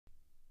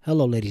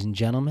Hello, ladies and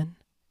gentlemen.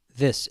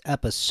 This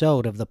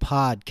episode of the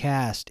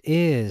podcast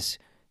is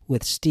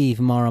with Steve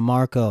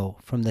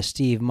Maramarco from the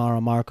Steve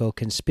Maramarco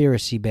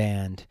Conspiracy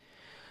Band.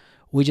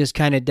 We just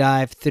kind of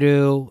dive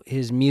through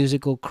his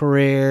musical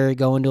career,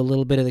 go into a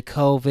little bit of the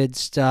COVID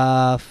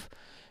stuff,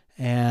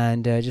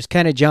 and just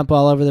kind of jump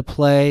all over the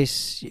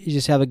place. You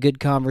just have a good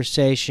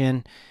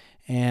conversation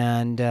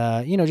and,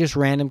 just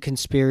random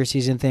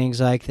conspiracies and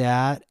things like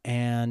that.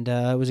 And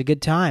it was a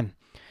good time.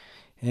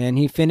 And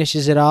he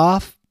finishes it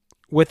off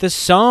with a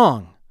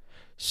song.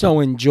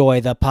 So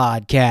enjoy the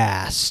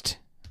podcast.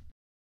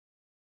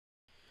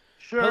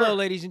 Sure. Hello,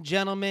 ladies and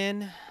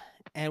gentlemen,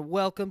 and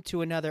welcome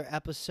to another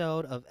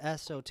episode of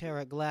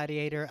Esoteric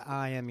Gladiator.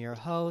 I am your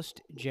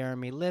host,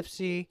 Jeremy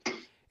Lipsy.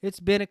 It's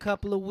been a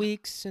couple of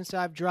weeks since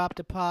I've dropped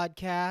a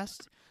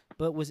podcast,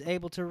 but was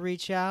able to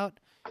reach out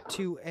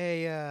to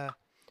a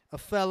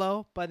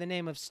fellow by the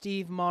name of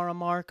Steve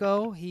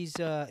Maramarco.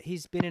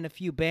 He's been in a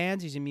few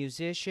bands. He's a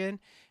musician,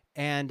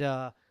 and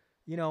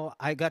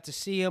I got to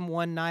see him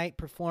one night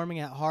performing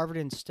at Harvard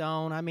and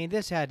Stone. I mean,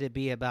 this had to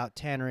be about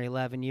 10 or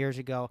 11 years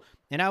ago,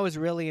 and I was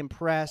really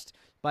impressed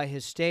by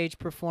his stage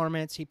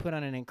performance. He put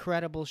on an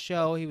incredible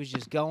show. He was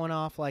just going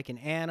off like an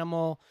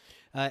animal.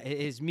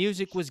 His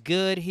music was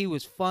good. He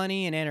was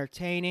funny and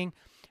entertaining.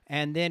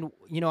 And then,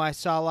 I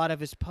saw a lot of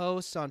his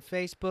posts on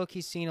Facebook.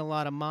 He's seen a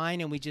lot of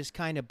mine, and we just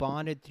kind of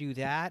bonded through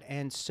that.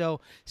 And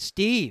so,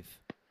 Steve,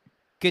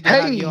 good to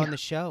have you on the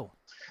show.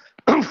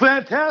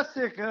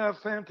 Fantastic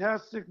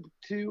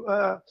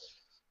to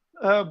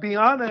be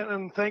on it,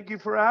 and thank you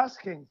for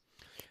asking.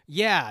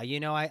 Yeah,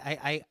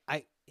 I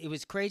it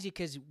was crazy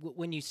because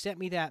when you sent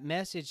me that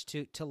message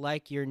to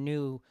like your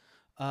new,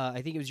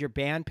 I think it was your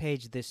band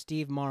page, the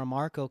Steve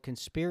Maramarco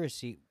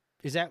Conspiracy.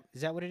 Is that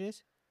what it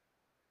is?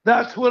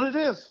 That's what it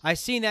is. I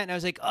seen that and I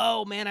was like,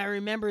 oh man, I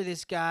remember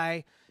this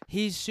guy.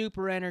 He's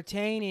super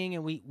entertaining,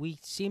 and we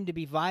seem to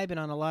be vibing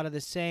on a lot of the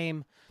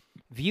same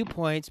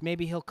viewpoints.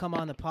 Maybe he'll come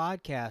on the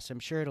podcast. I'm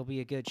sure it'll be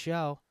a good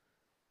show.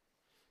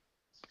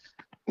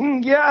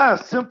 Yeah,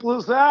 simple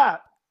as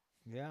that.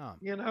 Yeah.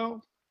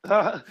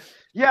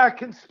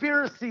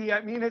 Conspiracy.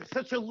 I mean, it's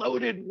such a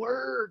loaded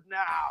word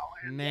now.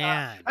 And,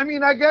 Man.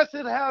 I guess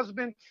it has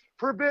been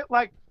for a bit,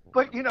 but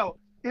in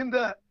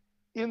the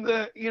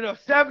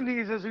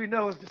 70s, as we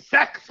know, is the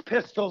Sex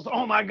Pistols.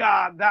 Oh my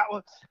God, that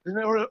was,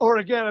 or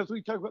again, as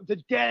we talk about the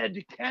Dead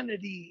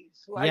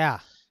Kennedys. Yeah.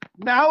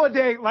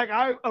 Nowadays,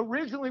 I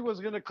originally was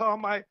going to call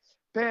my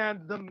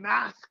band the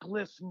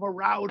Maskless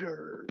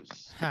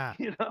Marauders, Yeah.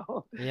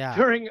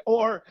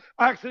 or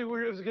actually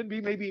it was going to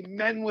be maybe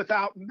Men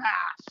Without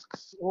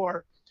Masks,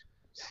 or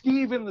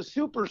Steve and the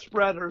Super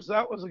Spreaders.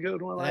 That was a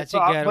good one. That's a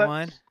good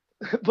one.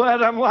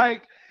 But I'm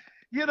like,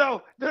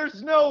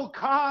 there's no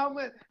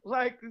common,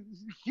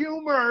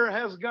 humor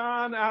has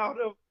gone out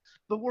of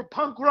the word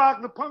punk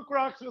rock. The punk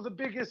rocks are the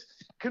biggest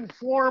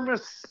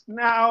conformists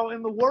now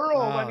in the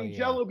world.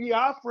 Jello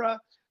Biafra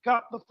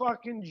got the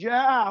fucking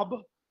jab,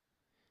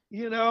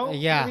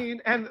 Yeah.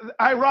 and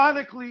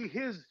ironically,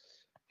 his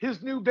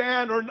new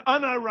band, or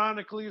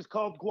unironically, is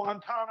called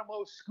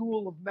Guantanamo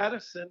School of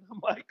Medicine. I'm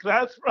like,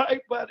 that's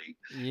right, buddy.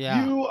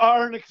 Yeah. You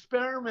are an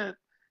experiment.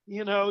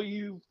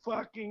 You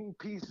fucking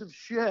piece of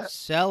shit.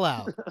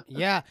 Sellout.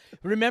 Yeah.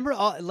 Remember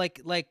all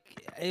like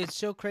it's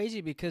so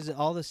crazy because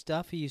all the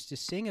stuff he used to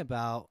sing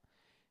about,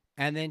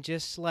 and then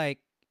just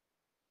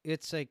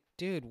it's like,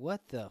 dude,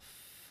 what the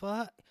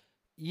fuck?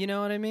 You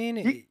know what I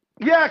mean?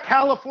 Yeah,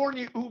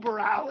 California Uber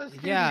Alice.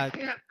 Yeah. You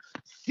can't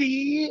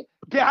see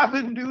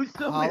Gavin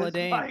Newsom.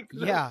 Holiday.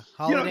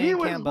 Holiday he in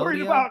was Cambodia.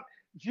 Worried about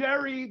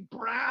Jerry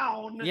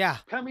Brown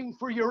coming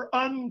for your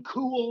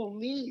uncool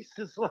niece.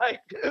 It's like,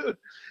 dude,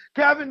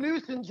 Gavin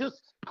Newsom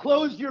just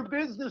closed your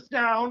business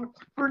down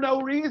for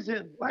no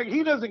reason.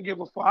 He doesn't give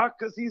a fuck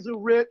because he's a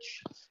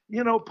rich,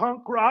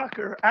 punk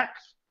rocker,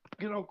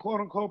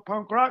 quote unquote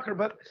punk rocker.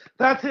 But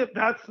that's it.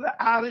 That's the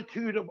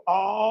attitude of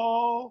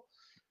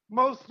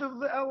most of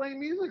the LA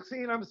music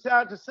scene. I'm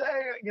sad to say,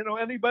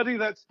 anybody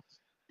that's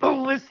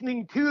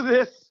listening to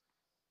this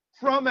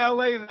from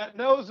LA that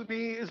knows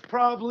me is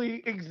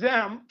probably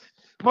exempt.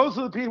 Most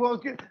of the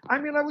people, I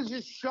was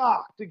just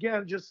shocked.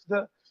 Again, just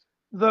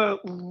the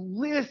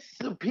lists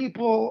of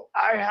people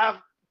I have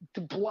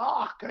to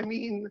block. I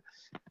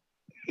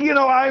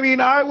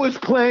was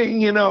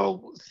playing,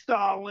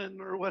 Stalin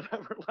or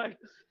whatever,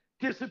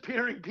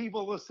 disappearing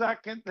people the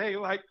second they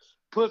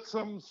put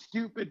some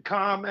stupid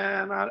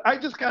comment on. I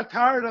just got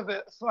tired of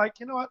it. It's like,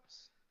 you know what?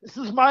 This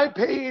is my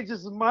page. This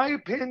is my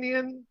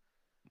opinion.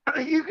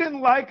 You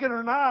can like it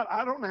or not.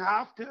 I don't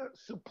have to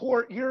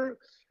support your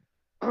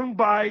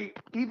by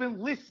even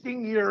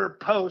listing your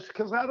post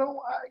because I don't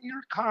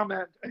your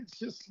comment. It's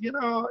just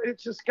it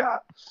just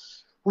got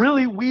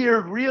really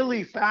weird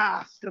really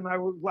fast, and I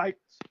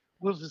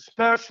was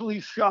especially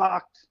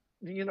shocked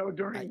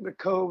during the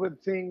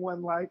COVID thing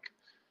when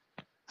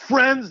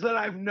friends that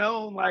I've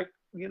known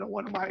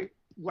one of my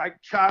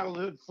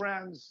childhood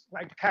friends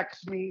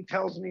texts me,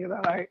 tells me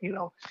that I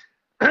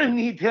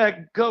need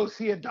to go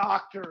see a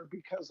doctor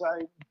because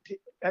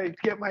I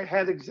get my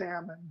head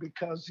examined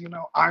because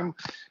I'm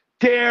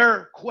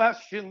dare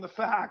question the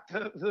fact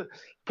that the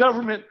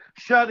government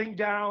shutting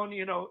down,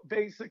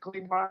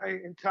 basically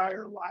my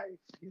entire life,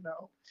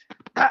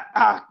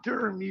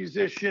 actor,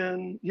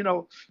 musician,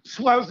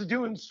 so I was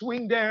doing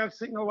swing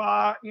dancing a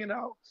lot,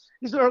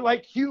 these are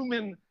like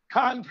human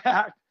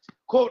contact,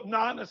 quote,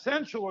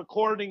 non-essential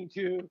according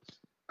to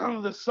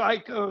the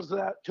psychos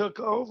that took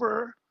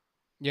over.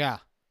 Yeah.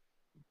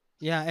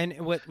 Yeah,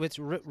 and what's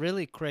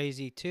really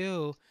crazy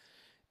too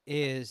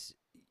is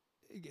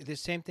the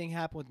same thing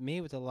happened with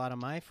me with a lot of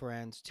my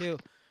friends too.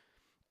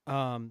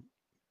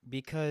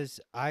 Because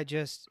I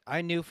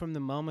knew from the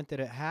moment that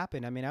it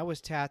happened. I mean, I was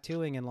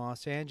tattooing in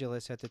Los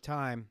Angeles at the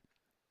time.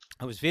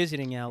 I was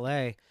visiting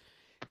LA,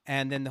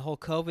 and then the whole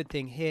COVID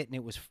thing hit, and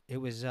it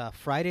was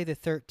Friday the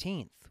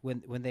 13th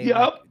when they,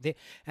 Yep.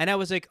 and I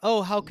was like,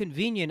 oh, how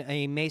convenient,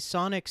 a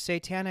Masonic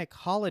satanic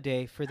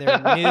holiday for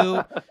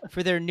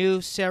their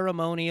new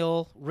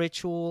ceremonial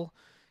ritual,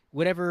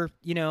 whatever,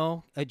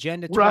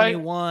 Agenda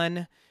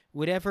 21,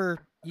 whatever,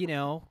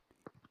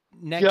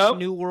 next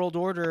New World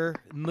Order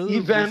move,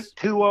 Event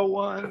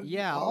 201,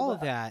 yeah, all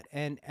of that,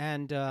 and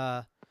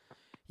yeah,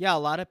 a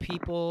lot of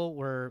people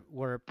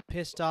were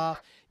pissed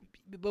off.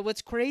 But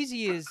what's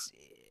crazy is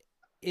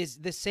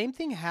the same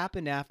thing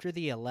happened after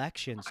the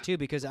elections too,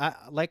 because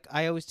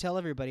I always tell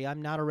everybody,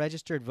 I'm not a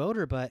registered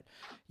voter, but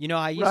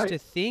I used to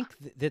think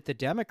that the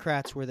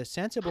Democrats were the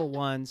sensible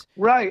ones,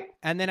 right?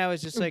 And then I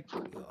was just like,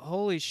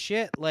 holy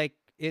shit, like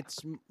it's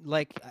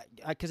like,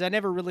 because I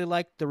never really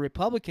liked the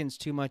Republicans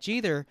too much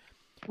either,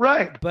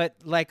 right? But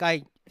like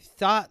I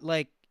thought,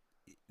 like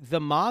the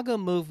MAGA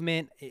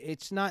movement,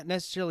 it's not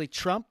necessarily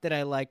Trump that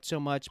I liked so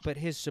much, but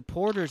his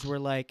supporters were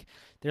like,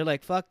 they're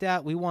like, fuck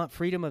that. We want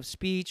freedom of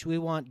speech. We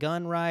want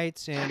gun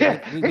rights.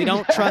 And we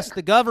don't trust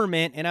the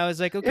government. And I was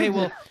like, okay,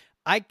 well,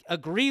 I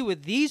agree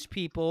with these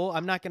people.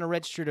 I'm not going to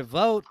register to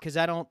vote because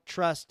I don't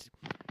trust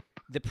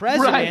the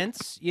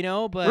presidents,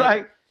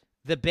 but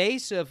the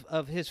base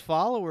of his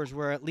followers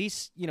were at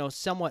least,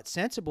 somewhat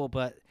sensible.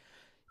 But,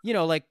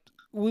 like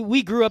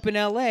we grew up in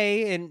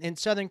LA and in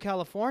Southern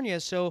California.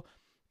 So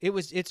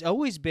it's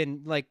always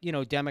been like,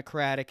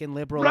 Democratic and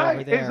liberal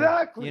over there,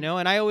 exactly.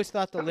 And I always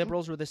thought the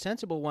liberals were the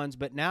sensible ones,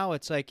 but now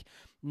it's like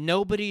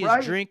nobody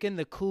is drinking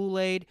the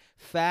Kool-Aid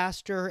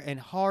faster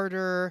and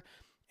harder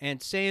and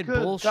saying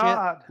bullshit.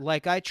 God.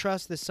 Like I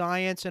trust the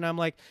science, and I'm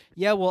like,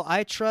 yeah, well,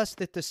 I trust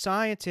that the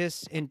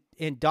scientists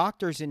and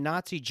doctors in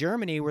Nazi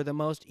Germany were the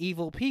most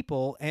evil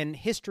people, and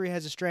history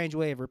has a strange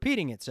way of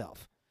repeating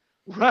itself.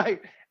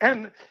 Right.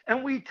 And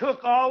we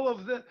took all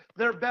of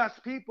their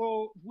best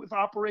people with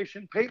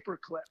Operation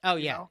Paperclip. Oh,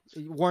 yeah.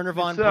 Werner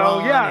von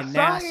Braun and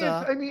science,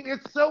 NASA. I mean,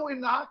 it's so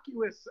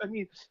innocuous. I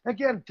mean,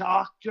 again,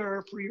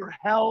 doctor for your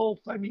health.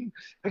 I mean,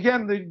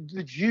 again,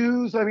 the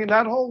Jews, I mean,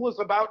 that whole was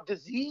about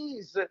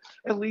disease,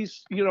 at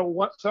least,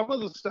 what some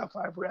of the stuff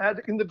I've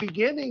read in the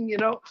beginning,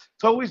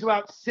 it's always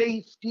about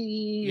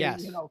safety,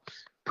 yes. and,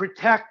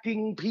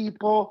 protecting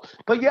people.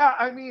 But yeah,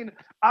 I mean,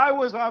 I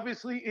was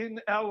obviously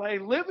in LA,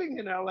 living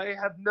in LA,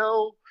 had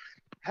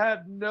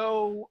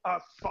no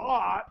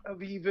thought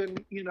of even,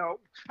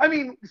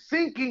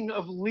 thinking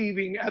of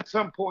leaving at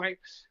some point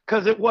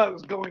because it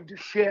was going to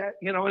shit,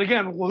 and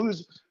again,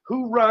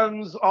 who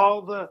runs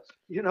all the,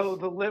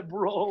 the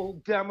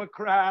liberal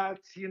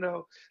Democrats,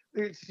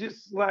 it's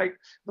just like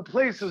the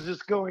place is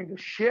just going to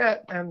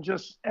shit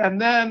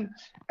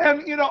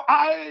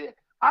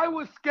I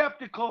was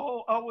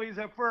skeptical always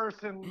at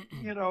first, and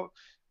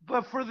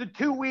but for the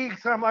 2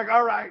 weeks, I'm like,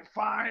 all right,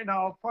 fine,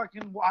 I'll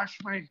fucking wash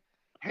my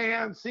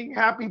hands, sing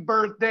happy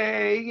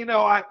birthday.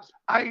 I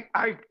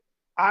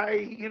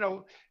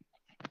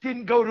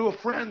didn't go to a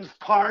friend's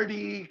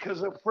party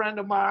because a friend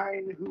of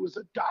mine who was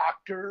a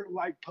doctor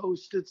like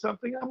posted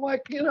something. I'm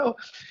like, it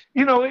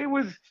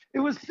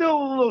was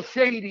still a little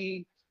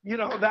shady.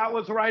 That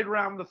was right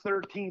around the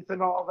 13th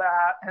and all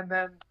that, and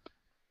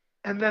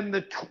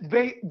then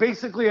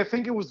basically, I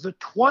think it was the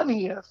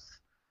 20th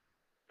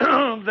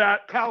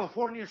that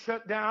California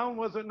shut down,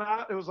 was it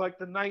not? It was like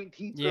the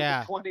 19th or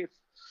the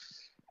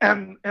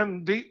 20th.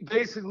 And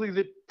basically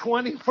the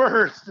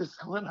 21st is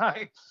when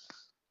I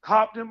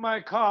hopped in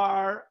my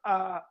car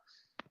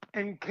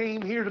and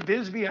came here to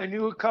Bisbee. I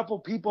knew a couple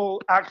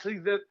people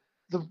actually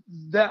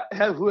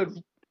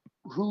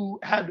who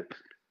had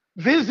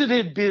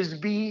visited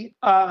Bisbee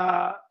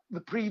the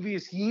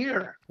previous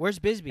year. Where's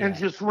Bisbee? And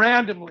just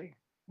randomly.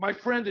 My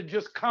friend had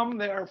just come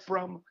there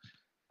from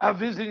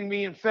visiting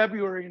me in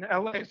February in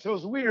LA. So it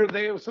was weird.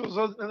 So it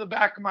was in the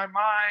back of my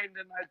mind.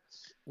 And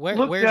where's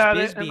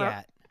Bisbee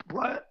at?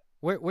 What?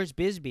 Where's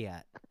Bisbee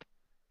at?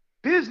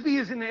 Bisbee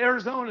is in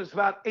Arizona. It's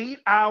about 8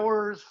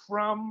 hours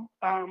from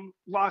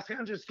Los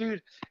Angeles.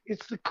 Dude,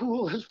 it's the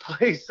coolest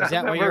place. Is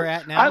that where you're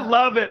at now? I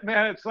love it,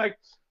 man. It's like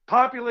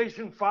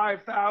population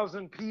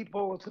 5,000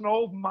 people. It's an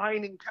old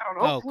mining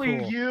town. Hopefully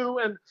cool. You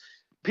and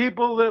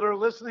people that are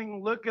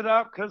listening, look it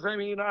up, because I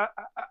mean,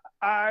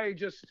 I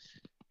just,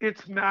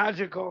 it's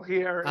magical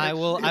here. I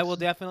will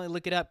definitely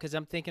look it up because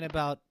I'm thinking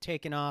about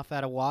taking off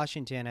out of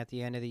Washington at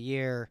the end of the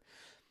year,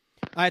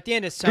 at the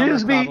end of summer,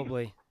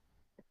 probably.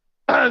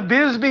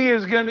 Bisbee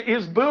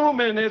is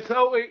booming.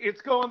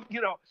 It's going,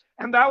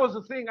 and that was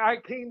the thing. I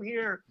came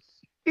here,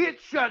 it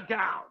shut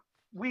down.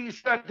 We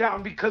shut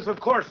down because, of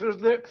course,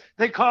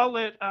 they call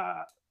it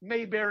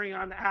Mayberry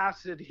on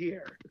acid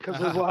here because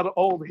there's a lot of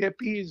old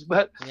hippies.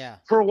 But Yeah.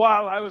 for a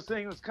while, I was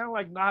saying it was kind of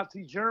like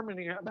Nazi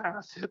Germany on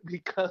acid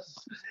because,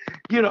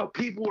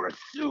 people were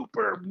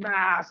super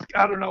masked.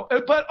 I don't know,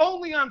 but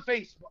only on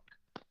Facebook.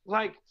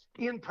 Like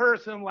in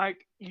person,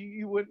 like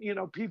you would,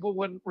 people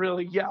wouldn't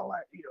really yell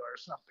at you or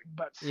something.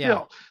 But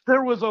still,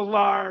 there was a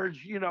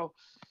large,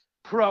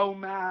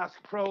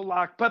 pro-mask,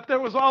 pro-lock. But there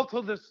was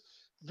also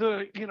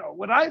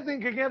what I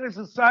think again is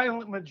a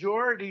silent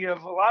majority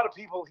of a lot of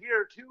people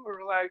here too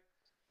are like,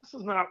 this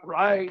is not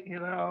right,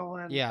 and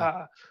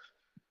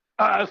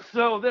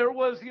so there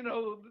was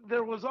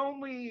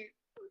only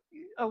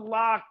a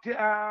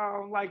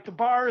lockdown, like the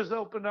bars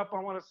opened up, I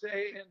want to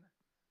say in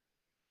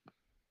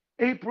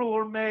April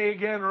or May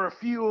again, or a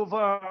few of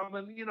them,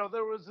 and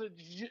there was a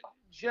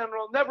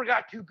general, never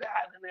got too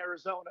bad in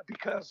Arizona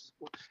because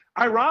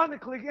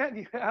ironically again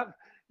you have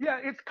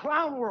it's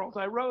clown world.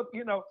 I wrote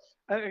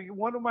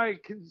one of my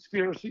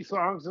conspiracy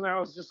songs and that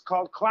was just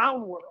called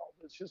Clown World.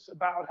 It's just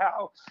about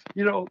how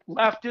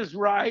left is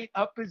right,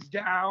 up is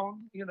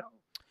down.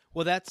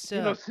 Well, that's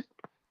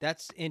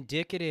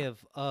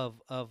indicative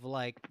of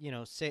like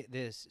say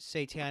this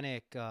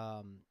satanic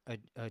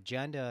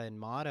agenda and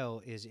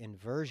motto is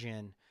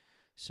inversion.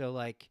 So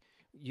like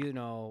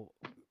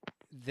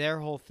their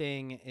whole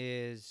thing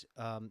is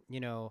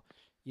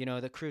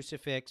the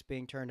crucifix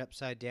being turned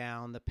upside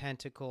down, the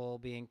pentacle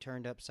being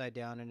turned upside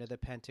down into the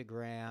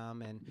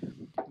pentagram, and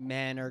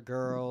men are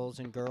girls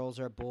and girls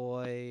are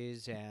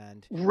boys,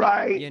 and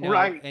right,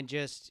 and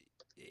just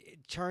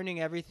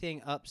turning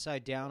everything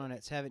upside down on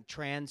its head.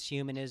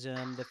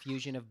 Transhumanism, the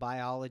fusion of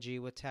biology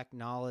with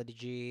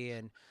technology,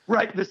 and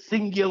the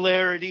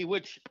singularity,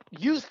 which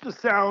used to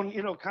sound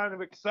kind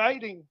of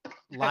exciting.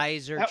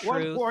 Lies or at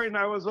truth. One point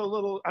I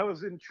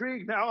was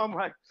intrigued. Now I'm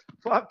like,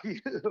 fuck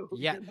you.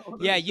 Yeah.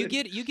 You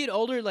get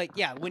older, like,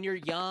 when you're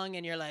young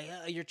and you're like,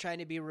 you're trying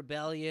to be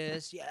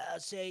rebellious. Yeah,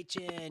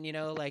 Satan,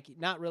 like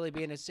not really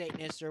being a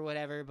Satanist or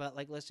whatever, but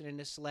like listening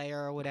to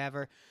Slayer or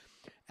whatever.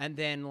 And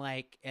then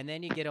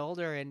you get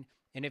older and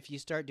if you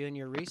start doing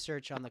your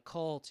research on the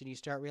cults and you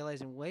start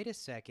realizing, wait a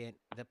second,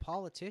 the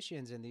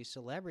politicians and these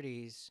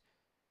celebrities,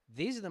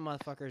 these are the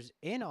motherfuckers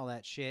in all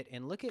that shit,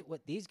 and look at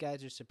what these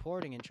guys are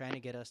supporting and trying to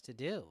get us to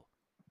do.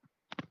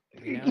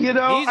 These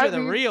are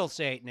the real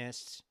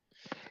Satanists.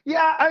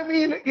 Yeah, I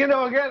mean, again,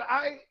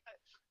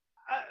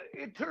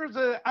 in terms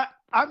of,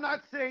 I'm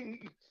not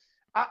saying,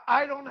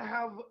 I don't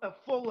have a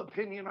full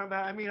opinion on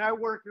that. I mean, I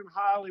work in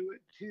Hollywood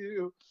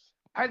too.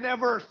 I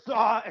never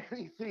saw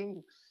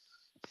anything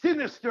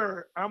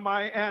sinister on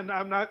my end.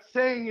 I'm not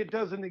saying it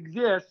doesn't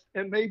exist.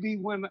 And maybe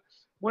when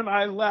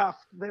I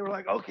left, they were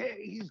like, okay,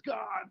 he's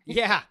gone.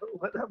 Yeah. Or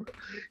whatever.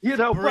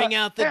 Bring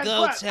out the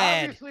goat's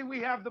head. Obviously, we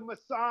have the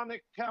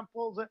Masonic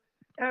temples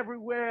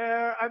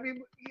everywhere. I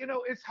mean,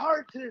 it's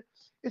hard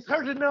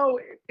to know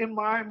in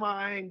my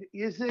mind,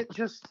 is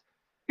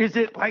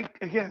it like,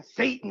 again,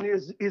 Satan,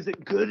 is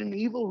it good and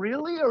evil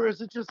really? Or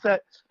is it just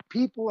that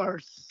people are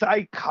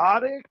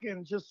psychotic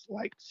and just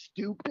like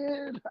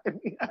stupid?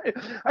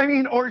 I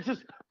mean, or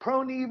just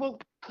prone to evil?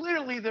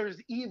 Clearly there's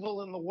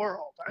evil in the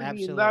world.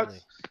 Absolutely. I mean,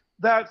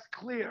 that's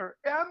clear.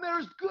 And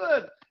there's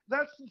good.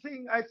 That's the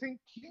thing. I think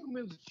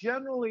humans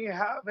generally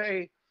have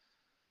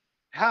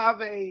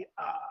a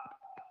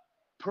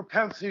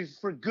propensity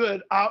for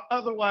good.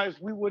 Otherwise,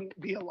 we wouldn't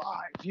be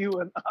alive, you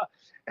and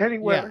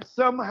anywhere. Yeah.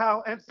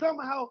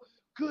 Somehow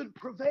good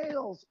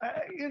prevails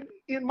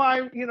in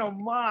my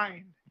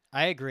mind.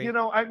 I agree.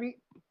 I mean,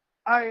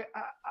 I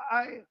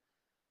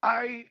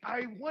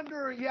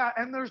wonder. Yeah,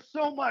 and there's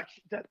so much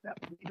that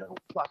we don't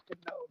fucking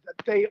know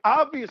that they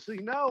obviously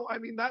know. I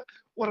mean, that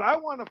what I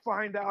want to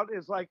find out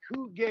is like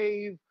who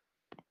gave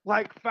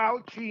like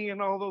Fauci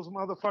and all those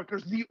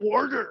motherfuckers the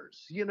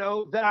orders.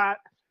 That.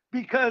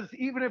 Because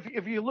even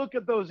if you look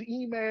at those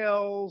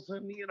emails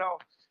and,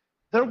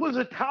 there was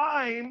a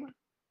time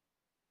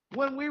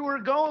when we were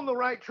going the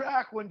right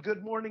track, when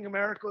Good Morning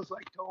America was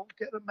like, don't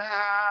get a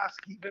mask.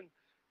 Even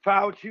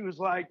Fauci was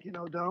like,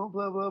 don't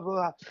blah, blah,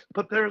 blah.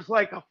 But there's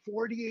like a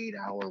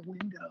 48-hour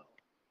window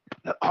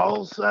that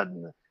all of a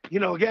sudden,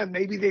 again,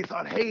 maybe they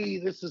thought, hey,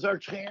 this is our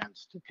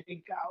chance to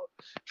take out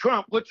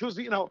Trump, which was,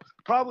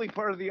 probably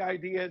part of the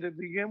idea to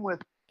begin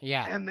with.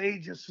 Yeah. And they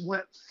just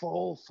went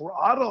full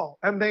throttle.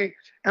 It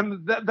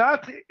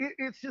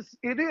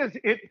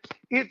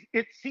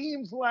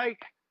seems like,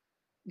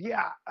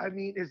 I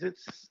mean, is it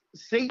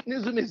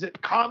Satanism? Is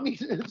it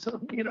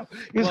communism?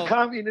 Is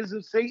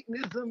communism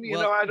Satanism?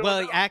 I don't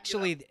know.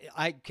 Actually,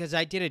 because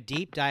I did a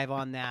deep dive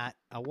on that,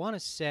 I want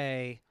to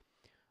say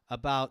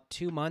about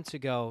 2 months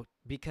ago,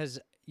 because,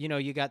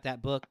 you got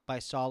that book by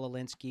Saul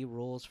Alinsky,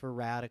 Rules for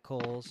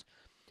Radicals,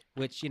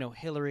 which,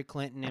 Hillary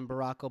Clinton and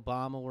Barack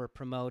Obama were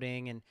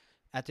promoting. And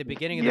at the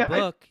beginning of the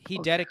book, he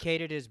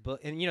dedicated his book,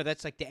 and,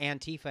 that's like the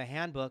Antifa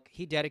handbook.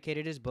 He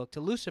dedicated his book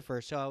to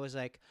Lucifer. So I was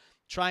like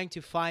trying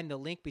to find the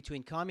link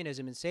between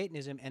communism and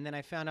Satanism, and then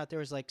I found out there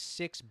was like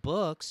 6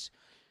 books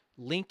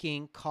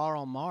linking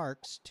Karl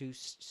Marx to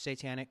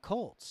satanic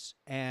cults.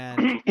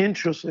 And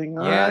Interesting.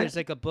 All yeah, right. there's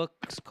like a book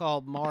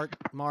called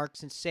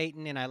Marx and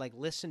Satan, and I like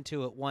listened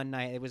to it one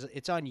night.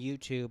 It's on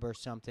YouTube or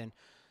something.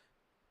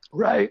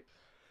 Right.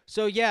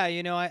 So yeah,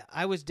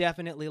 I was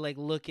definitely like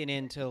looking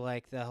into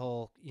like the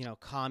whole,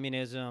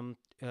 communism,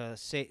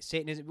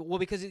 Satanism. Well,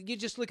 because you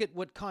just look at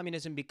what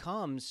communism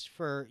becomes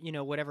for,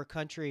 whatever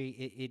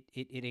country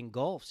it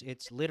engulfs.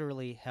 It's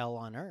literally hell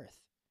on earth.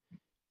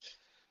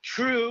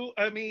 True.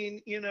 I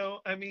mean,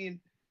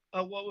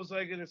 what was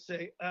I gonna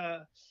say?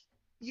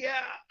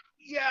 Yeah,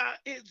 yeah.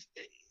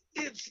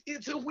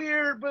 It's a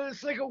weird, but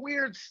it's like a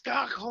weird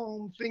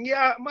Stockholm thing.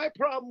 Yeah, my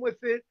problem with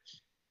it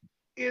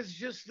is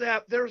just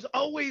that there's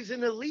always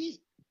an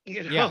elite.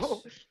 Yes.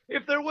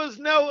 If there was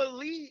no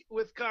elite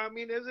with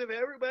communism,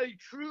 everybody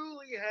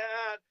truly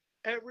had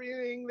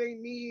everything they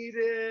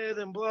needed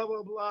and blah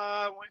blah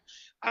blah,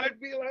 I'd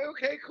be like,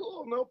 okay,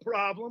 cool, no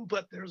problem.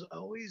 But there's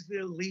always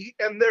the elite,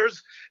 and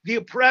there's the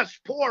oppressed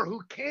poor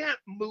who can't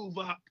move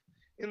up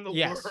in the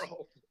Yes.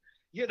 world.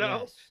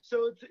 Yes.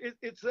 So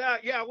it's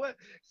that. Yeah, what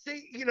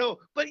see,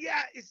 but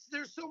yeah,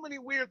 there's so many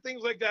weird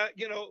things like that.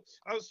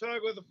 I was talking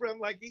with a friend,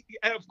 like,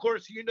 and of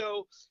course,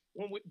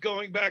 when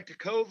going back to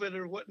COVID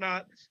or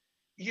whatnot,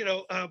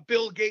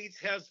 Bill Gates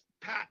has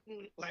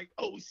patent like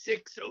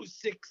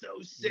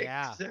 060606,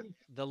 Yeah. and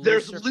The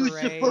there's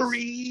Luciferase.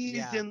 Luciferese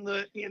Yeah. in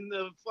the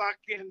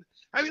fucking,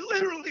 I mean,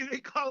 literally they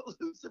call it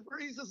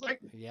Luciferese. It's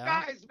like, Yeah.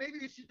 guys, maybe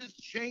you should just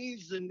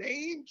change the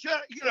name.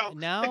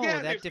 No,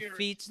 again, that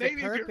defeats the maybe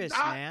if you're purpose,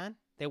 not, man.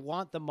 They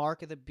want the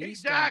mark of the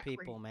beast on exactly.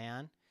 people,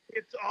 man.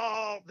 It's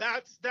all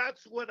that's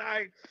what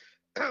I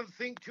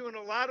think too. In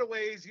a lot of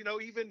ways,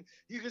 even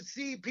you can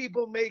see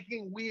people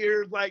making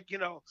weird, like,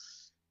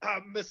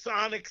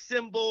 Masonic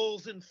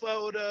symbols and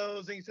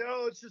photos, and you say,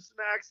 oh, it's just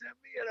an accident,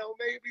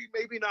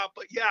 maybe not,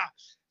 but yeah,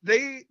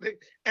 they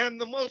and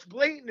the most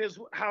blatant is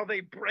how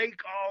they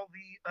break all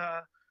the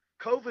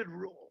COVID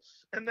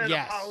rules and then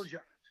Yes.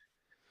 apologize.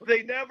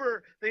 They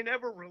never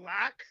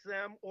relax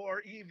them,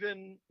 or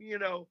even,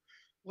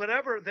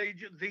 whatever. They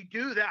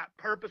do that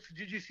purpose.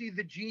 Did you see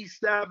the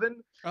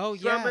G7 Oh,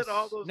 summit? yes.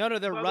 All those No,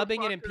 they're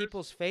rubbing it in motherfuckers.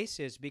 people's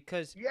faces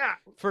because Yeah,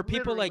 for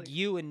people like literally.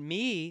 you and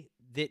me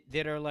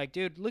that are like,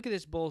 dude, look at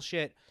this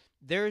bullshit.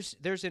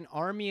 There's an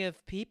army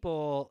of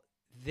people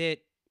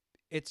that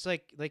it's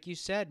like you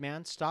said,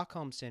 man,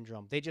 Stockholm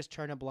syndrome. They just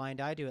turn a blind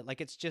eye to it.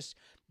 Like, it's just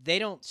they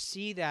don't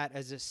see that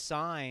as a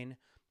sign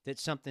that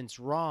something's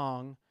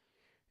wrong.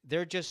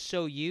 They're just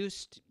so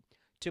used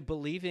to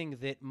believing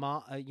that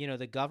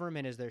the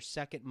government is their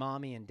second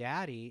mommy and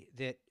daddy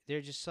that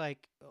they're just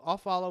like, I'll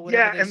follow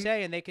whatever they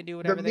say, and they can do The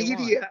whatever they want.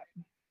 media,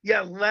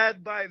 yeah,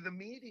 led by the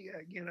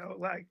media,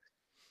 like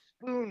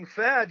spoon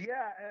fed.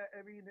 Yeah,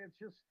 I mean, it's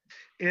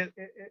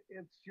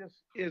just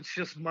it's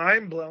just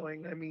mind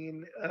blowing. I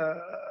mean, I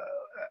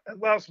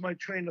lost my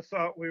train of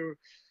thought. We were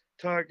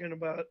talking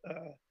about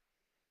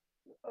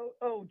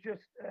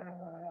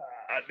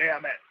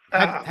damn it.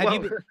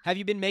 Have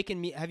you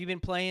been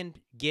playing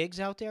gigs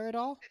out there at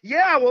all?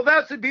 Yeah, well,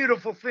 that's a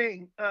beautiful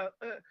thing.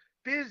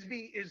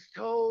 Bisbee is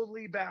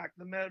totally back.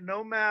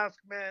 No mask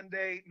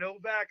mandate, no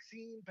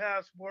vaccine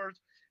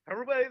passports.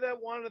 Everybody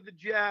that wanted the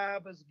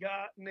jab has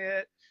gotten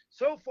it.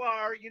 So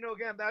far,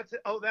 again, that's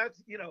it. Oh,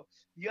 that's,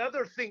 the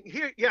other thing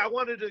here. Yeah, I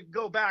wanted to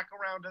go back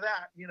around to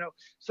that.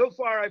 So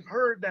far I've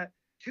heard that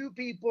 2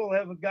 people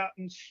have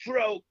gotten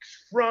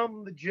strokes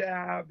from the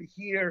jab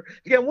here.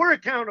 Again, we're a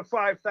town of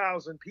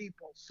 5,000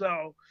 people.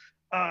 So,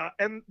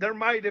 and there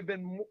might have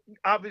been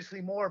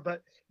obviously more,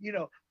 but,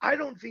 I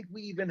don't think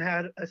we even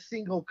had a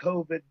single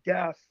COVID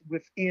death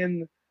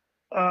within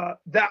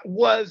that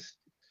was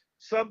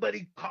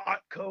somebody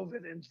caught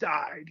COVID and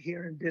died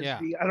here in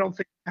Bisbee. Yeah. I don't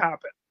think it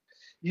happened.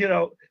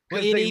 Well,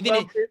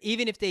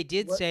 even if they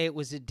did say it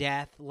was a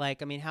death,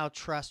 like, I mean, how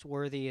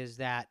trustworthy is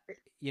that?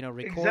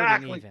 Recording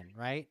exactly. even,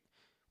 right?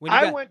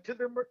 I went to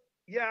the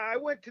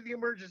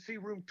emergency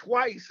room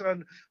twice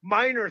on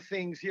minor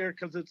things here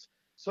because it's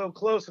so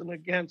close and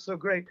again so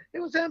great. It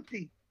was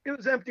empty.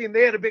 And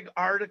they had a big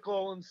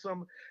article in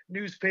some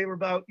newspaper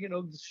about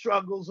the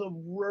struggles of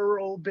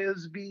rural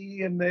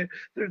Bisbee, and their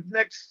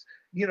next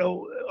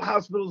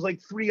hospital's like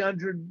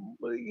 300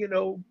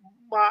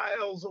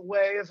 miles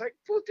away. It's like,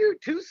 well,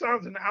 dude,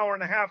 Tucson's an hour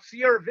and a half.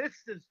 Sierra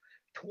Vista's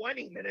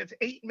 20 minutes,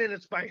 8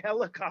 minutes by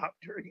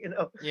helicopter.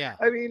 Yeah.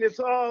 I mean, it's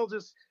all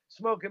just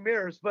smoke and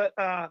mirrors. But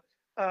and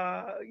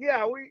the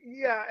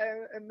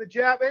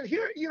jab. And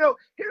here,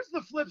 here's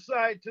the flip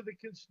side to the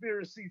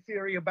conspiracy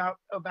theory about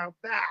that.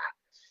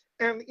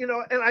 And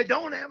and I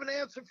don't have an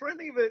answer for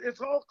any of it. It's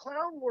all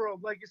clown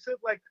world, like you said.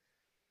 Like,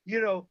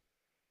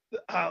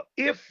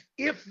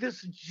 if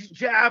this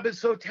jab is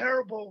so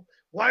terrible,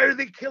 why are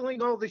they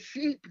killing all the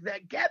sheep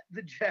that get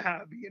the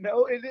jab?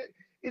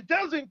 It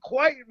doesn't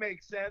quite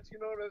make sense. You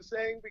know what I'm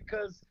saying?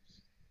 Because,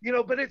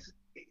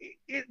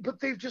 but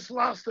they've just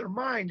lost their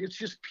mind. It's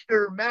just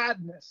pure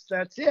madness.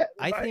 That's it.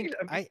 I think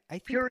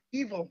pure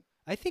evil.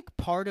 I think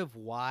part of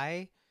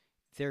why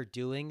they're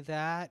doing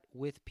that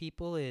with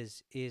people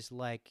is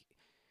like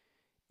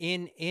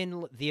in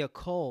the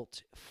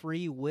occult,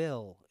 free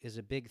will is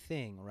a big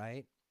thing,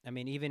 right? I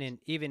mean,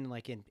 even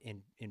like in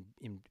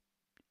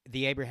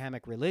the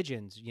Abrahamic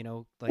religions,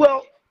 like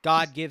Well,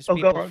 God gives oh,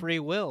 go people on. free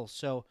will.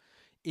 So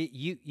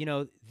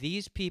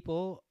these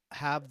people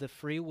have the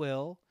free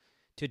will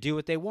to do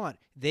what they want.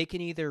 They can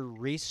either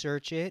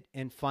research it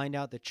and find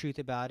out the truth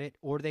about it,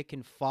 or they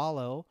can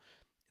follow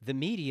the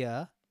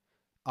media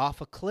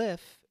off a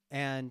cliff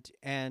and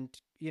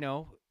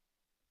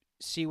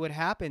see what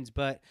happens.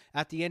 But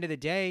at the end of the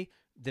day,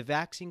 the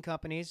vaccine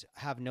companies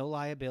have no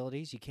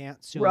liabilities. You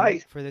can't sue them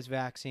Right, for this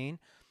vaccine,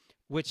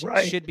 which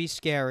right. should be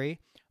scary.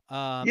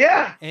 Um,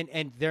 Yeah,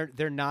 and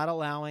they're not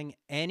allowing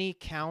any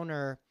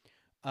counter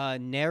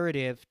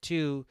narrative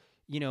to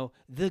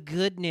the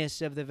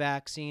goodness of the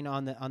vaccine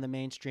on the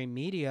mainstream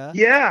media.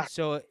 yeah,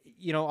 So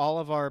all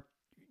of our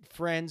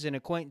friends and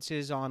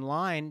acquaintances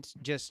online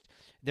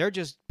they're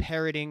just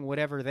parroting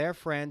whatever their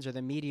friends or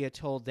the media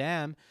told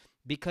them,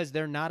 because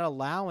they're not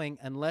allowing,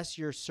 unless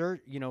you're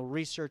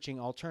researching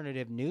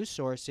alternative news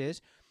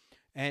sources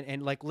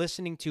and like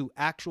listening to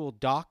actual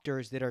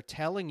doctors that are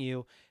telling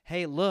you,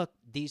 hey, look,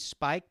 these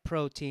spike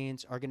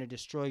proteins are going to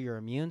destroy your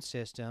immune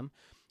system,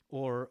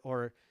 or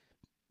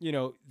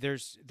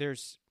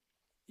there's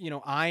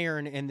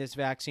iron in this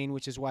vaccine,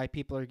 which is why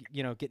people are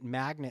getting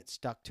magnets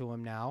stuck to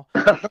them now.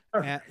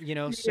 yeah.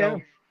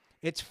 So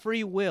it's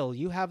free will.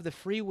 You have the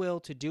free will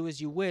to do as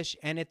you wish.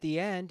 And at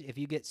the end, if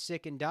you get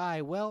sick and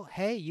die, well,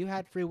 hey, you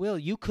had free will.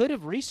 You could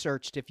have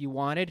researched if you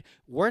wanted.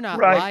 We're not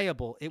Right.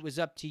 liable. It was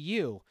up to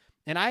you.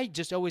 And I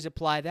just always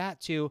apply that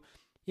to,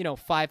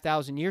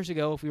 5,000 years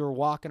ago, if we were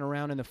walking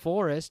around in the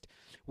forest,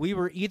 we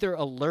were either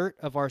alert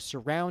of our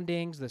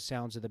surroundings, the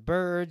sounds of the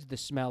birds, the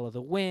smell of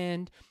the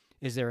wind.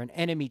 Is there an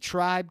enemy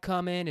tribe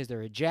coming? Is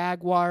there a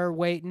jaguar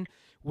waiting?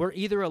 We're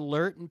either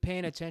alert and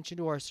paying attention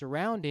to our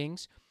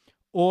surroundings,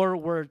 or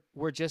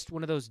we're just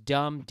one of those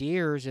dumb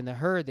deers in the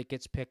herd that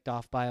gets picked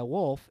off by a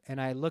wolf. And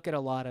I look at a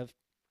lot of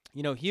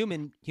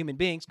human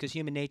beings, because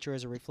human nature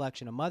is a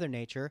reflection of mother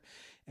nature,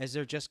 as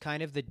they're just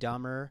kind of the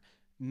dumber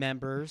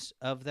members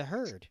of the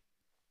herd,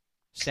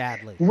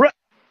 sadly. Right.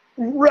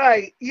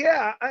 Right.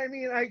 Yeah. I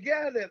mean, I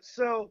get it.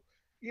 So,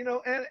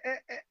 and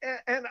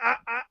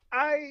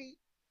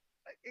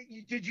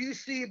did you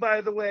see,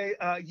 by the way,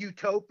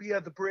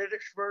 Utopia, the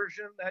British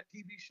version, that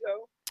TV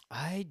show?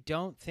 I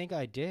don't think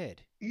I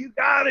did. You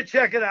got to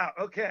check it out.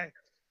 Okay.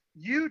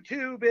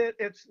 YouTube it.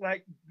 It's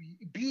like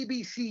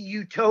BBC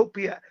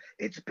Utopia.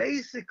 It's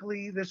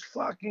basically this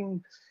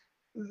fucking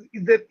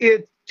that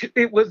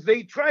it was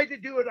they tried to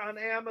do it on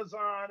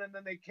Amazon and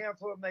then they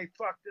canceled and they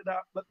fucked it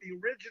up. But the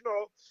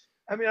original,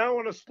 I mean, I don't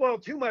want to spoil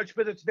too much,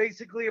 but it's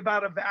basically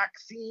about a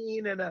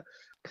vaccine and a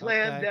Okay.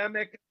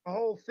 pandemic, the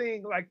whole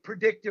thing, like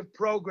predictive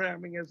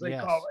programming, as they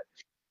call Yes.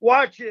 it.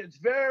 Watch it. It's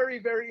very,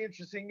 very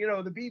interesting.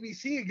 The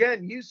BBC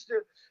again used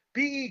to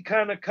be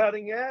kind of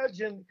cutting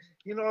edge and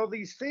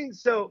these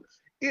things. So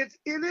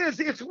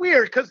it's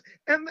weird because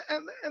and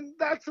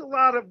that's a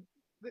lot of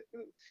the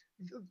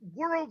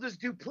world is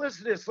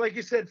duplicitous, like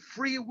you said,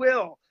 free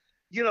will.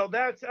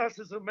 That's us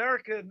as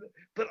American,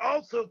 but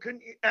also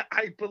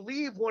I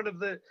believe one of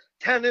the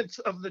tenets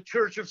of the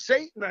Church of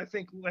Satan, I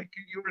think, like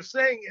you were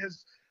saying,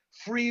 is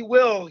free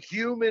will,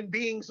 human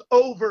beings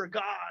over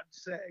God,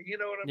 say, you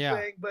know what I'm Yeah.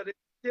 saying? But it's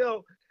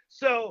still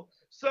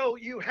so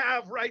you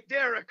have right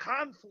there a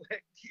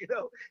conflict,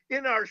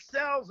 in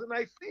ourselves. And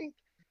I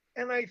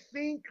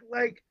think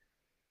like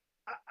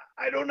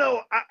I don't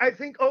know. I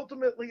think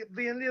ultimately, at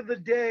the end of the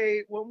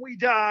day, when we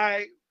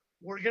die,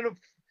 we're going to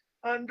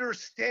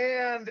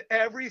understand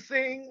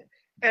everything,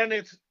 and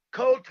it's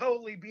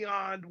totally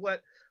beyond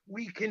what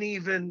we can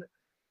even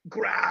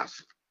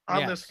grasp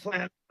on this Yes.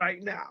 planet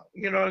right now.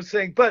 You know what I'm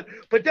saying? But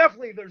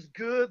definitely, there's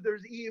good,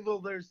 there's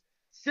evil, there's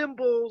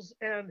symbols,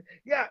 and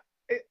yeah,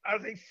 are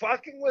they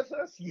fucking with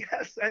us?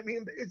 Yes. I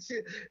mean,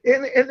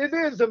 and it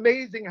is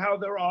amazing how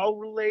they're all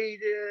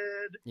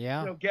related.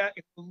 Yeah.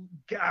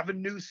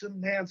 Gavin Newsom,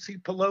 Nancy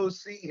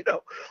Pelosi,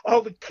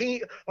 all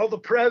the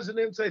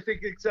presidents, I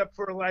think, except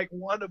for like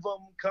one of them,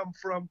 come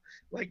from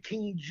like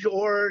King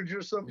George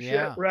or some shit,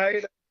 Yeah.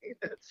 right?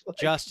 It's like,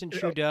 Justin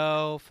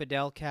Trudeau,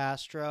 Fidel yeah,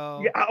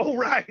 Castro. oh,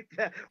 right.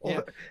 Yeah.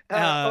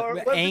 Or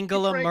was it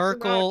Angela Frank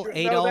Merkel, Sinatra? No,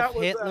 Adolf that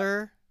was,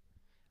 Hitler.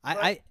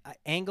 what?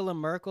 Angela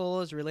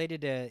Merkel is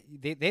related to.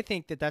 They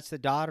think that that's the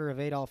daughter of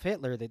Adolf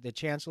Hitler, the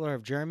Chancellor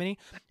of Germany.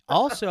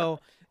 Also,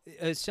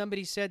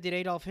 somebody said that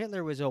Adolf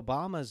Hitler was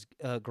Obama's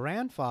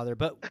grandfather.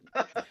 But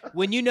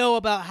when you know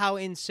about how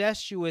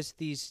incestuous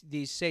these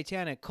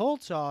satanic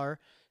cults are,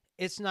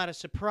 it's not a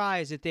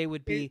surprise that they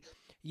would be,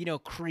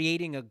 It's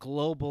creating a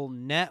global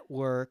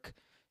network.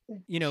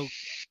 You know,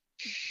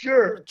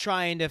 sure.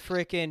 trying to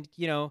frickin',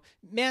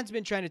 man's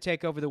been trying to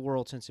take over the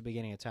world since the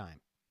beginning of time.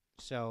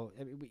 So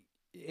I mean,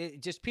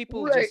 just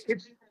people Right.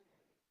 just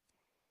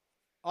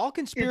all It's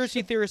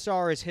conspiracy theorists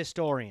are is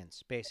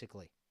historians,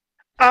 basically.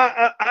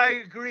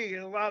 I agree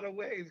in a lot of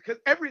ways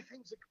because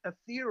everything's a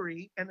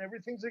theory and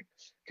everything's a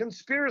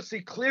conspiracy.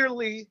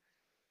 Clearly,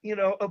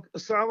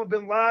 Osama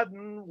bin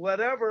Laden,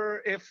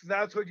 whatever, if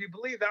that's what you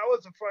believe, that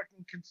was a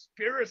fucking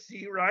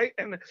conspiracy, right?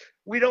 And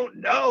we don't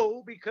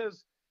know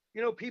because,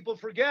 people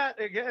forget.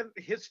 Again,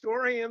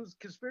 historians,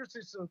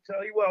 conspiracists will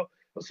tell you, well,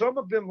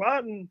 Osama bin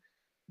Laden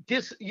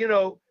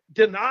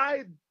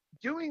denied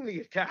doing the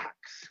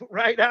attacks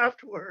right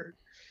afterward.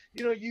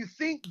 You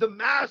think the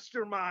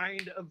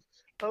mastermind of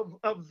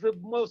the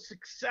most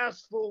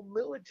successful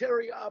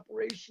military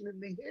operation in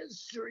the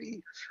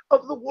history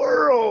of the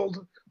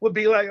world would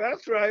be like,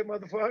 that's right,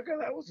 motherfucker,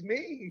 that was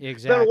me. Better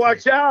Exactly.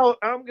 watch out.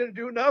 I'm going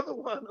to do another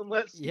one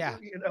unless Yeah.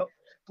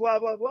 blah,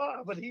 blah,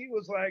 blah. But he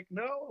was like,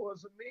 no, it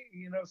wasn't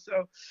me.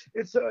 So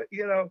it's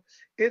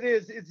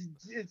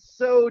it's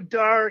so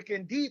dark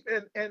and deep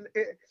and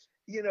it,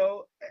 you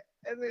know,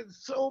 and there's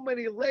so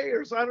many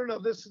layers. I don't know.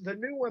 This is the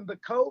new one, the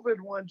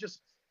COVID one.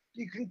 Just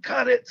you can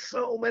cut it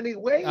so many Oh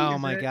ways.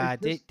 my It's God.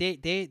 just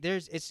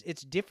There's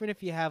it's different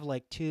if you have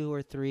like two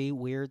or three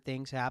weird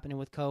things happening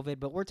with COVID,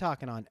 but we're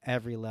talking on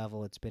every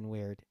level. It's been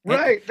weird.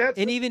 right. That's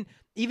And even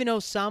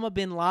Osama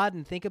bin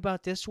Laden, think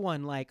about this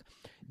one, like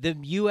the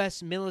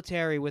U.S.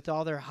 military with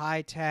all their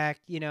high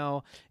tech,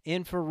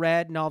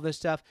 infrared and all this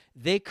stuff.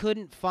 They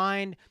couldn't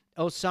find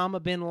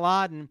Osama bin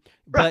Laden,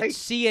 but right,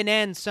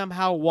 CNN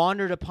somehow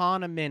wandered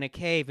upon him in a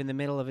cave in the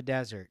middle of a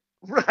desert.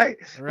 right,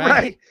 Right?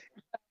 right.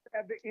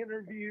 Had the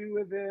interview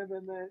with him,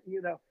 and then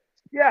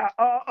yeah,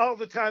 all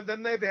the time.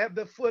 Then they've had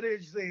the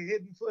footage, the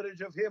hidden footage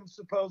of him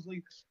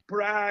supposedly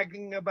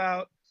bragging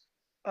about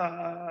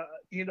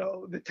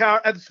the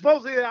tower, and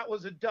supposedly that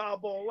was a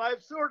double.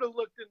 I've sort of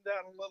looked into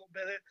that a little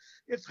bit.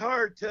 It's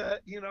hard to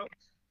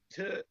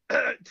to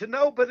to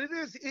know, but it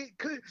is. It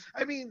could.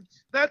 I mean,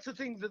 that's the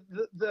thing.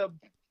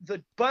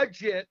 The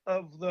budget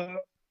of the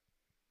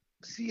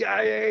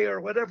CIA or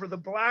whatever the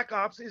Black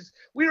Ops is,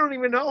 we don't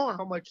even know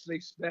how much they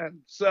spend.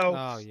 So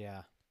Oh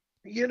yeah.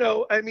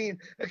 I mean,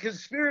 a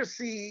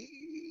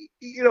conspiracy.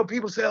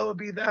 People say, "Oh, it'd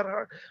be that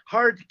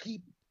hard to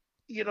keep."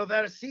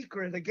 That a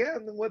secret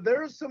again. Well,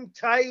 there's some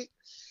tight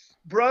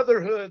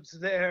brotherhoods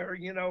there,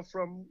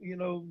 from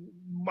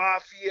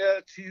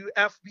mafia to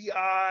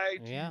FBI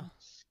to Yeah.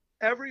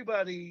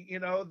 everybody.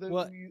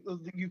 Well,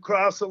 You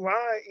cross a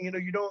line.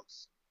 You don't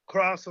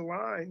cross a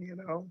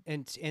line.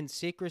 and in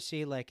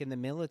secrecy, like in the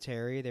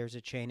military, there's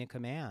a chain of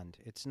command.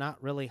 It's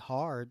not really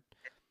hard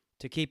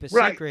to keep a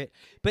Right, secret.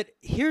 But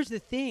here's the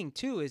thing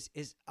too, is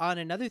on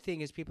another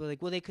thing is people are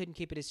like, well, they couldn't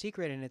keep it a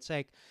secret. And it's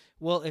like,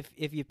 well,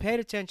 if you paid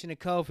attention to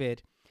COVID,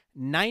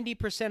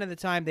 90% of the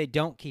time they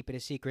don't keep it a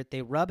secret.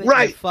 They rub it in your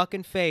right,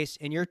 fucking face,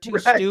 and you're too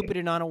right, stupid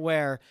and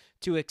unaware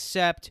to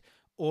accept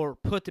or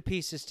put the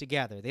pieces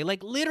together. They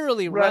like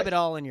literally rub right. it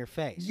all in your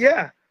face.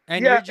 Yeah,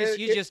 And yeah.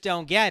 you just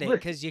don't get it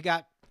because you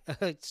got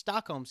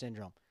Stockholm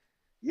syndrome.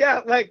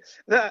 Yeah, like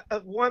the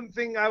one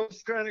thing I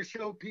was trying to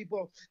show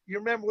people, you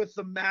remember with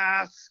the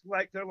mask,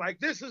 like they're like,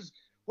 this is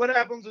what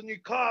happens when you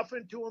cough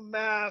into a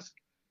mask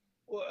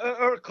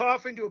or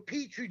cough into a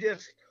petri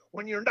dish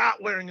when you're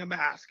not wearing a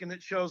mask, and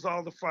it shows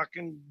all the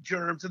fucking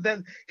germs. And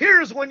then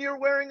here's when you're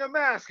wearing a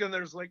mask and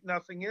there's like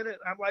nothing in it.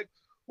 I'm like,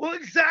 well,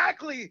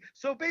 exactly.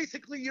 So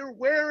basically, you're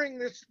wearing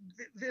this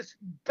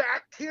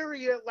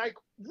bacteria like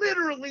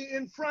literally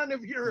in front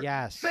of your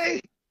Yes.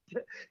 face.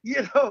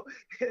 You know,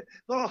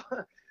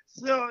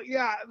 so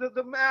yeah,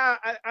 the man,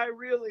 I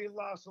really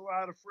lost a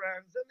lot of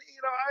friends,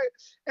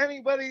 and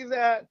anybody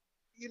that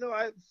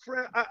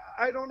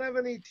I don't have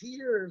any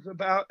tears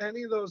about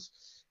any of those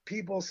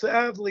people,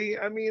 sadly.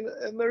 I mean,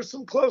 and there's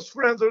some close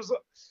friends.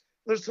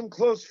 There's some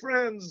close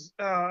friends,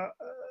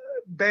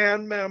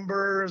 band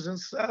members and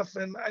stuff,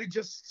 and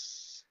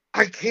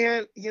I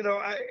can't,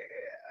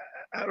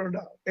 I don't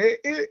know.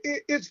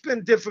 It's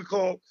been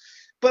difficult,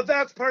 but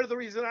that's part of the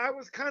reason I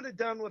was kind of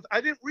done with.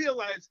 I didn't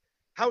realize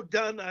how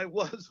done I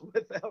was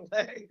with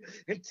LA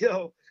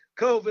until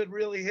COVID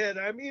really hit.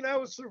 I mean, I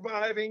was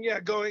surviving, yeah,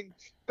 going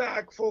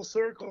back full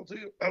circle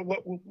to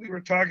what we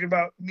were talking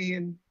about, me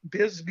and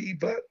Bisbee,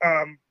 but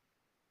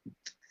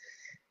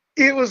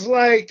it was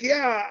like,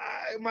 yeah,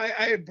 I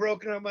had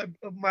broken up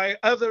I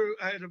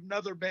had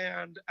another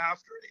band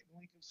after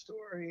Lincoln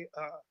Story,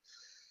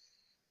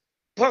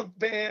 punk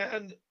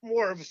band,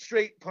 more of a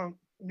straight punk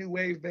new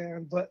wave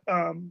band, but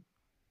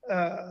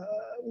uh,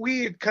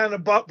 we had kind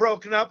of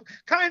broken up,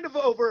 kind of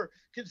over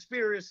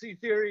conspiracy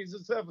theories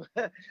and stuff.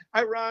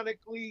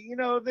 Ironically,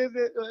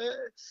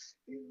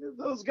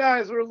 those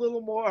guys were a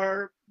little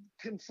more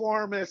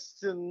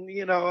conformists, and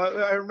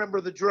I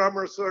remember the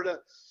drummer sort of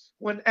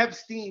when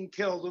Epstein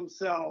killed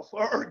himself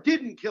or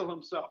didn't kill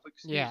himself,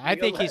 Yeah, excuse I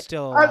me. think he's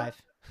still I,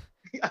 alive.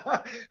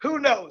 who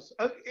knows?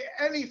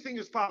 Anything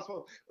is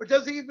possible. Or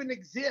does he even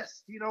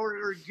exist?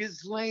 Or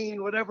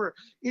Ghislaine, whatever.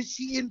 Is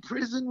she in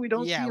prison? We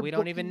don't Yeah, see a we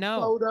don't even booking know.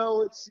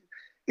 photo.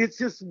 It's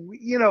just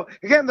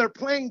again, they're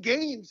playing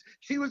games.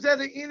 She was at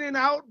an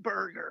In-N-Out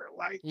Burger,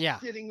 like Yeah.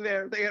 sitting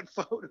there. They had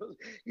photos.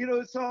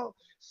 It's all.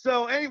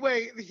 So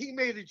anyway, he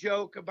made a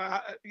joke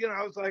about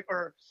I was like,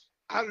 or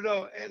I don't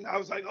know, and I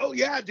was like, oh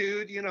yeah,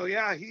 dude,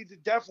 yeah, he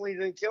definitely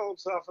didn't kill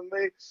himself, and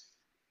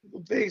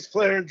bass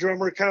player and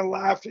drummer kind of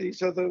laughed at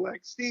each other,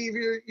 like, Steve,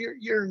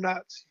 you're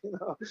nuts, you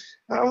know.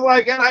 I'm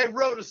like, and I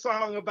wrote a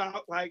song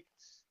about, like,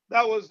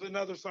 that was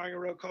another song I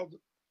wrote called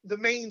The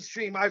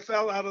Mainstream. I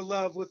fell out of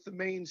love with the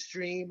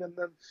mainstream, and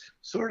then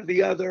sort of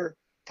the other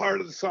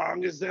part of the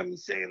song is them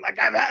saying, like,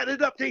 I've had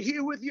it up to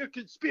here with your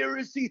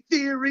conspiracy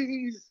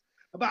theories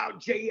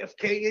about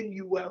JFK and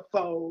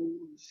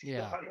UFOs.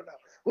 Yeah. I don't know.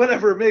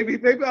 Whatever. Maybe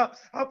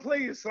I'll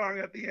play you a song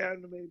at the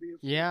end. Maybe if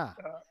Yeah.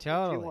 if you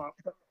Totally. want.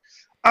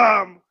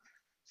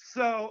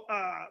 So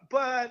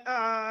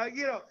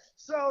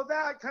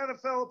that kind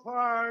of fell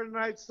apart, and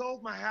I'd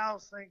sold my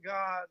house, thank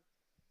God,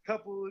 a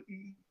couple of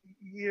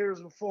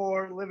years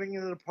before, living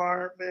in an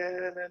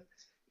apartment, and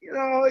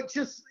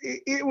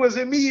it was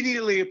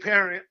immediately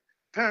apparent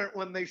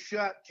when they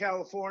shut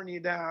California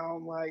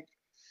down, like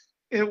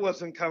it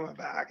wasn't coming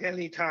back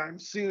anytime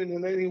soon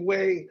in any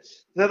way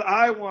that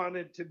I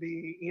wanted to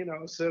be,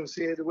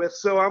 associated with.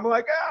 So I'm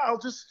like, I'll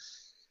just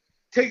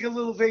take a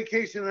little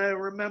vacation. And I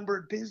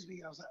remembered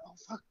Bisbee. I was like, oh,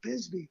 fuck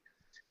Bisbee.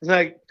 And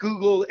I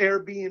Googled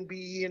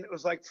Airbnb, and it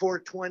was like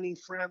 420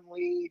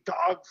 friendly,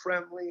 dog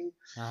friendly.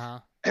 Uh-huh.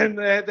 And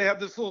they have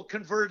this little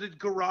converted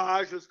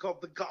garage. It's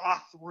called the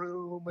Goth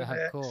Room.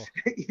 And Cool.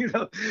 Speaking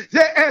of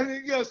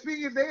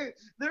that,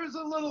 there's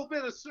a little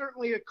bit of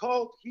certainly a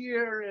cult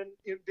here in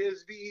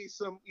Bisbee.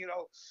 Some,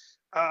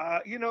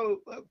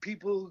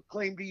 people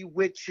claim to be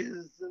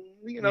witches and,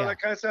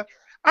 that kind of stuff.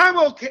 I'm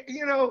okay,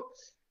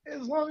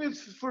 as long as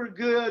it's for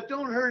good,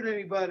 don't hurt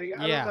anybody.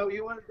 I don't know.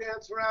 You want to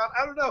dance around?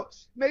 I don't know.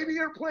 Maybe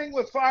you're playing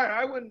with fire.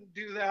 I wouldn't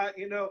do that,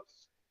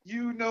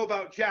 You know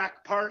about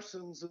Jack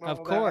Parsons and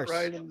all that,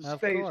 right? In the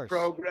space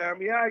program.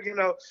 Yeah,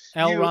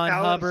 L. Ron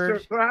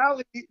Hubbard.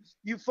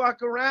 You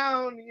fuck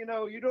around, you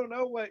don't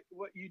know what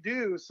you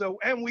do. So,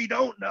 and we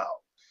don't know.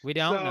 We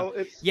don't know.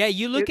 Yeah,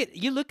 you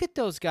look at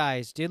those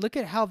guys, dude. Look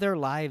at how their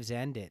lives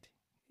ended.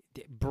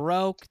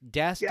 Broke,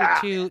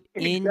 destitute,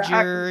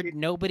 injured,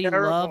 nobody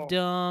loved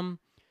them.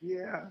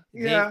 Yeah.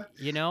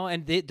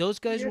 Those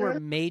guys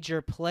were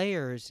major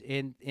players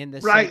in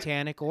the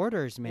satanic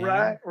orders,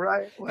 man.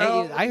 Right.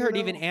 Well, hey, I heard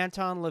even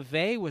Anton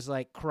LaVey was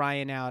like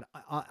crying out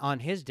on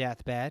his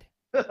deathbed.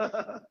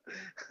 I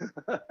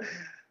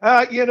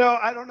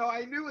don't know.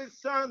 I knew his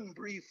son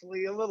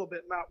briefly, a little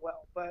bit, not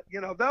well, but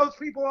those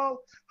people all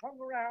hung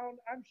around.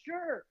 I'm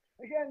sure.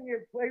 Again, you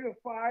play with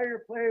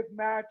fire, play with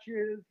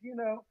matches,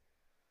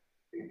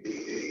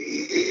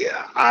 It's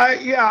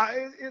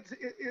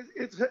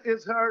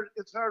hard.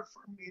 It's hard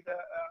for me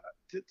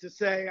to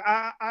say.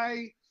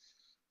 I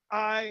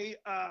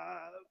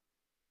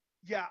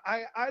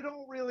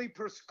don't really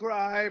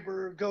prescribe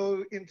or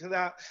go into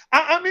that.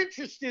 I'm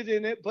interested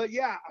in it, but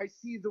yeah, I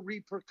see the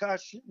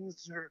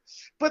repercussions.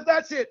 But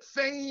that's it.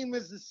 Fame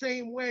is the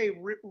same way.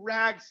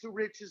 Rags to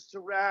riches to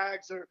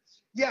rags, or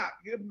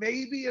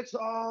maybe it's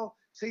all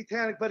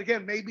satanic, but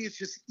again, maybe it's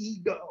just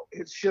ego.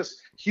 It's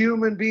just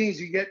human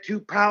beings. You get too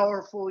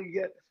powerful, you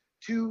get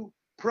too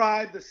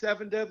pride, the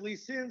 7 deadly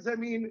sins. I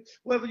mean,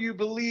 whether you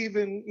believe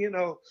in,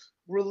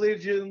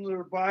 religions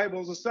or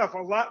Bibles and stuff,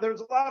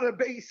 there's a lot of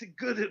basic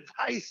good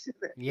advice in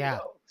it. Yeah.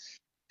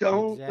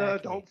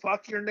 Don't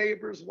fuck your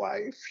neighbor's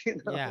wife,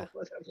 whatever.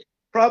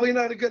 Probably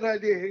not a good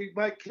idea. He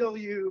might kill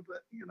you, but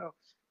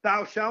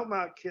thou shalt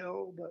not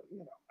kill, but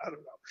I don't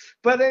know.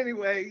 But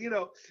anyway,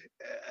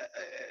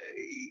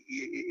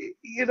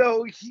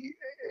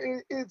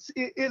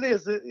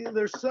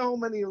 there's so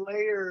many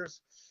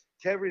layers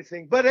to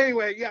everything. But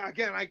anyway,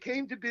 again, I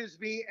came to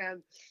Bisbee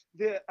and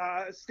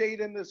stayed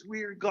in this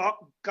weird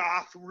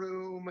goth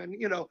room, and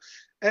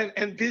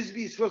and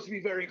Bisbee's supposed to be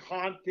very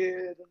haunted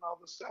and all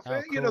this stuff.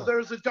 Oh, cool.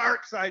 There's a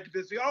dark side to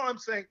Bisbee. All I'm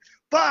saying,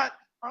 but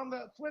on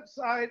the flip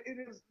side, it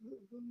is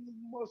the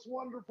most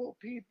wonderful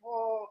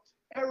people.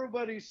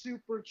 Everybody's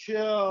super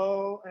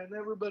chill, and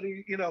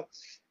everybody, again,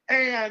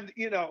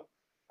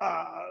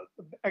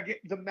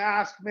 the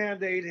mask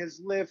mandate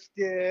has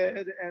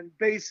lifted, and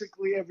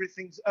basically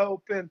everything's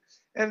open,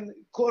 and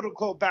quote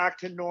unquote back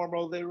to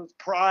normal. There was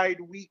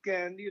Pride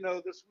weekend,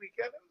 this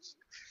weekend.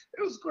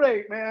 It was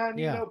great, man.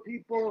 Yeah.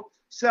 People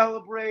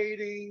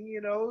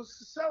celebrating,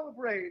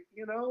 celebrate,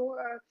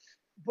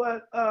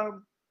 but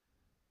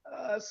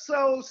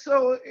so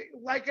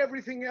like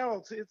everything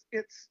else,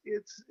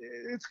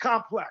 it's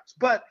complex.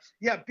 But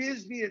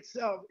Bisbee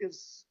itself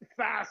is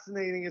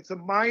fascinating. It's a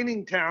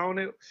mining town.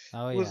 It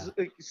was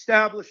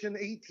established in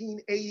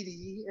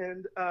 1880,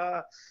 and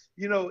the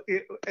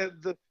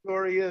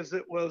story is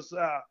it was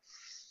the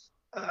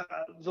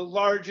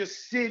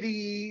largest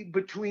city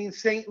between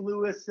St.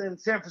 Louis and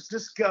San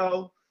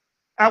Francisco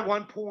at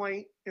one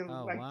point, in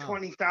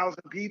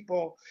 20,000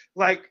 people.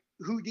 Like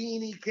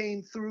Houdini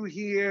came through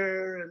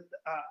here, and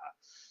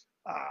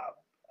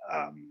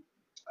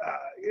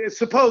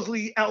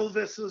supposedly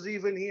Elvis was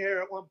even here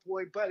at one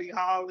point. Buddy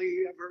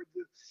Holly, I've heard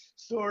the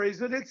stories,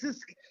 but it's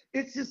just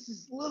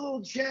this little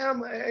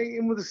gem.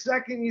 And the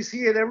second you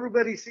see it,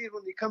 everybody sees it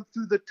when you come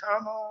through the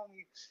tunnel and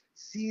you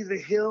see the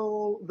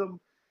hill.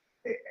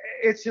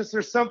 It's just,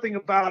 there's something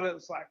about it.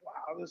 It's like,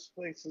 wow, this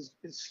place is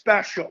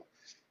special.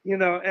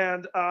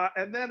 And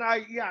then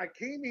I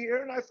came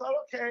here and I thought,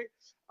 okay,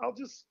 I'll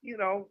just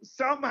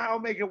somehow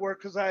make it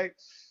work because I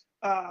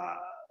uh,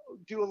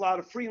 do a lot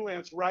of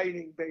freelance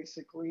writing,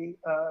 basically.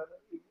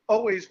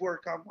 Always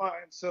work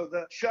online, so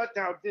the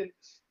shutdown didn't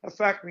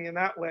affect me in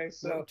that way.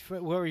 So,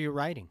 What were you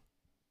writing?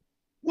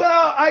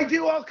 well, I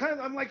do all kinds.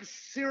 I'm like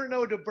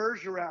Cyrano de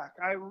Bergerac.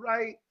 I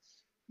write,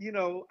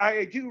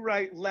 I do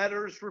write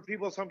letters for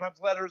people, sometimes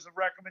letters of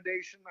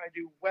recommendation. I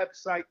do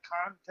website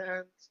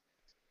content.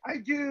 I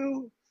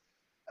do,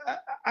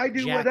 I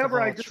do Jack of whatever.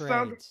 I all just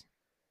found, trades.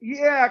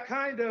 yeah,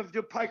 kind of.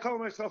 I call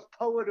myself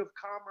poet of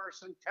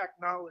commerce and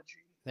technology.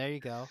 There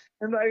you go.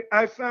 And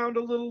I found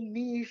a little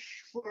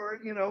niche for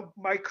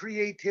my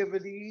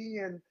creativity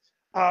and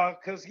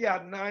because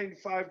yeah, 9 to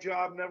 5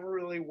 job never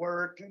really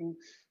worked, and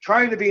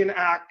trying to be an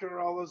actor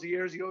all those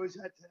years, you always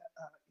had to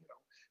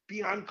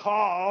be on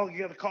call. You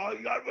got to call.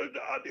 You got an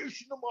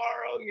audition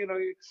tomorrow.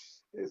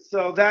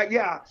 So that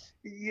yeah,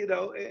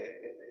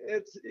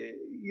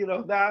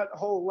 that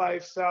whole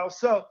lifestyle.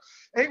 So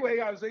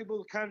anyway, I was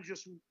able to kind of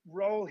just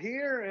roll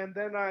here, and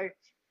then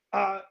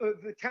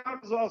the town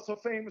is also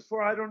famous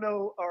for, I don't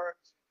know, or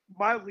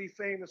mildly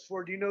famous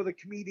for. Do you know the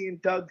comedian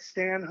Doug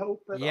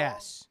Stanhope at all?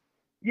 Yes.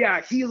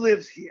 Yeah, he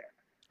lives here,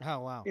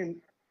 Oh wow.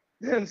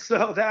 and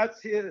so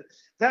that's his.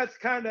 That's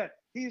kind of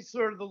he's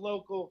sort of the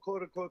local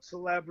quote unquote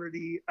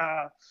celebrity.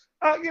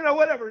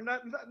 Whatever.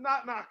 Not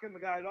knocking the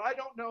guy. I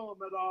don't know him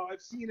at all.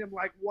 I've seen him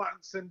like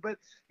once, but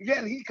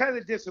again, he kind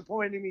of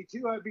disappointed me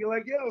too. I'd be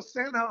like, yo,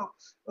 Stanhope,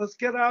 let's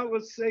get out.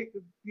 Let's say,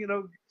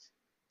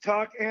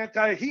 talk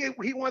anti.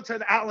 He once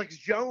had Alex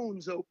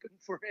Jones open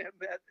for him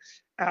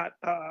at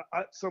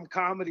some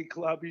comedy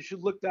club. You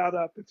should look that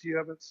up if you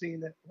haven't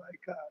seen it.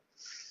 Like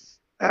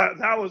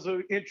that was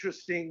an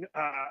interesting,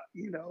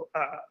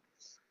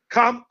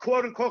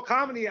 quote unquote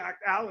comedy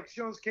act. Alex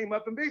Jones came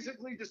up and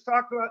basically just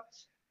talked about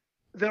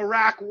the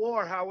Iraq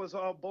War, how it was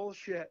all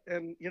bullshit,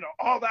 and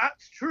all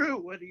that's true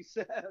what he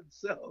said.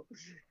 So,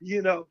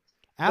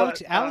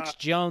 Alex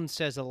Jones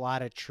says a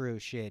lot of true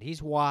shit.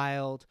 He's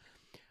wild.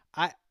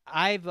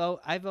 I've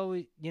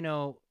always,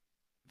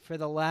 for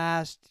the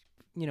last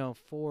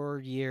 4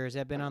 years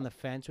I've been on the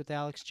fence with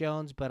Alex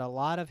Jones, but a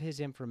lot of his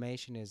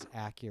information is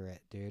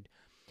accurate, dude.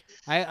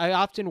 I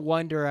often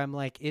wonder, I'm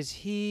like, is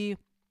he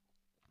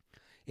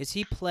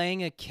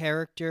playing a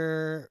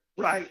character,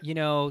 right,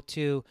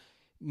 to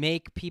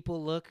make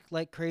people look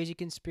like crazy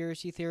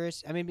conspiracy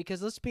theorists? I mean,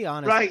 because let's be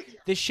honest, right,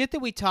 the shit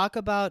that we talk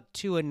about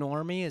to a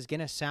normie is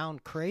gonna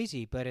sound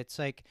crazy, but it's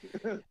like,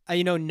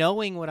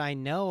 knowing what I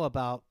know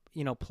about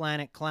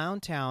Planet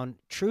Clowntown,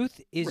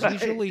 truth is right.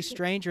 usually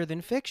stranger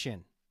than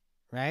fiction,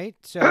 right?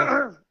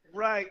 So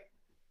Right.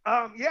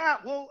 Yeah.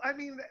 Well, I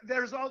mean,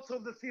 there's also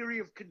the theory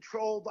of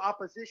controlled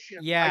opposition.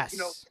 yes,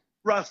 Like,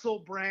 Russell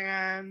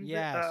Brand.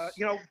 yes,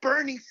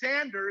 Bernie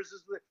Sanders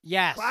is the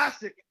yes,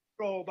 classic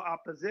controlled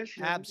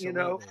opposition.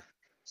 absolutely.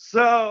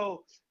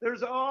 So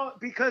there's all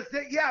because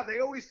they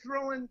always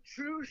throw in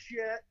true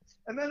shit,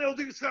 and then they'll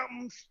do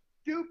something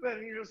stupid,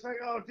 and you're just like,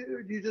 oh,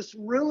 dude, you just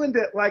ruined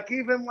it. Like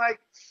even like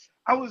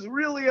I was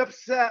really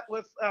upset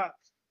with.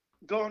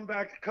 Going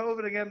back to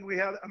COVID again, we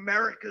had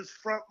America's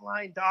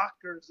Frontline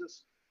Doctors.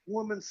 This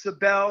woman,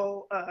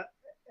 Sibel,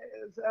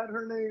 is that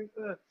her name?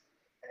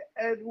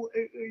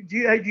 Do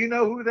you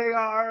know who they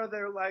are?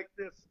 They're like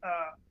this.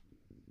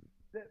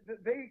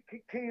 They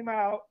came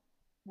out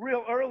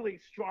real early,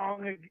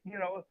 strong,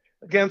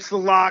 against the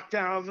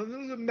lockdowns. And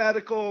this is a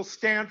medical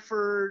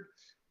Stanford,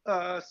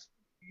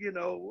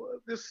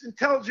 this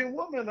intelligent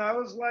woman. I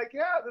was like,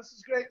 yeah, this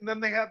is great. And then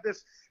they had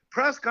this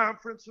press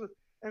conference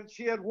and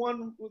she had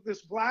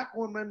this black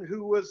woman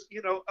who was,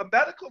 a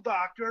medical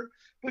doctor,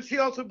 but she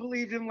also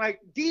believed in like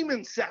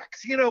demon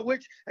sex,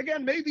 which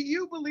again, maybe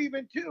you believe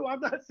in too. I'm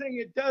not saying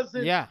it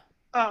doesn't. Yeah.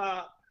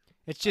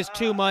 It's just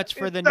too much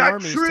for the not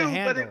normies true, to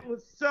handle. But it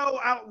was so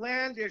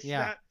outlandish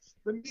Yeah. that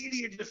the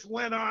media just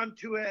went on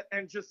to it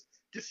and just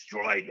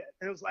destroyed it.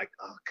 And it was like,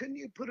 oh, couldn't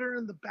you put her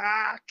in the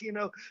back?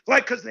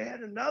 Like, because they had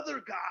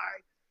another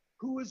guy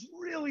who was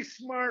really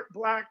smart,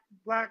 black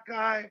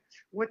guy,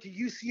 went to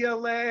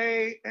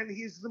UCLA, and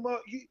he's the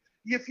most.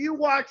 If you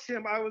watch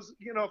him, I was,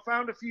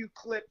 found a few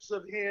clips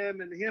of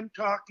him and him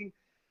talking.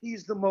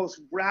 He's the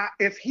most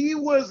If he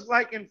was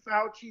like in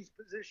Fauci's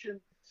position,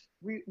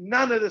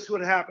 none of this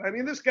would happen. I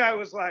mean, this guy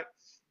was like,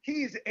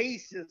 he's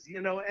aces,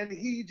 and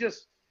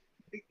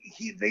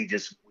they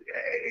just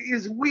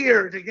is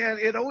weird. Again,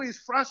 it always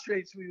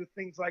frustrates me with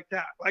things like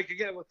that. Like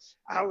again with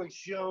Alex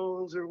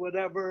Jones or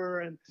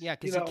whatever, and Yeah,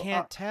 because you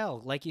can't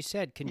tell. Like you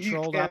said,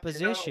 controlled can't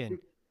opposition.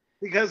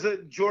 Because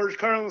George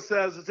Carlin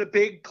says it's a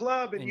big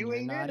club and you you're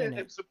ain't not in it.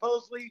 And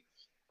supposedly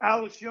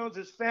Alex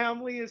Jones's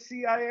family is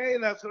CIA.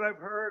 That's what I've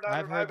heard.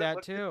 I've heard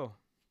that too.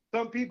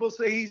 Some people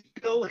say he's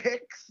Bill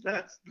Hicks.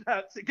 That's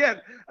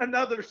again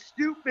another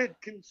stupid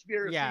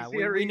conspiracy Yeah,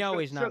 theory. we know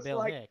he's not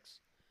Bill Hicks.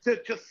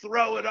 to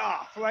throw it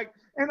off. Like,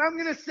 and I'm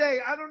gonna say,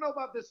 I don't know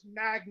about this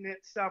magnet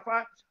stuff.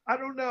 I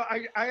don't know.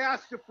 I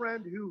asked a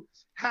friend who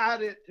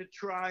had it to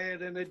try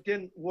it, and it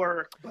didn't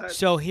work. But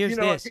So here's you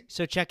know, this.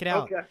 So check it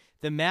out. okay.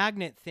 The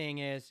magnet thing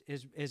is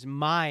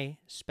my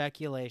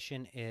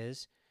speculation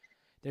is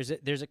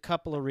there's a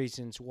couple of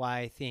reasons why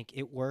I think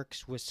it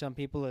works with some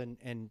people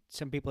and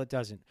some people it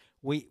doesn't.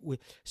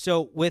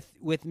 So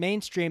with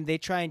mainstream, they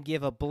try and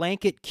give a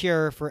blanket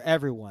cure for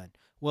everyone.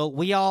 Well,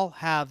 we all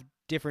have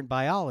different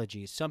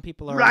biologies. Some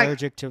people are Right.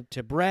 allergic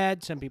to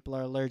bread. Some people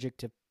are allergic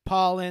to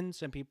pollen.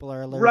 Some people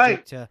are allergic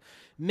Right. to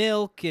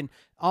milk, and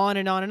on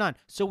and on and on.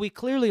 So we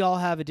clearly all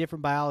have a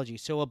different biology.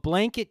 So a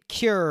blanket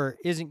cure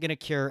isn't going to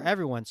cure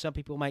everyone. Some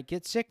people might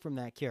get sick from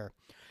that cure.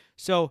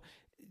 So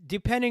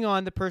depending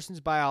on the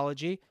person's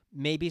biology,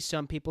 maybe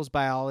some people's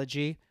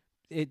biology,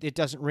 it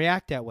doesn't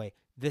react that way.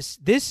 This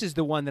is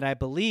the one that I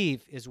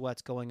believe is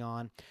what's going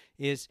on.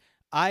 Is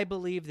I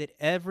believe that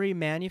every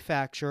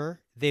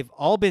manufacturer, they've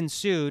all been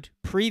sued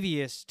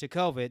previous to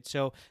COVID.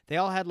 So they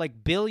all had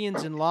like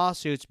billions in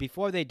lawsuits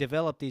before they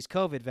developed these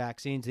COVID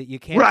vaccines that you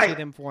can't sue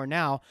them for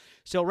now.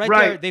 So right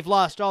there, they've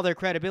lost all their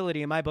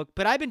credibility in my book.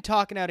 But I've been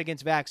talking out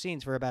against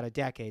vaccines for about a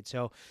decade.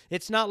 So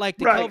it's not like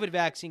the COVID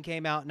vaccine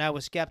came out and I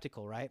was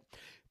skeptical, right?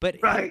 But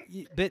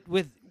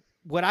with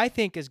what I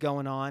think is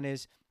going on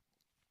is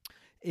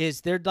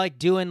they're like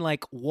doing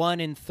like 1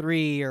 in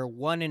 3 or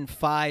 1 in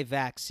 5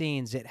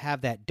 vaccines that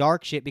have that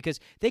dark shit because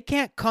they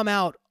can't come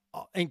out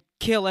and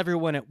kill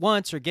everyone at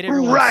once or get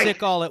everyone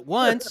sick all at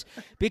once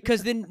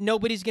because then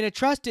nobody's going to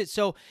trust it.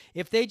 So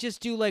if they just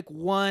do like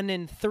 1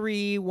 in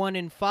 3, 1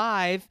 in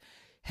 5,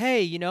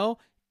 hey, you know,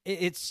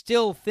 it's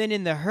still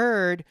thinning the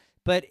herd,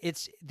 but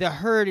the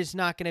herd is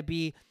not going to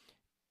be,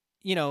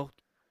 you know,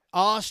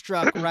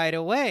 awestruck right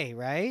away,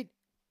 right?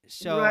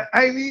 So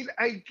I mean,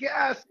 I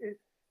guess it's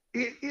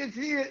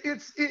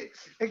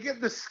again,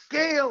 the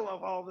scale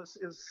of all this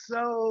is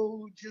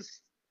so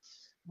just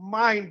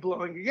mind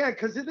blowing again,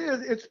 because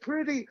it's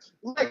pretty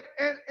like,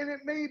 and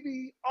it may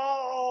be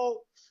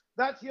all,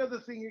 that's the other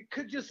thing, it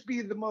could just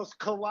be the most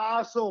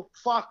colossal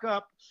fuck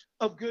up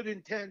of good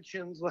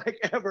intentions like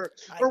ever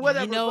or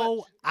whatever. You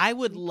know, I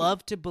would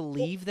love to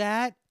believe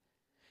that,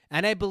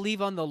 and I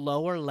believe on the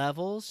lower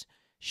levels,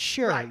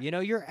 sure, you know,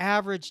 your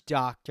average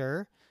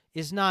doctor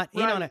is not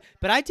in on it.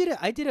 But I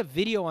did a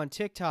video on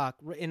TikTok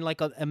in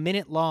like a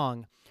minute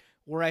long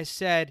where I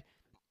said,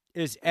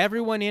 is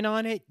everyone in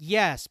on it?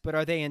 Yes. But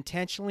are they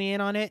intentionally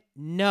in on it?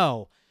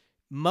 No.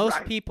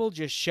 Most people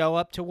just show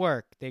up to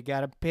work. They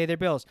got to pay their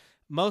bills.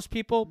 Most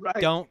people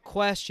don't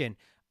question.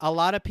 A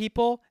lot of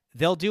people,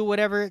 they'll do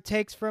whatever it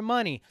takes for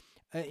money.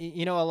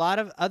 You know, a lot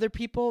of other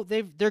people,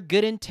 they're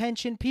good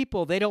intentioned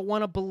people. They don't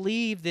want to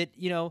believe that,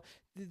 you know,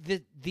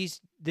 this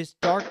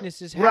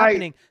darkness is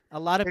happening. A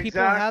lot of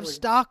people have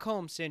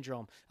Stockholm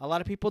syndrome. A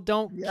lot of people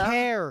don't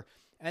care.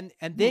 And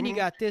then you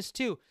got this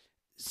too.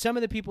 Some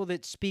of the people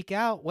that speak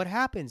out, what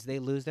happens? They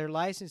lose their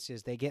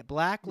licenses. They get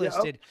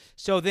blacklisted.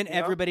 So then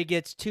everybody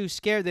gets too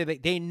scared.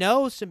 They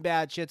know some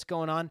bad shit's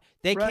going on.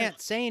 They can't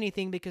say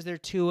anything because they're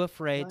too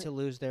afraid to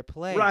lose their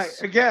place. Right.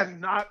 Again,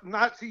 not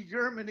Nazi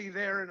Germany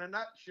there in a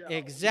nutshell.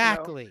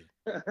 Exactly.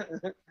 You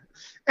know?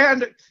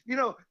 And, you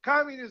know,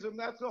 communism,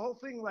 that's the whole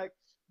thing. Like,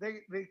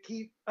 they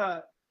keep,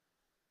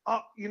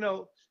 you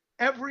know,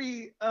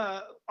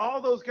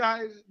 all those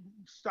guys,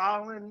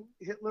 Stalin,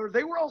 Hitler,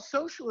 they were all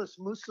socialists.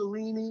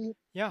 Mussolini,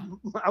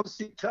 Mao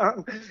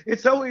Zedong.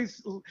 It's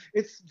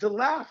the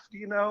left,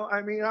 you know.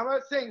 I mean, I'm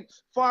not saying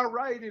far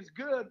right is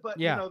good, but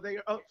you know,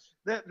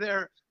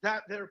 they're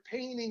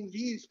painting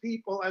these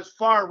people as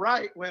far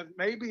right when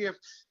maybe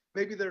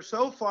they're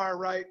so far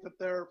right that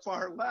they're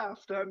far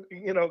left,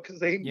 you know, because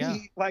they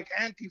meet like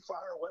Antifa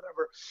or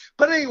whatever.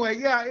 But anyway,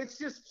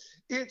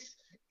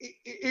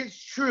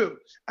 it's true.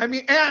 I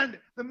mean, and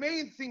the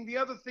main thing, the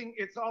other thing,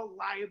 it's all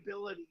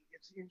liability.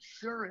 It's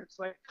insurance,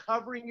 like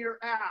covering your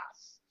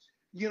ass.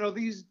 You know,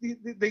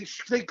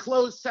 they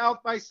closed South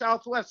by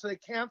Southwest. So they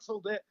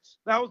canceled it.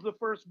 That was the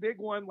first big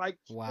one. Like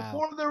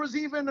before there was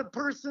even a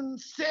person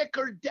sick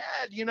or dead.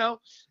 You know,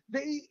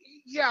 you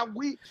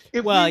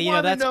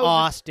know, that's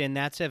Austin.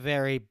 That's a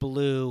very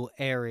blue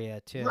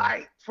area too.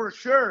 Right, for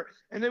sure.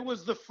 And it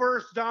was the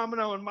first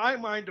domino in my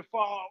mind to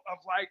fall of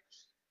like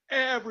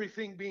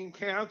everything being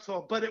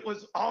canceled. But it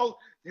was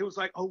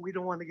like, oh, we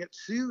don't want to get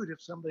sued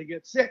if somebody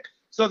gets sick.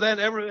 So then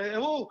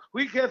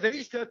we can't,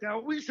 they shut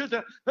down, we should,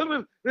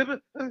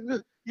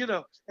 you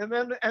know,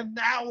 and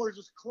now we're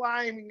just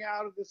climbing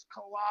out of this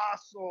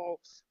colossal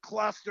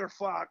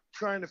clusterfuck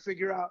trying to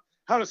figure out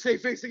how to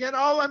save face again.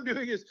 All I'm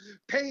doing is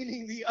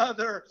painting the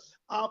other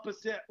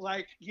opposite,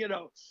 like, you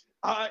know,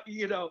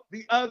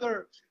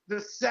 the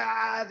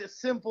sad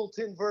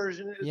simpleton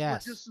version is we're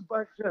just a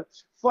bunch of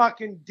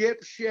fucking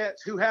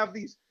dipshits who have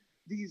these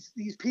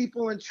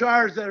people in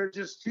charge that are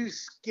just too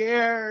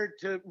scared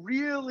to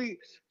really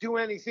do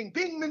anything,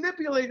 being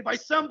manipulated by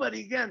somebody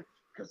again,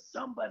 because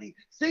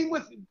same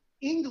with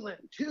England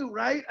too,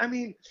 right? I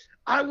mean,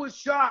 I was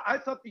shocked. I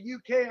thought the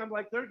UK, I'm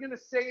like, they're going to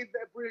save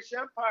that British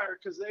Empire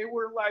because they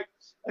were like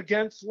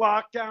against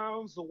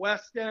lockdowns. The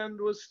West End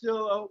was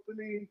still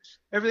opening,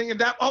 everything. And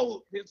that,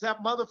 oh, it's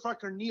that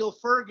motherfucker Neil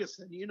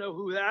Ferguson. You know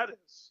who that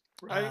is,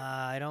 right?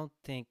 I don't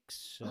think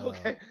so.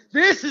 Okay.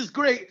 This is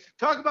great.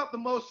 Talk about the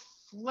most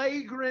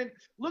flagrant.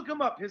 Look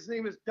him up. His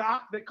name is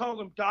Doc. They called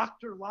him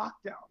Dr.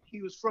 Lockdown. He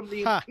was from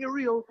the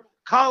Imperial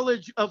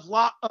College of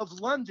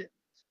London.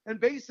 And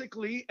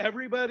basically,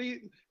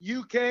 everybody,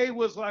 UK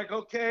was like,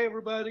 okay,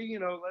 everybody, you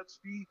know, let's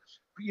be,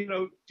 you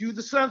know, do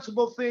the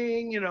sensible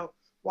thing, you know,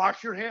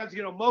 wash your hands,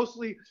 you know,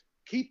 mostly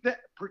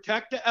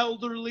protect the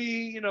elderly,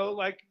 you know,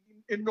 like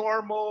in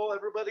normal,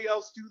 everybody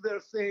else do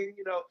their thing,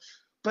 you know.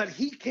 But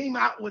he came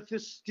out with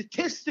this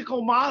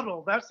statistical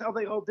model. That's how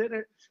they all did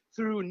it,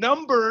 through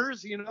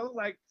numbers, you know,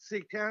 like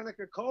satanic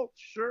occult,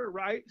 sure,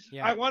 right?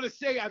 Yeah. I want to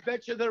say, I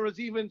bet you there was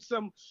even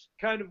some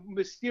kind of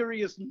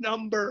mysterious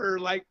number,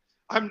 like,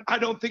 I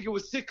don't think it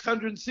was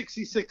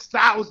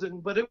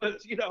 666,000, but it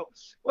was, you know,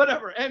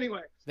 whatever.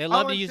 Anyway, they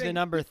love to use the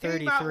number 33.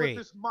 Came out with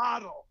this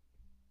model,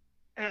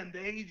 and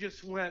they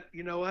just went,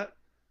 you know what?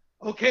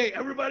 Okay,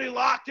 everybody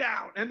lock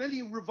down. And then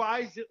he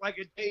revised it like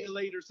a day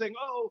later, saying,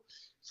 oh,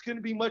 it's going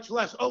to be much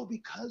less. Oh,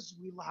 because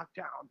we locked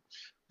down.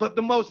 But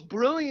the most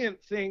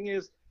brilliant thing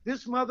is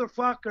this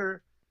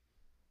motherfucker,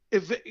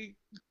 he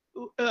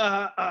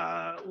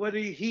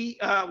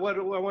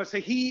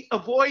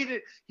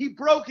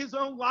broke his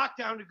own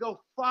lockdown to go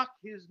fuck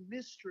his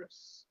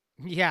mistress.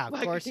 Yeah, of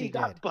course he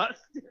got did.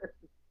 Busted.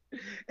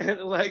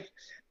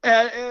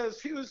 And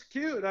she was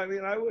cute. I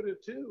mean, I would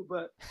have too,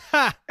 but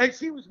and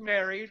she was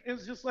married. It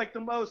was just like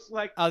the most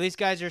like. Oh, these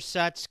guys are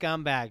such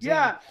scumbags.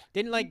 Yeah.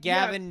 Didn't like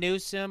Gavin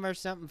Newsom or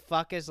something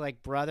fuck his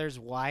like brother's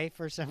wife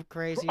or some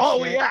crazy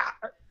Oh shit? Yeah.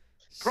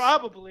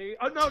 Probably.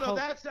 Oh no,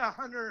 that's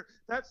Hunter.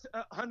 That's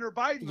Hunter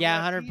Biden.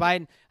 Yeah, Hunter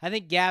Biden. I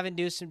think Gavin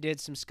Newsom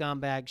did some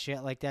scumbag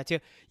shit like that too.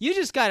 You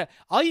just gotta.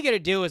 All you gotta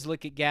do is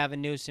look at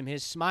Gavin Newsom.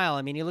 His smile.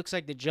 I mean, he looks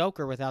like the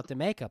Joker without the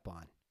makeup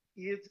on.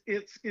 It's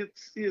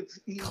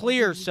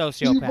clear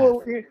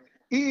sociopath.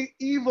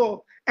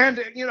 Evil.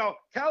 And you know,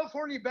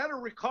 California better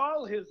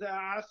recall his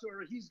ass,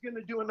 or he's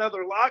gonna do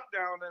another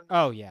lockdown.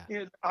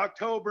 In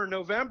October,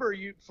 November,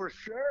 for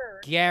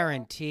sure.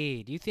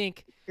 Guaranteed. You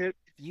think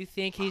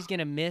he's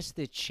gonna miss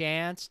the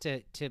chance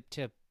to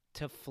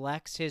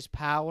flex his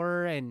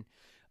power and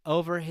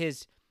over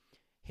his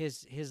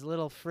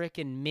little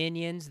frickin'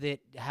 minions that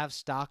have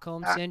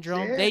Stockholm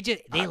syndrome? They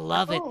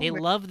love it. They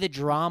love the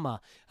drama.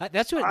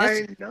 That's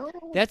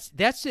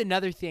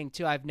another thing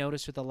too I've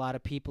noticed with a lot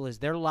of people is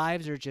their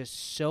lives are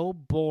just so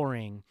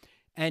boring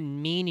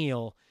and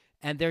menial,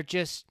 and they're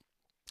just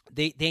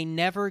they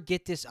never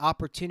get this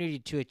opportunity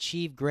to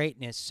achieve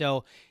greatness.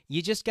 So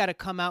you just got to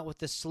come out with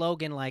the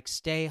slogan like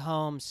 "Stay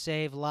home,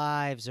 save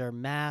lives" or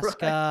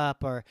 "Mask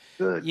up," or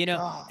you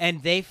know,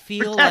 and they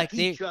feel like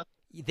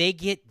they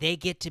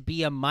get to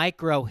be a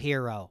micro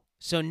hero.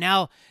 So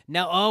now,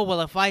 oh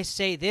well, if I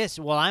say this,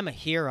 well, I'm a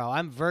hero.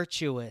 I'm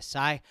virtuous.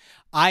 I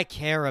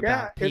care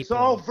about people. It's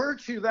all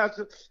virtue. That's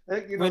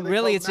when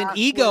really it's an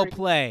ego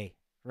play,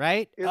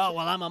 right? Oh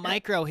well, I'm a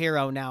micro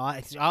hero now.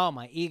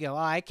 My ego. Oh,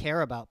 I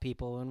care about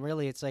people. And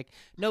really, it's like,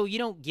 no, you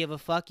don't give a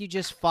fuck. You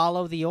just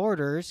follow the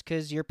orders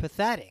because you're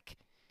pathetic.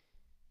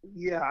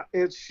 Yeah,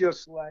 it's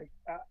just like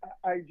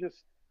I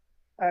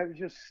was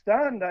just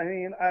stunned. I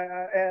mean,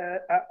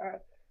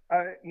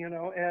 you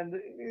know, and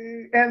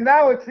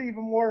now it's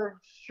even more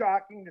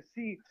shocking to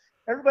see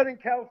everybody in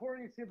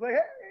California seems like, hey,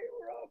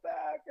 we're all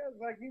back. I was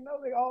like, you know,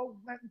 they all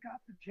went and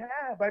got the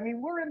jab. I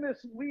mean, we're in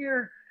this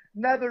weird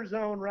nether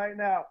zone right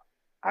now.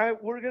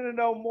 We're going to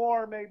know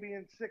more maybe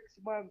in 6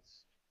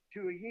 months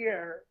to a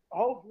year.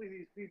 Hopefully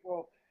these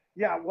people,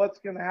 what's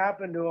going to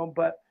happen to them.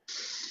 But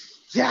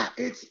yeah,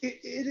 it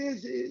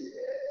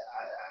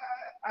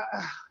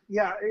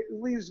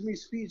leaves me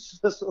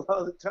speechless a lot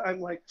of the time.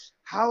 Like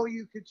how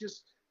you could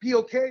just be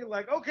okay.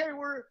 Like, okay,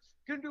 we're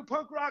going to do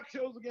punk rock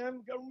shows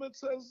again. Government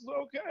says,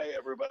 okay,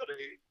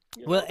 everybody.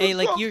 Well, hey,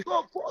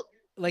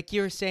 like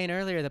you were saying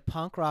earlier, the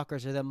punk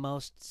rockers are the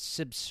most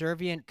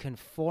subservient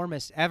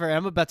conformists ever.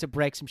 I'm about to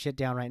break some shit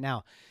down right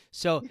now.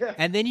 So,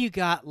 and then you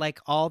got like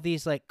all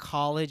these like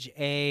college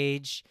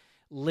age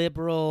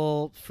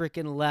liberal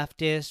freaking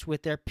leftists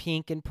with their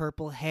pink and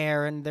purple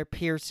hair and their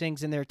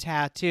piercings and their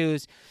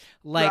tattoos.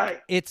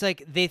 Like it's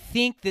like they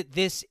think that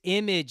this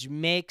image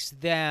makes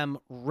them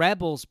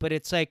rebels, but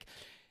it's like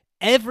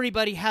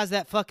everybody has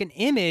that fucking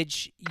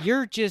image.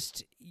 You're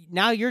just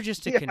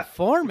a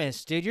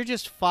conformist, dude. You're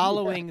just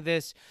following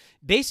this.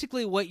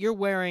 Basically, what you're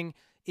wearing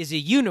is a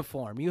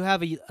uniform. You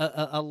have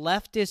a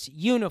leftist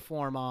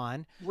uniform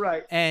on,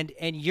 right? And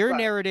your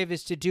narrative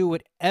is to do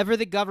whatever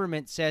the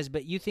government says.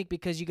 But you think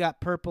because you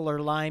got purple or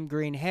lime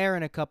green hair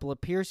and a couple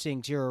of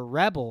piercings, you're a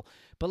rebel.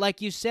 But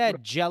like you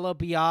said, Jello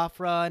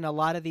Biafra and a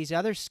lot of these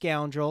other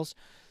scoundrels,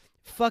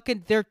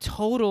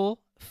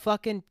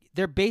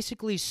 they're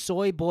basically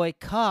soy boy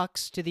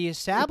cucks to the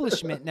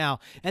establishment now.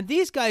 And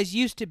these guys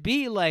used to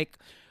be like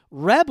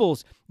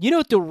rebels. You know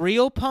what the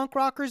real punk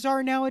rockers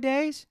are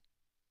nowadays?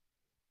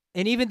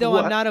 And even though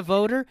I'm What? not a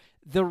voter,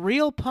 the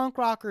real punk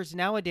rockers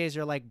nowadays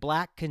are like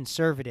black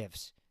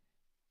conservatives,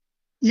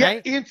 Yeah,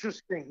 right?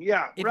 interesting.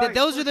 Yeah, right,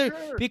 Those for are the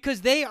sure.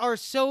 because they are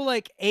so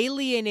like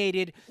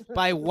alienated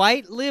by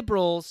white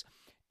liberals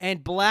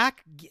and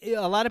black.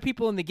 A lot of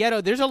people in the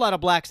ghetto. There's a lot of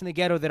blacks in the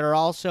ghetto that are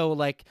also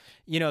like,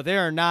 they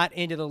are not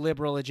into the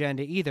liberal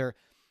agenda either.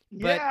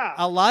 But Yeah,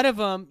 a lot of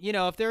them,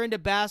 if they're into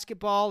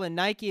basketball and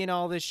Nike and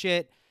all this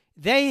shit,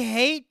 they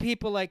hate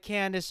people like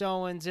Candace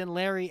Owens and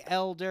Larry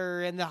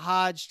Elder and the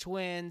Hodge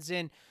twins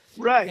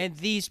right. and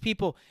these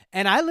people.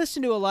 And I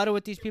listen to a lot of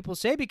what these people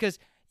say because,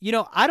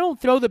 I don't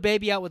throw the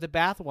baby out with the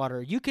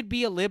bathwater. You could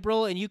be a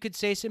liberal and you could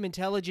say some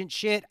intelligent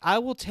shit. I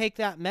will take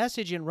that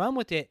message and run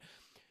with it.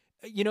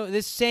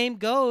 This same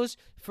goes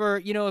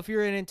for, if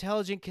you're an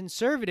intelligent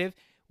conservative.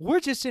 We're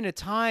just in a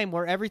time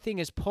where everything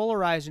is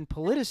polarized and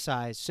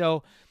politicized.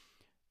 So,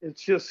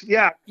 It's just,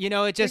 yeah,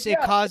 it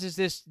yeah, causes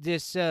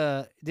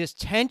this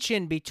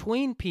tension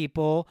between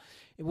people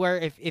where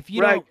if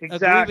you right, don't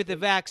agree with the exactly.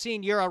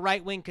 vaccine, you're a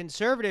right-wing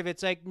conservative.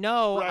 It's like,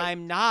 no, Right,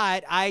 I'm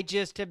not. I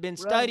just have been right,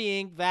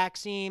 studying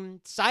vaccine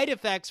side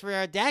effects for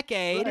a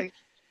decade, right,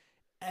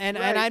 and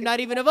right, I'm not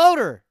even a exactly.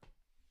 voter.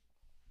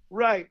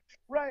 Right,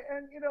 right.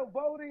 And,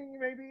 voting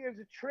maybe is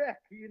a trick,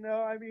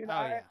 I mean,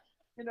 Oh yeah.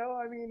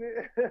 I mean,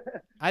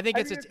 I think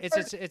I it's mean, a, it's it's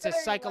hard a, to it's a say,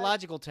 like,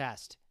 psychological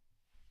test.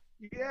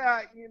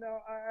 yeah,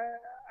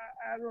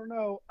 I don't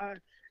know.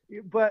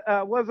 But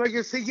what was I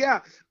gonna say?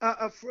 Yeah,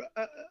 a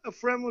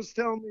friend was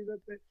telling me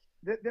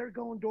that they're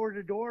going door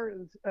to door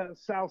in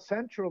South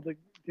Central to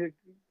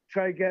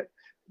try to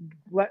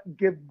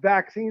give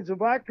vaccines to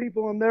black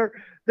people, and they're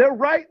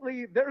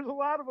rightly, there's a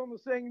lot of them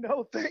saying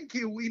no, thank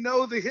you. We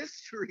know the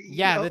history,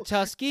 Yeah, the and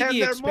Tuskegee they're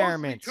mostly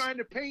experiments. trying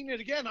to paint it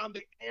again on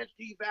the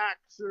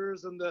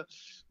anti-vaxxers and the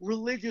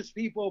religious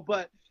people,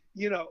 but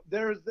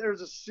there's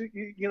there's a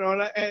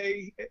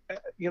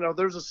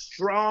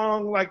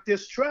strong like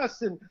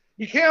distrust, and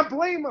you can't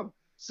blame them.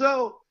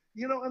 So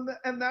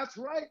and that's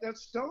right.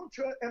 That's don't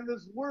trust. And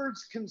those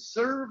words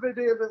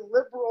conservative and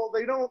liberal,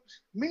 they don't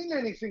mean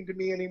anything to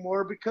me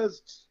anymore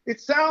because it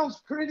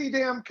sounds pretty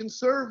damn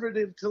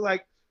conservative to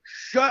like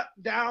shut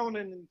down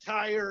an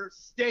entire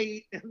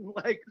state and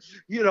like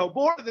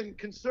more than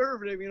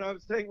conservative. I'm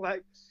saying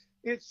like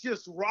it's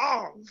just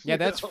wrong. Yeah,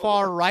 that's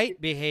far right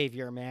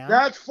behavior, man.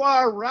 That's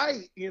far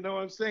right.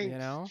 I'm saying, You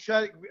know.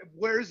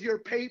 where's your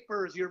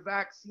papers, your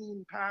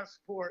vaccine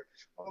passport,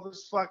 all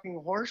this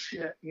fucking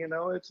horseshit.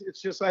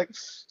 It's just like,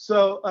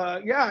 so,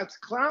 yeah, it's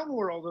clown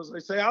world, as I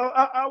say.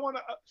 I want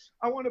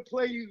to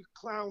play you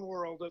clown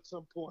world at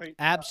some point.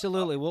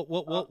 Absolutely.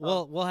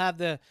 We'll have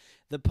the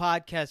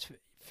podcast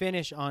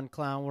finish on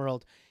Clown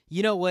World.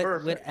 You know what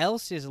Perfect.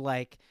 else is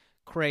like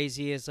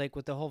crazy is like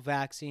with the whole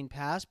vaccine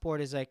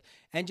passport is like,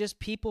 and just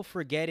people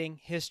forgetting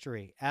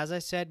history. As I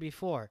said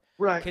before,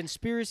 Right.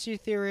 conspiracy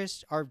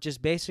theorists are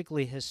just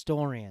basically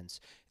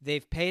historians.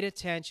 They've paid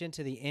attention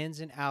to the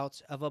ins and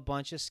outs of a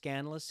bunch of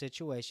scandalous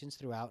situations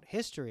throughout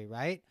history,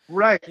 right?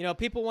 Right.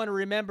 People want to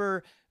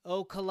remember,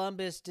 oh,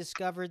 Columbus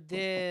discovered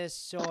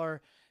this,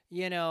 or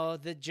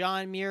the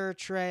John Muir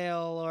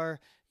Trail, or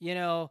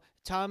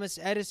Thomas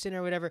Edison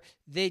or whatever.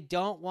 They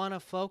don't want to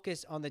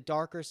focus on the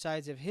darker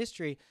sides of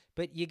history.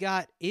 But you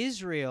got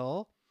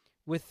Israel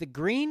with the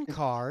green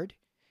card,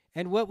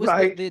 and what was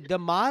Right. the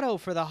motto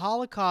for the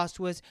Holocaust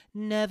was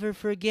never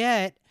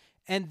forget.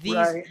 And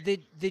Right.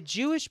 the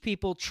Jewish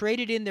people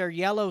traded in their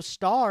yellow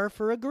star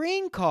for a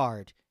green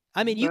card.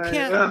 I mean, you Right.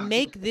 can't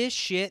make this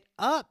shit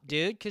up,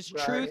 dude, because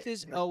Right. truth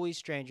is always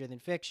stranger than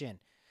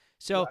fiction.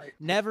 So Right.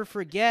 never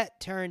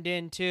forget turned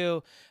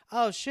into,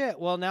 oh shit,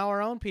 well now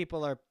our own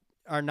people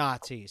are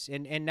Nazis.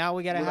 And now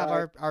we gotta have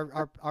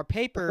Right. our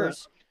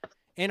papers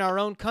in our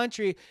own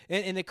country,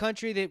 in the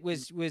country that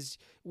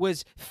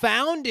was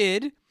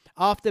founded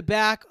off the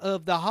back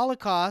of the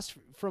Holocaust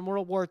from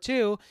World War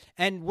II,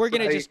 and we're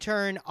gonna Right. just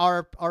turn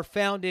our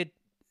founded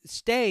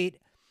state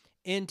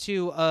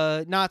into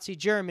Nazi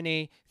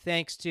Germany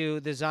thanks to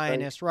the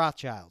Zionist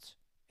Rothschilds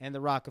and the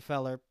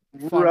Rockefeller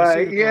Right.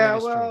 pharmaceutical Yeah.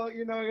 industry. Well,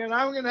 and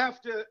I'm gonna have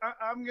to.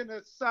 I'm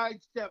gonna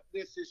sidestep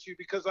this issue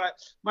because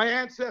my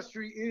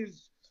ancestry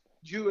is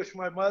Jewish.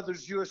 My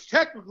mother's Jewish.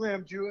 Technically,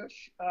 I'm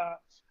Jewish.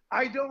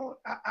 I don't.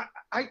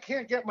 I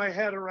can't get my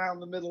head around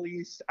the Middle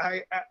East.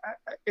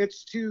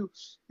 It's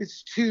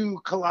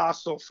too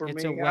colossal for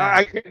It's a me.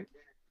 web.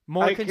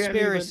 More I can't even.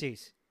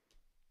 conspiracies.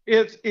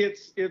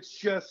 It's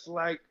just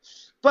like,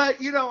 but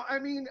I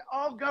mean,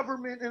 all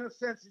government in a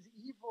sense is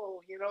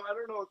evil. I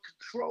don't know,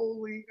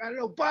 controlling. I don't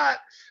know, but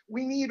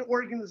we need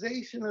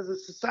organization as a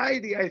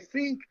society. I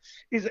think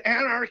is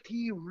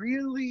anarchy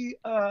really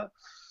uh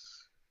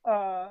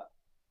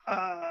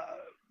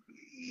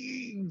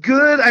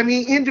good? I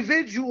mean,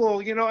 individual.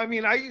 I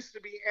mean, I used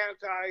to be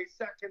anti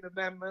Second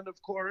Amendment,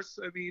 of course.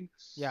 I mean,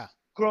 Yeah.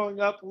 growing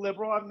up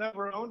liberal, I've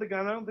never owned a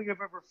gun. I don't think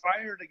I've ever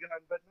fired a gun.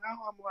 But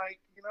now I'm like,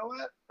 you know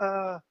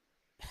what?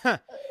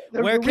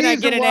 There's Where a can I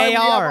get reason an why we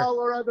have AR? all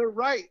our other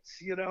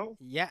rights.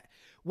 Yeah.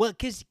 Well,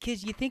 cause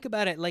you think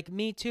about it, like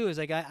me too. Is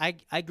like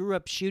I grew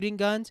up shooting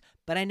guns,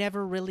 but I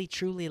never really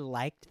truly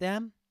liked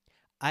them.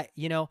 I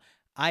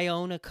I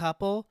own a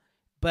couple,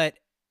 but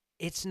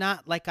it's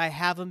not like I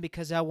have them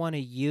because I want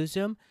to use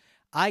them.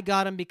 I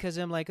got them because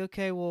I'm like,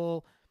 okay,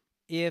 well,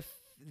 if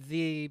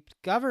the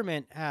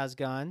government has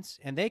guns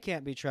and they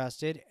can't be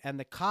trusted, and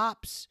the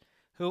cops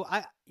who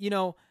I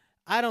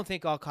don't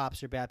think all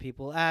cops are bad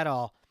people at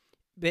all.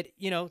 But,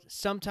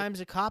 sometimes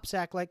the cops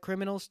act like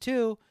criminals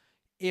too.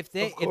 If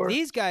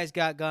these guys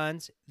got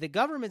guns, the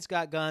government's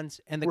got guns,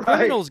 and the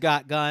criminals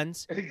got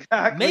guns,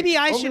 exactly. Maybe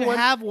I should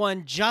have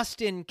one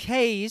just in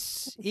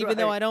case, even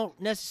though I don't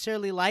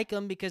necessarily like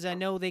them because I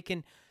know they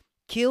can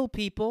kill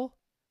people,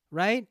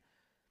 right?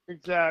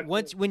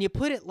 Exactly. When you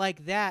put it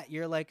like that,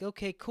 you're like,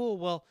 okay, cool.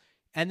 Well,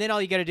 and then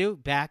all you got to do,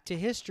 back to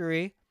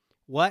history,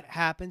 what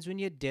happens when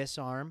you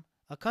disarm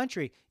a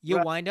country?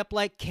 You wind up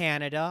like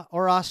Canada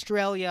or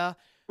Australia.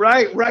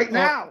 Right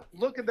now.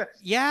 Look at that.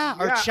 Yeah,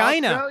 or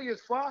China.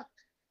 Australia's fucked.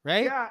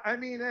 Right? Yeah, I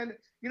mean, and,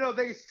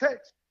 they said,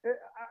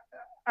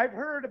 I've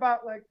heard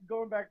about, like,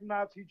 going back to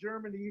Nazi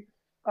Germany,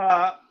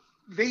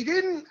 they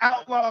didn't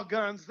outlaw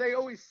guns. They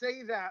always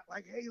say that,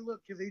 like, hey,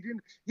 look, they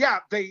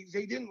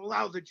didn't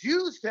allow the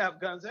Jews to have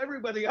guns.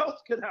 Everybody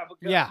else could have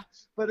a gun. Yeah.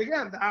 But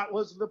again, that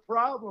was the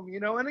problem,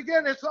 and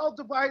again, it's all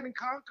divide and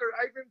conquer.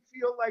 I even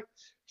feel like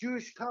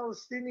Jewish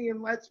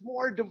Palestinian, let's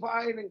more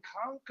divide and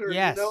conquer.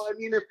 Yes. I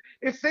mean,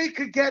 if they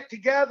could get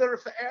together,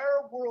 if the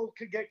Arab world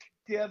could get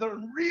together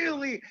and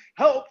really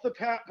help the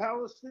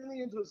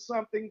Palestinians with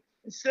something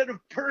instead of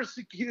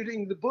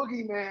persecuting the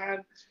boogeyman,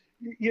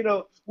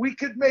 we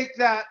could make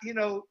that,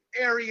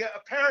 area a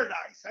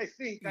paradise, I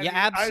think.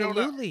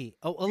 Absolutely.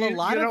 A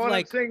lot of what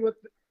I'm saying with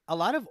a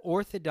lot of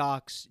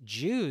Orthodox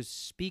Jews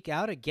speak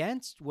out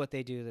against what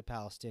they do to the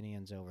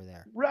Palestinians over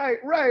there.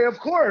 Right, of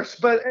course.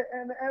 But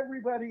and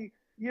everybody,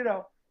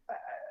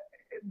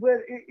 but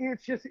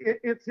it's just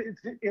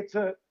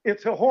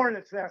it's a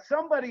hornet's nest.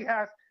 Somebody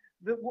has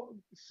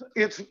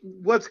it's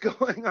what's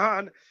going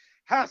on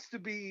has to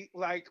be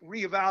like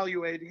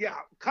reevaluated. Yeah,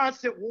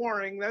 constant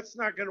warring, that's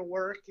not going to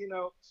work.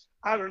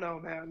 I don't know,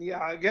 man.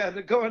 Yeah, again,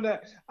 I'm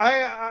not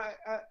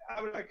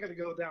going to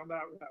go down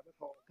that rabbit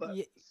hole. But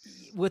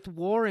with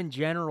war in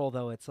general,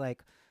 though, it's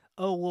like,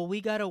 oh, well,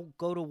 we got to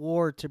go to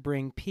war to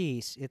bring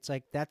peace. It's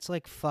like, that's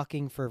like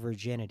fucking for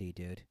virginity,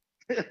 dude.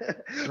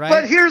 Right?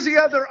 But here's the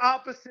other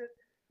opposite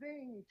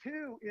thing,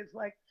 too, is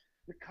like,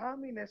 the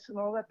communists and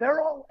all that,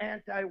 they're all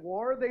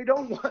anti-war. They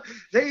don't want,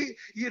 the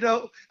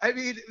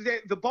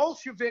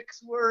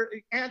Bolsheviks were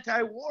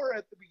anti-war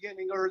at the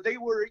beginning, or they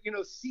were,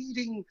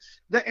 seeding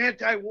the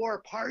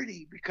anti-war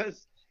party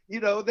because, they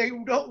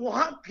don't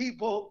want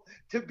people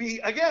to be,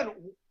 again,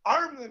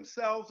 arm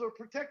themselves or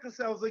protect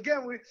themselves.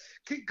 Again, we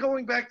keep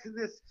going back to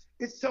this.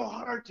 It's so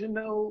hard to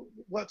know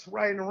what's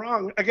right and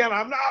wrong. Again,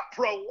 I'm not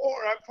pro-war.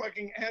 I'm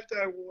fucking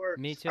anti-war.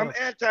 Me too. I'm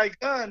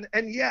anti-gun.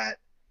 And yet,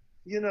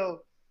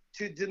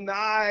 to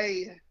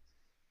deny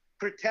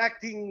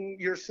protecting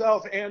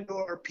yourself and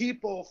or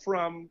people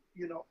from,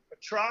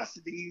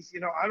 atrocities,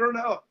 I don't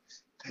know.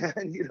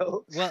 And,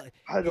 well,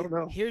 I don't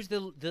know. Here's the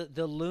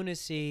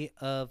lunacy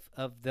of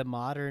the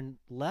modern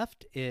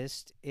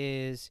leftist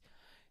is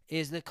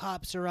the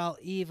cops are all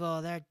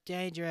evil, they're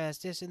dangerous,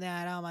 this and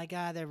that. Oh my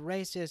God, they're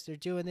racist, they're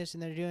doing this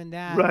and they're doing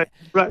that. Right.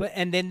 But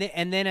and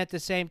then at the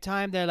same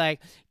time they're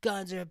like,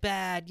 guns are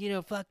bad,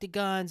 fuck the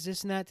guns,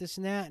 this and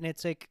that, and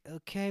it's like,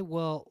 okay,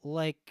 well,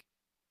 like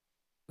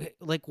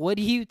what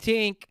do you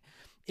think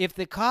if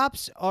the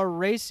cops are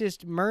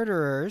racist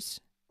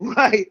murderers?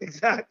 Right,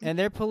 exactly. And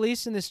they're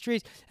policing the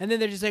streets. And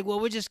then they're just like, well,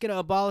 we're just going to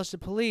abolish the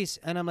police.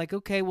 And I'm like,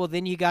 okay, well,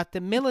 then you got the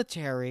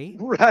military.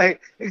 Right,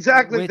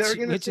 exactly. They're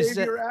going to save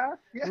your ass.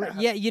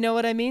 Yeah, you know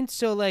what I mean?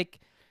 So, like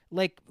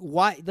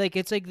why? Like,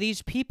 it's like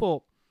these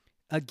people,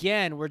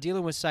 again, we're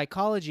dealing with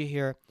psychology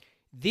here.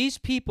 These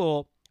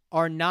people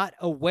are not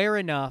aware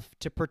enough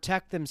to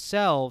protect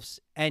themselves,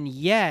 and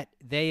yet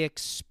they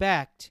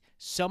expect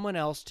someone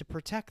else to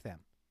protect them.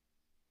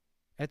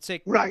 It's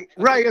like... Right.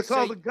 It's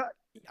all the gut.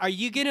 Are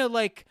you going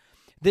to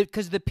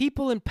because the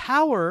people in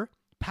power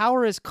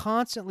is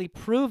constantly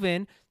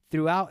proven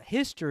throughout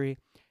history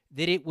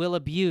that it will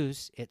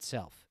abuse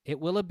itself. It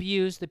will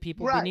abuse the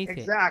people beneath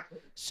exactly.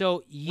 it.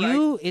 So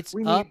it's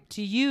up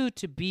to you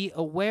to be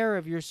aware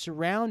of your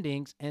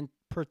surroundings and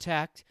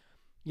protect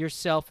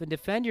yourself and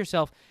defend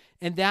yourself.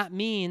 And that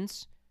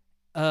means,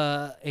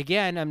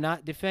 again, I'm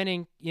not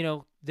defending,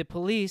 the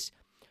police.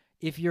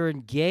 If you're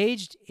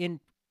engaged in,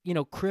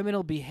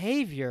 criminal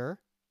behavior,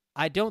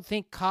 I don't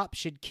think cops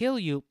should kill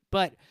you,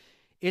 but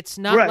it's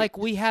not like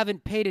we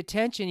haven't paid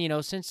attention,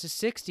 since the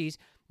 60s,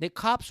 that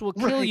cops will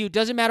kill you.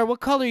 Doesn't matter what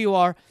color you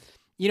are.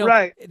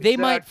 They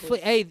might,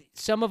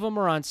 some of them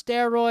are on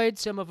steroids.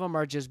 Some of them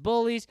are just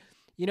bullies,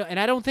 and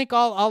I don't think a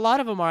lot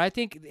of them are. I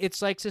think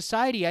it's like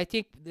society. I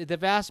think the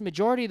vast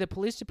majority of the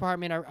police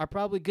department are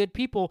probably good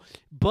people,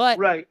 but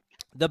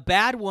the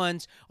bad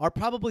ones are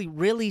probably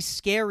really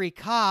scary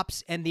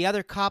cops, and the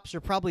other cops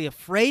are probably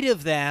afraid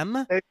of them.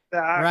 Exactly.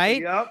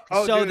 Right? Yep.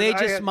 So they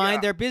just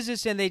mind their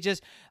business, and they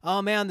just,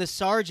 oh man, the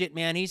sergeant,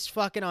 man, he's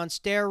fucking on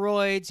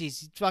steroids.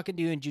 He's fucking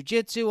doing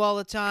jujitsu all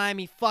the time.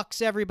 He fucks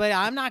everybody.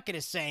 I'm not going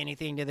to say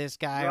anything to this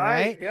guy,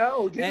 right?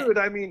 Yeah, dude.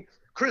 I mean,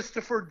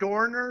 Christopher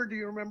Dorner. Do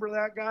you remember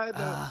that guy?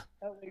 The Uh,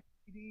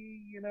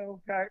 LAPD,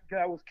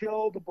 guy was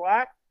killed, a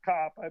black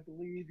cop, I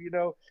believe,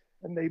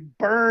 and they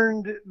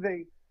burned,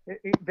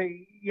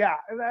 yeah,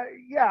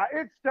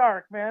 it's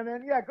dark, man.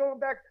 And yeah, going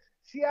back,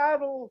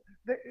 Seattle,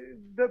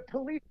 the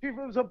police chief,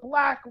 it was a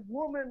black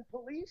woman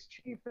police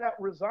chief that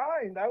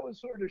resigned. I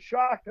was sort of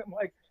shocked. I'm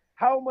like,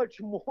 how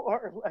much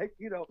more, like,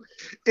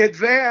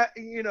 advanced,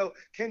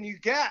 can you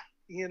get?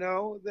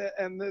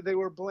 They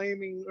were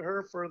blaming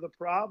her for the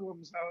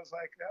problems. I was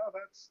like, oh,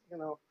 that's,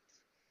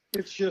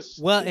 it's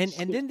just well, and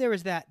then there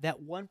was that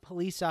one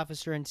police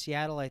officer in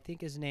Seattle. I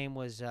think his name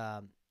was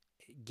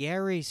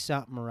Gary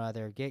something or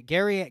other.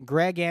 Gary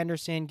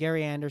Anderson,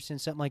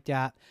 something like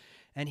that.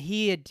 And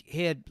he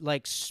had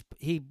like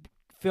he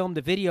filmed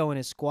a video in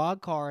his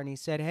squad car, and he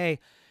said, "Hey,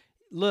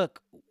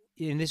 look,"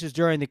 and this was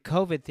during the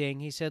COVID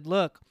thing. He said,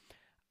 "Look,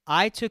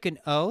 I took an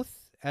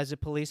oath as a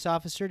police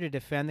officer to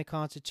defend the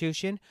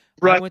Constitution.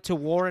 Right. I went to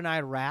war in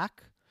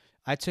Iraq.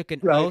 I took an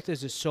Right. oath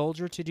as a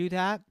soldier to do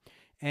that.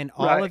 And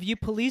all Right. of you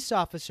police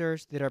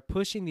officers that are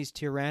pushing these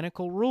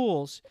tyrannical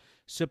rules,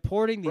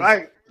 supporting these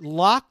Right.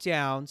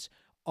 lockdowns,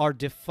 are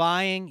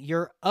defying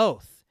your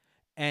oath.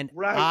 And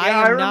Right. I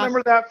I not,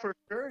 remember that for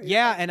sure.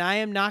 yeah, and I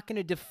am not going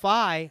to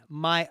defy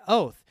my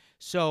oath.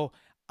 So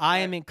I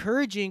am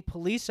encouraging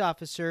police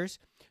officers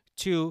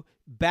to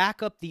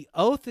back up the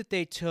oath that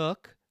they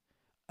took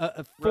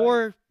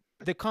for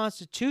the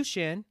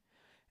Constitution.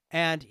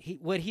 And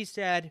what he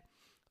said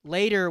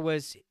later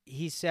was,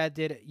 he said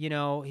that,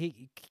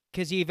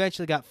 because he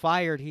eventually got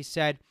fired, he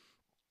said,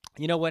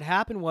 what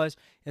happened was,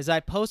 is I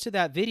posted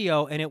that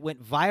video and it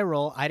went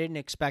viral. I didn't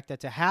expect that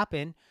to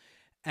happen.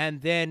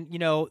 And then,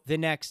 the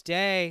next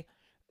day,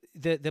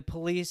 the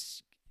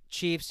police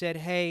chief said,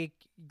 "Hey,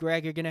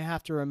 Greg, you're going to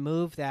have to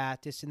remove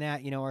that, this and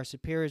that. Our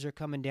superiors are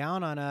coming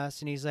down on us."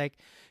 And he's like,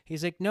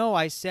 "No,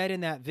 I said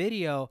in that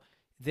video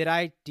that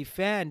I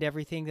defend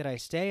everything that I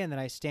say and that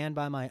I stand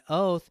by my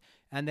oath,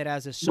 and that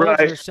as a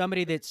soldier,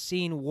 somebody that's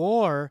seen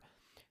war,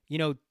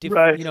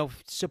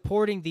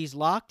 supporting these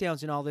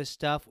lockdowns and all this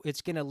stuff,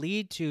 it's going to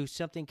lead to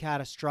something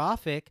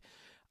catastrophic.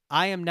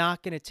 I am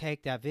not going to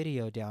take that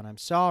video down. I'm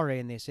sorry."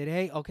 And they said,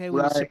 "Hey, okay,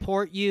 we'll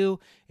support you.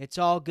 It's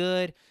all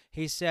good."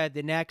 He said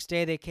the next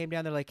day they came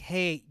down. They're like,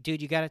 "Hey,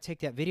 dude, you got to take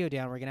that video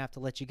down. We're going to have to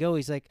let you go."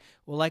 He's like,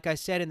 "Well, like I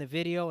said in the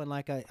video, and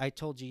like I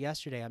told you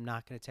yesterday, I'm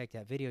not going to take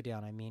that video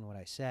down. I mean what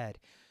I said."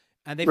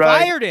 And they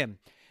fired him.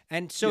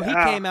 And so he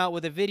came out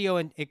with a video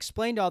and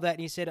explained all that.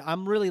 And he said,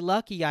 "I'm really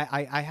lucky.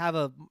 I have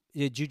a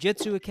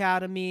jiu-jitsu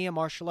academy, a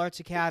martial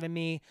arts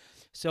academy.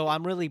 So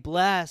I'm really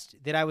blessed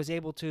that I was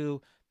able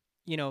to,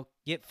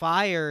 get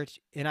fired,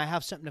 and I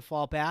have something to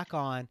fall back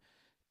on.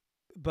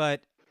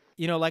 But,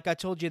 like I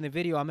told you in the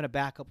video, I'm going to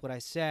back up what I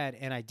said."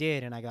 And I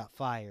did, and I got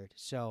fired.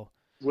 So,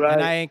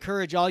 and I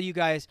encourage all you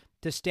guys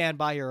to stand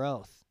by your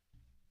oath.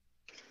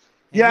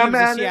 And he was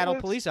a Seattle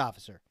police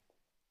officer.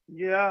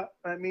 Yeah,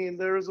 I mean,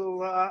 there's a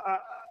lot,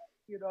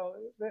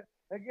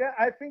 again,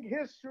 I think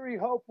history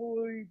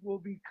hopefully will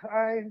be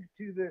kind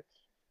to the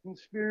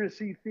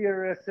conspiracy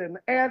theorists and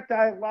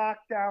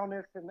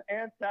anti-lockdownists and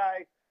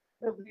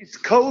at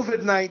least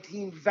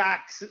COVID-19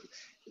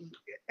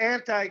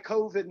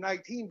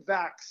 anti-COVID-19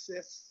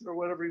 vaxists, or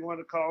whatever you want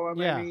to call them.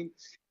 Yeah. I mean,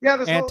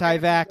 this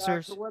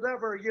anti-vaxxers or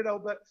whatever,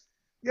 but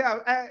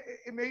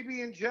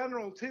maybe in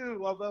general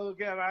too. Although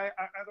again, I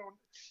don't,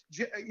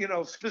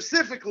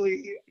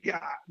 specifically,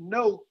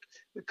 no,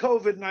 the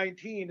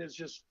COVID-19 is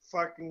just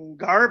fucking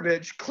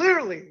garbage,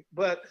 clearly.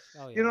 But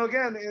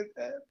again,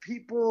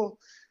 people.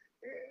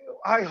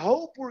 I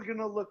hope we're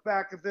gonna look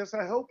back at this.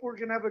 I hope we're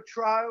gonna have a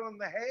trial in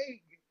The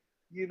Hague,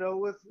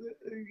 with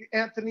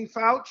Anthony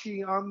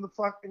Fauci on the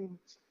fucking,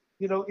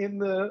 in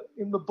the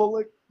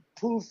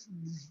bulletproof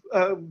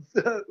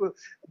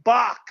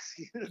box.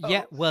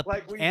 Yeah, well,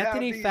 like we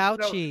Anthony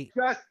Fauci,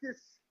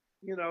 justice.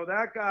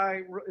 That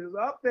guy is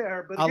up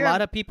there. But a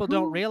lot of people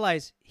don't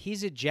realize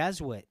he's a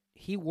Jesuit.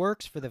 He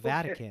works for the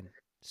Vatican.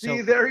 So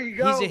see, there you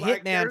go. He's a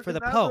hitman for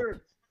the Pope.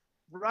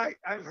 Right.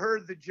 I've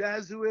heard the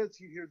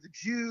Jesuits. You hear the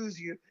Jews.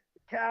 You hear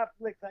the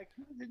Catholics. Like,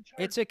 who's in charge?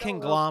 It's a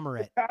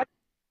conglomerate.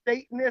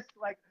 Satanists.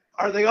 Like,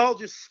 are they all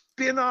just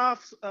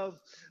spin-offs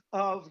of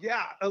a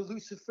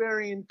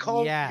Luciferian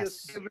cult? Yes.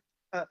 Just give it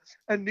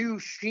a new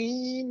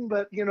sheen,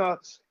 but it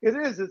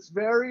is. It's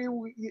very.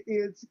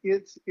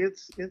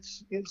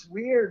 It's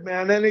weird,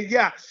 man. And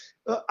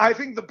I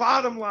think the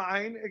bottom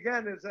line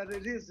again is that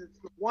it's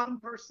the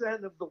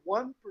 1% of the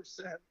 1%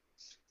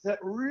 that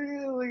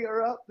really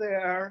are up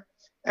there.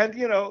 And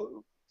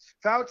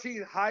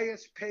Fauci,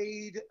 highest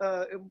paid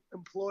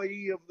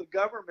employee of the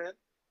government.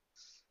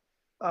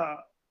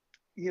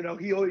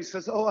 He always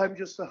says, "Oh, I'm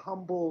just a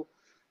humble,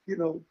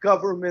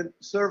 government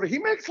servant." He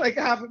makes like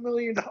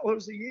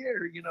 $500,000 a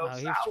year. He's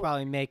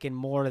probably making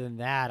more than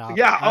that.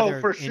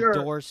 For sure.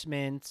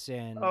 Endorsements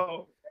and.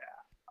 I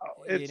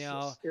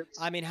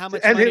mean, how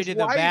much and money his do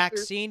the wife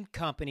vaccine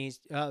companies,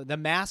 the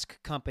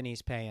mask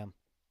companies, pay him?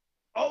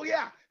 Oh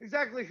yeah,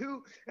 exactly.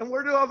 And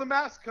where do all the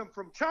masks come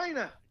from?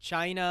 China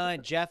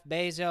and Jeff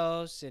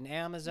Bezos and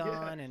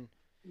Amazon and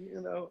I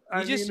mean,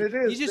 it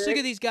You is just look at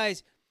big. these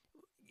guys.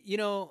 You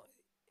know,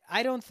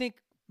 I don't think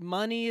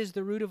money is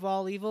the root of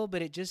all evil,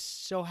 but it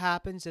just so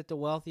happens that the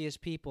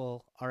wealthiest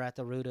people are at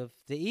the root of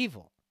the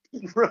evil.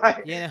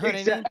 Right. You know what I mean?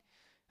 Exactly.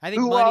 I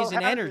think Who all money's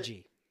an has it?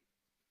 energy.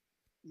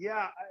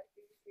 Yeah.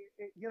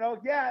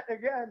 Yeah.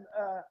 Again,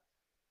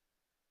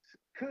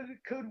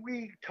 could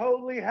we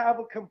totally have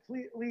a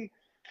completely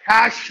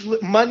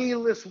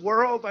moneyless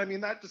world? I mean,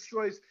 that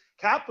destroys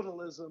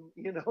capitalism.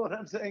 You know what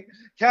I'm saying?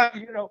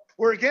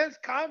 We're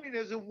against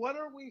communism. What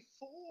are we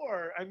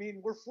for? I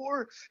mean, we're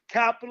for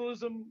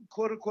capitalism,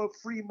 quote unquote,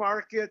 free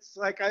markets.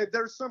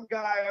 There's some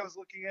guy I was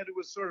looking at who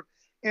was sort of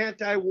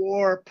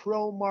anti-war,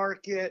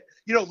 pro-market,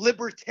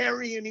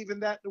 libertarian. Even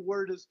that the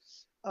word is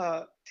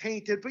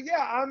tainted. But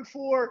yeah, I'm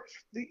for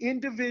the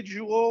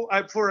individual.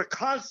 I'm for a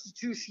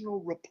constitutional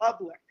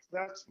republic.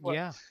 That's what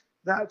Yeah.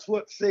 that's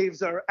what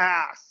saves our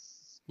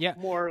ass, Yeah.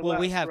 more or Well,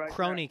 we less, have right now.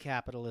 crony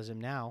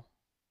capitalism now,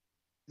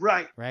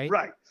 Right, right?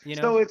 right. You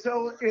know,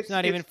 So it's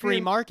not even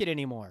free market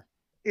anymore.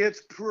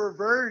 it's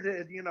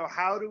perverted.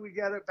 How do we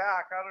get it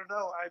back? I don't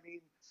know. I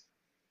mean,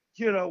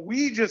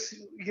 we just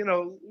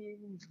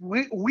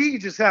we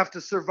just have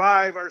to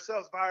survive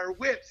ourselves by our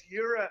wits.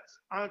 You're an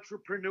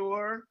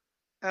entrepreneur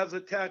as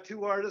a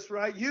tattoo artist,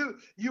 right?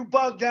 You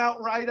bugged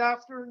out right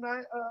after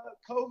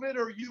COVID,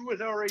 or you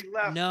had already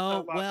left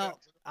No, Los well,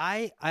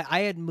 Angeles? I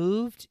had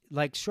moved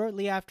like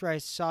shortly after I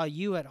saw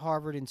you at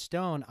Harvard and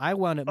Stone. I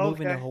wound up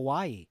moving to Okay.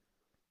 Hawaii.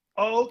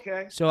 Oh,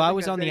 okay. So I I think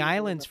was I on the dated you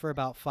islands enough. for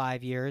about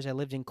 5 years. I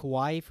lived in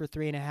Kauai for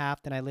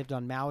 3.5. Then I lived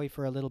on Maui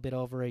for a little bit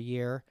over a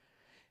year.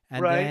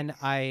 And Right. then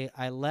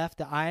I left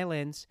the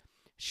islands,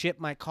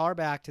 shipped my car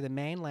back to the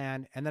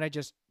mainland, and then I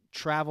just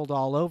traveled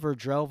all over,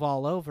 drove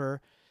all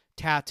over,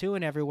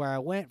 tattooing everywhere I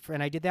went.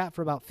 And I did that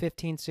for about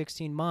 15,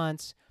 16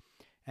 months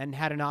and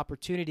had an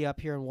opportunity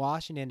up here in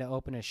Washington to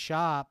open a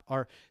shop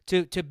or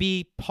to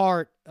be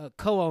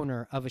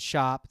co-owner of a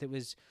shop that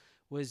was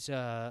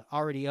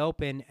already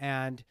open.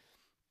 And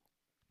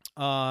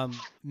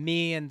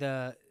me and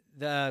the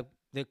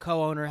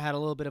co-owner had a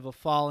little bit of a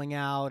falling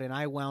out, and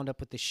I wound up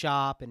with the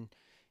shop, and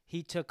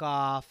he took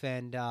off,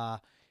 and I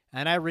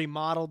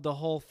remodeled the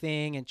whole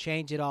thing and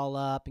changed it all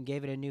up and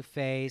gave it a new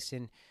face,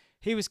 and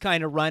he was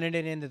kind of running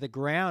it into the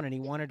ground, and he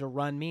wanted to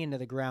run me into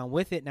the ground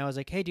with it, and I was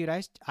like, hey, dude,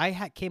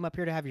 came up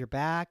here to have your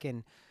back,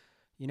 and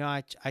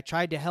I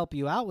tried to help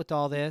you out with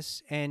all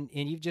this, and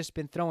you've just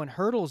been throwing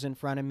hurdles in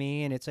front of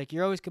me, and it's like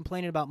you're always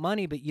complaining about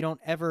money, but you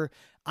don't ever.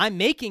 I'm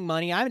making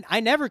money. I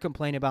never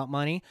complain about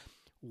money.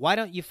 Why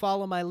don't you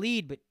follow my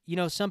lead? But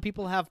some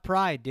people have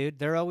pride, dude.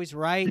 They're always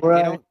right. They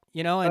Right. don't,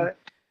 and Right.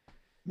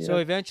 so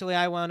Yeah. eventually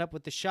I wound up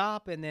with the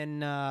shop, and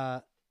then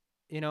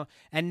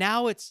and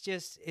now it's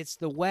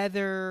the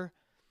weather.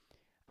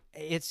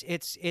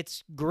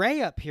 It's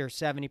gray up here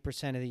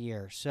 70% of the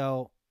year,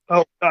 so.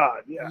 Oh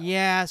God. Yeah.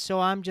 Yeah, so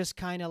I'm just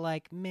kind of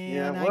like, Yeah.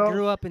 man, I Well.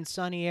 grew up in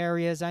sunny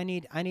areas. I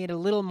need a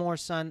little more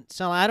sun.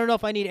 So I don't know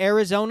if I need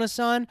Arizona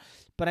sun,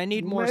 but I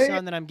need more May.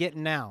 sun than I'm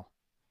getting now.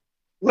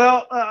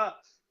 Well.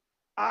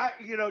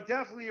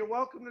 Definitely you're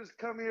welcome to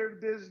come here to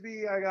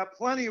Bisbee. I got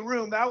plenty of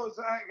room. That was,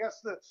 I guess,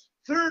 the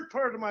third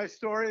part of my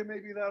story.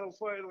 Maybe that'll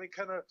finally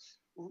kind of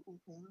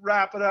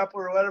wrap it up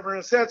or whatever in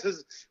a sense.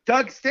 Is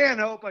Doug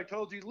Stanhope, I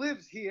told you,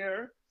 lives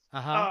here.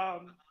 Uh-huh.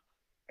 Um,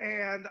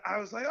 and I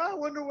was like, oh, I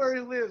wonder where he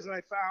lives. And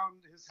I found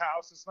his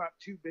house. It's not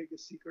too big a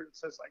secret. It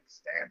says like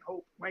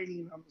Stanhope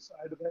Lane on the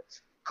side of it.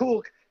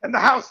 Cool. And the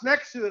house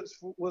next to it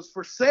was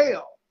for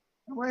sale.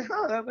 I'm like,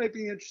 that might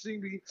be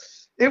interesting.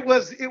 It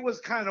was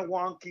kind of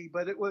wonky,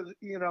 but it was,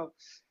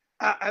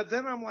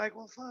 then I'm like,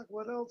 well, fuck,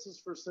 what else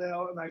is for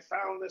sale? And I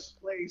found this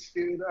place,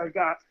 dude.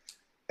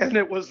 And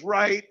it was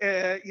right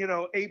at,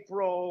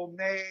 April,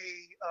 May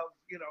of,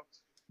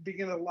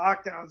 beginning of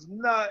lockdowns.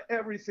 Not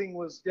everything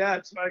was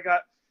dead. So I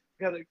got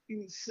an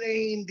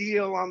insane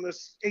deal on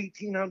this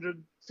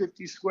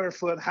 1,850 square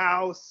foot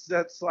house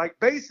that's like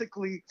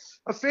basically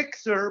a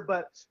fixer,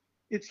 but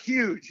it's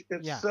huge.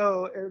 It's Yeah.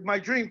 so my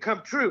dream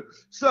come true.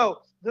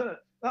 So the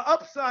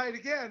upside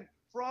again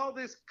for all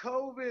this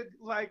COVID,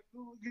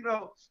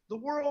 the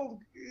world,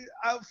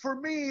 for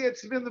me,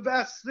 it's been the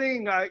best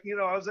thing. I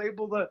was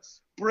able to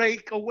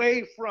break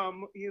away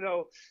from,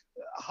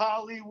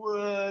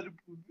 Hollywood,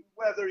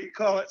 whether you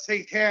call it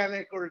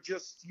satanic or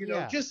just,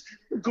 Yeah. just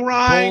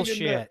grind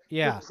Bullshit.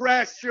 the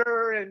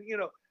pressure and,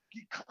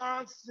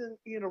 constant,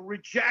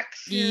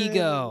 rejection,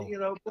 Ego.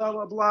 blah,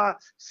 blah, blah,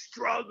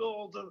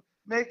 struggle to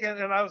make it.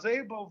 And I was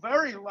able,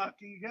 very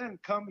lucky, again,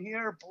 come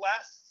here,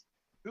 blessed.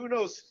 Who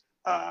knows,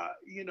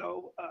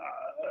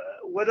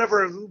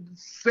 whatever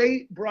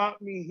fate brought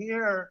me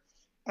here.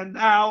 And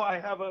now I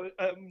have a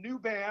new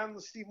band,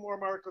 the Steve Moore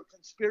Marco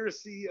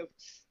Conspiracy, of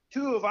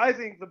two of, I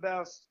think, the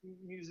best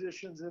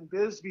musicians in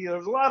Bisbee.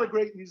 There's a lot of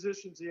great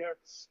musicians here,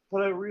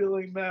 but I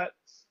really met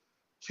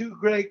two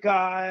great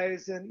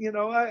guys, and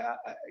I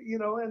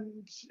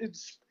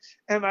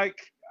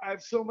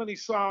have so many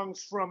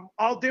songs from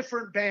all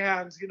different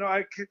bands.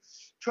 I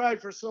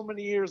tried for so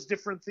many years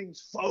different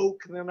things,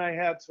 folk, and then I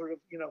had sort of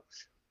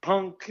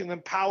punk and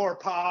then power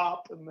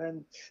pop, and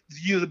then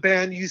the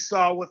band you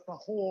saw with the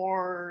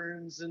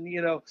horns, and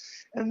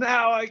and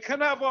now I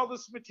kind of have all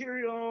this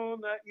material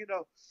that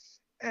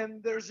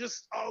and there's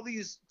just all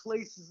these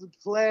places to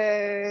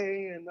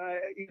play, and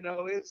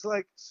it's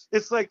like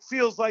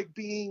feels like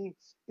being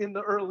in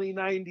the early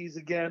 90s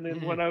again,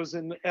 and when I was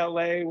in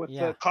LA with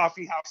the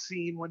coffee house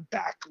scene, when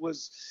Beck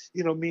was,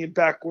 me and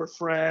Beck were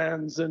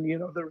friends, and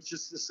there was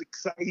just this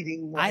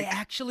exciting, I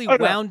actually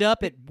wound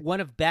up at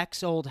one of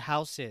Beck's old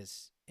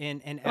houses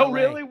in LA. Oh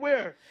really?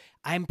 Where?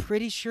 I'm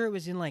pretty sure it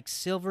was in like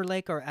Silver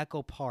Lake or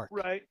Echo Park.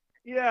 Right.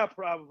 Yeah,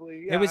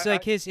 probably. Yeah. It was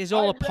like his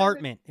old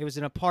apartment. It was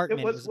an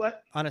apartment. It was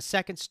what? On a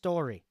second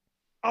story.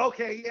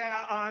 Okay,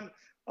 yeah,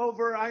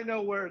 I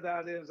know where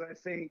that is, I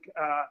think.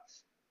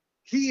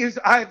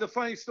 The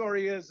funny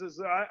story is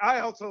I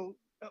also,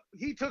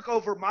 he took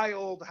over my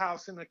old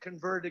house in a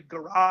converted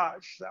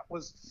garage that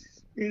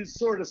is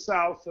sort of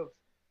south of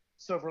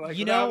Silver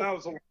Lake.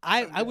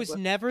 I was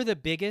never the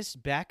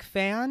biggest Beck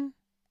fan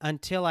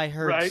until I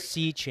heard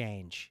Sea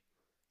Change.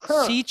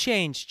 Huh. Sea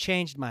Change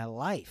changed my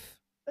life.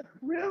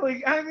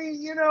 Really? I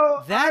mean,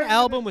 that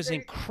album was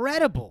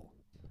incredible.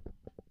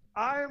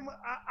 I'm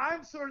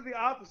sort of the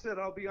opposite.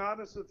 I'll be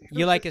honest with you.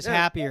 You like his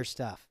happier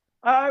stuff?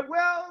 Well, it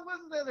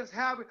wasn't that as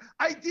happy.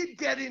 I did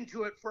get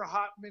into it for a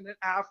hot minute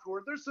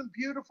afterward. There's some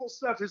beautiful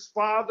stuff. His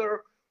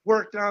father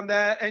worked on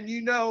that, and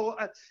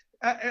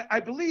I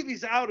believe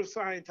he's out of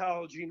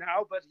Scientology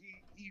now, but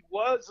he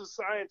was a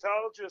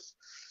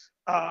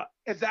Scientologist.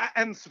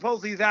 And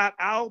supposedly that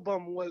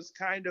album was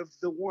kind of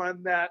the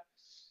one that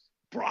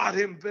brought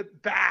him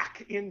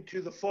back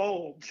into the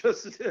fold,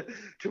 just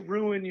to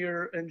ruin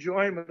your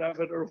enjoyment of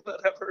it or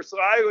whatever. So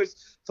I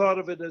always thought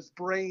of it as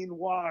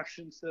brainwash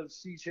instead of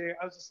CJ.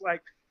 I was just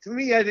like, to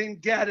me, I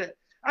didn't get it.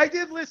 I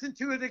did listen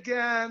to it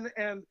again,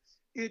 and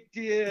it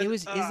did.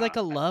 It's like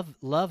a love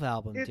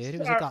album, dude. It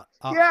was like a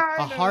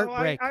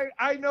heartbreak.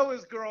 I know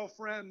his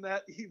girlfriend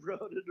that he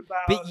wrote it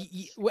about.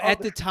 But at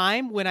the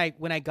time when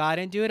I got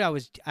into it,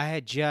 I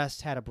had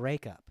just had a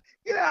breakup.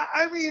 Yeah,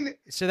 I mean,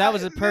 so that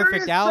was a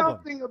perfect album.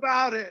 Something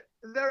about it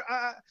there,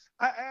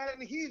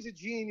 and he's a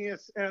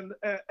genius, and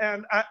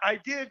I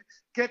did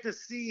get to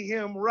see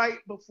him right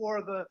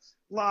before the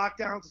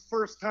lockdowns, the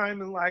first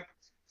time in like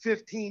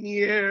 15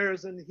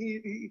 years, and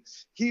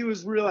he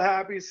was real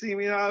happy to see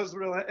me.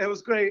 It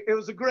was great. It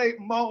was a great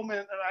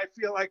moment, and I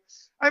feel like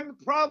I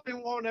probably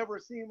won't ever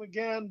see him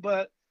again,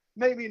 but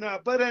maybe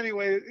not. But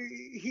anyway,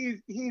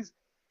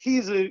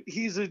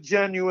 he's a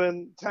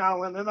genuine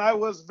talent, and I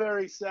was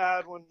very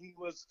sad when he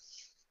was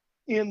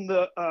in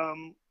the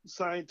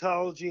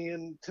Scientology,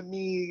 and to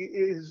me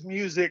his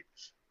music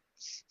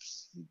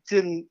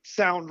didn't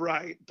sound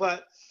right.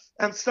 But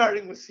I'm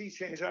starting with Sea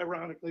Change,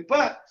 ironically.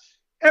 But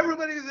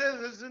everybody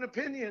has an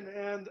opinion,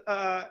 and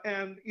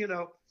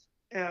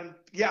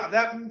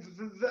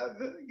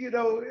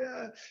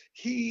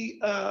he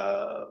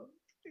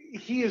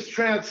has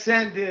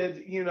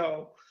transcended,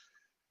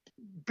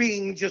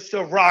 being just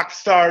a rock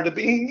star to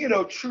being,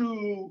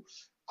 true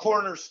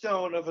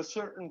cornerstone of a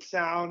certain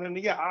sound. And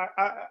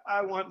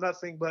I want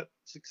nothing but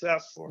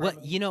success for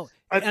him.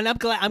 And I'm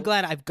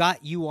glad I've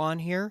got you on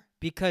here,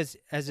 because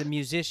as a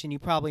musician, you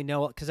probably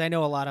know, because I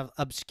know a lot of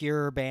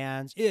obscure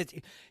bands.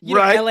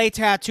 LA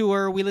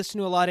Tattooer, we listen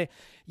to a lot of,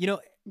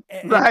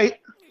 right.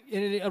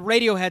 And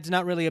Radiohead's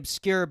not really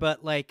obscure,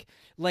 but like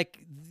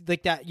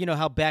that,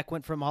 how Beck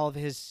went from all of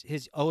his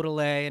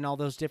Odelay and all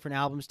those different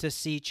albums to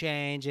Sea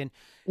Change and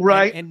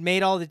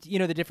made all the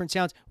the different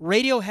sounds.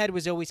 Radiohead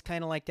was always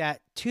kind of like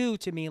that too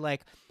to me.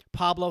 Like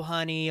Pablo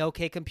Honey,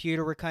 OK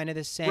Computer were kind of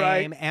the same.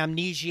 Right.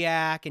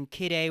 Amnesiac and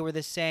Kid A were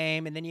the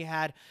same, and then you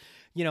had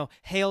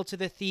Hail to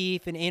the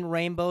Thief and In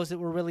Rainbows that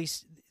were really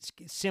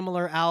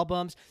similar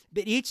albums.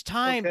 But each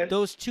time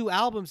those two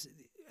albums.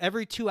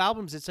 Every two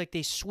albums, it's like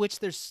they switched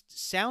their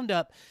sound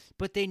up,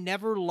 but they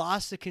never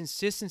lost the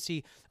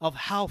consistency of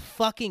how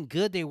fucking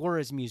good they were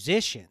as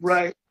musicians.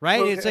 Right.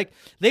 Okay. It's like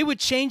they would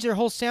change their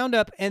whole sound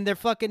up, and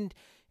and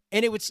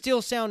it would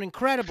still sound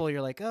incredible.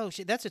 You're like, oh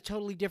shit, that's a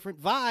totally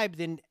different vibe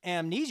than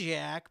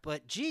Amnesiac,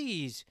 but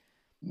geez.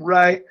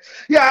 Right.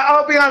 Yeah,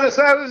 I'll be honest.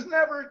 I was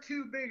never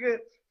too big a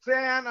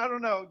fan. I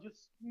don't know,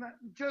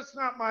 just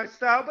not my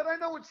style. But I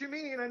know what you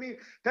mean. I mean,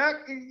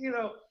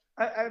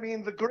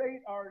 the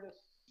great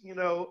artists.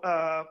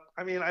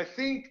 I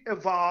think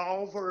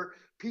Evolve, or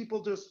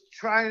people just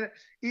trying to,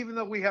 even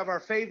though we have our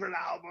favorite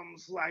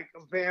albums like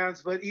of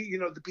bands, but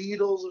the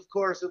Beatles, of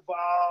course,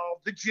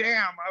 Evolve, The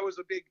Jam. I was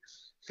a big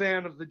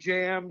fan of The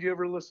Jam. Do you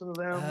ever listen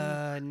to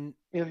them?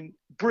 In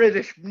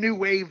British new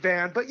wave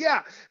band. But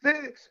yeah,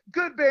 the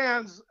good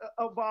bands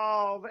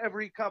evolve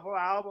every couple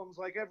albums.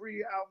 Like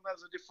every album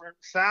has a different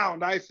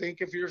sound. I think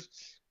if you're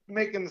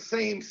making the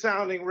same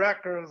sounding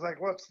record, it's like,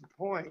 what's the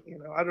point?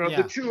 I don't know.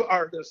 The true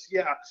artists,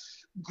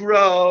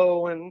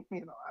 grow, and I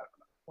don't know,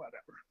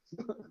 whatever.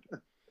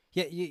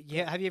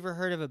 Yeah. Have you ever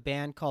heard of a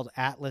band called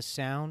Atlas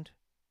Sound?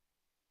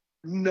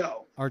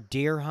 No. Or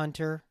Deer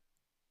Hunter?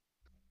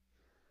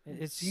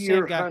 It's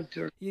Deer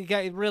Hunter. You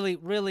got really,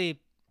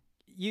 really.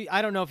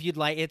 I don't know if you'd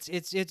like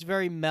it's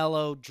very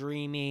mellow,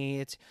 dreamy.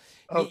 It's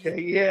you,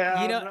 Okay,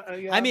 yeah, you know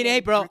yeah, I I'm mean, not hey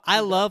a bro, I dreamy guy.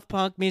 love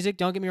punk music,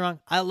 don't get me wrong.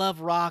 I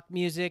love rock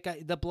music,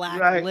 the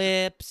Black Right.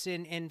 Lips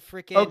and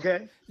freaking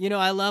Okay.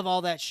 I love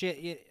all that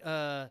shit.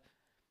 The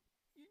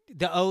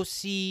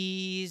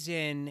OCs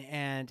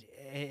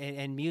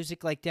and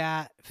music like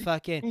that.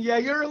 Fucking Yeah,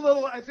 you're a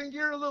little. I think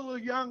you're a little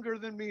younger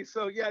than me,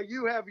 so yeah,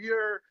 you have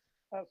your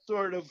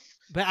sort of.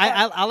 but But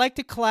I like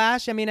the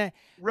Clash. I mean,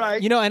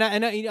 right,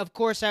 of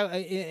course,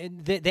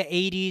 the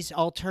 '80s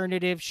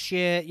alternative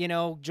shit.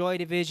 Joy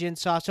Division,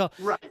 so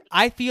right,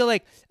 I feel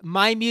like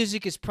my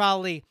music is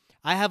probably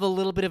I have a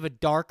little bit of a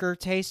darker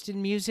taste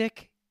in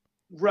music.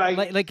 right,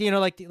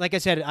 Like I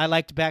said, I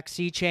liked Back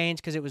Sea Change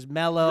because it was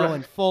mellow right,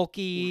 and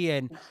folky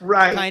and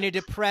right, kind of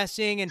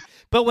depressing.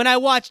 But when I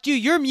watched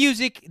your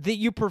music that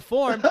you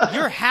performed,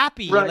 you're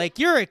happy, right, like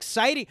you're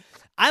exciting.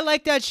 I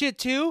like that shit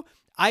too.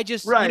 I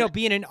just, right.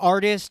 being an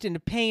artist and a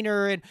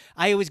painter, and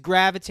I always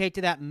gravitate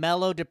to that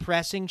mellow,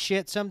 depressing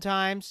shit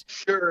sometimes.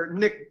 Sure,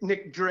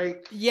 Nick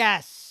Drake.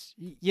 Yes,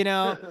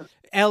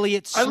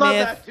 Elliott I love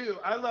Smith, that too.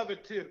 I love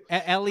it too.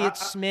 Elliott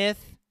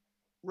Smith.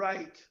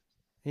 Right,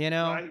 You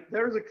know, right.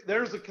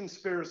 There's a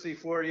conspiracy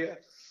for you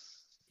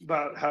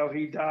about how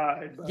he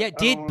died, yeah.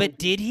 but I don't want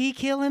Did he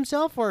kill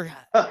himself, or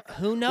to.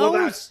 who Well,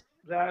 knows?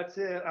 that's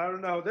it. I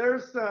don't know.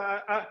 There's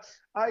I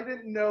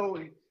didn't know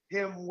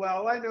him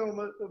well. I know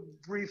him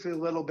briefly a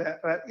little bit,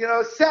 but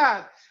it's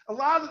sad. A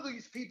lot of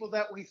these people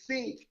that we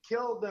think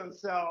killed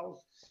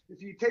themselves,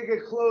 if you take a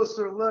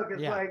closer look,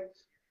 it's Yeah. like,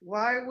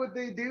 why would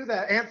they do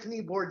that?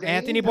 Anthony Bourdain.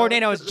 Anthony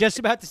Bourdain. I was just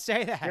about to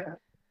say that. Yeah.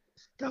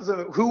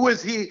 Who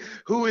was he?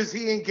 Who was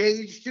he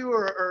engaged to,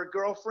 or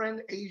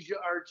girlfriend? Asia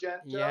Argento.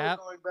 Yep.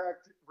 Going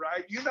back to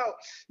right. You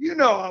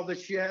know all the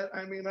shit.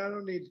 I mean, I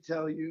don't need to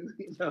tell you.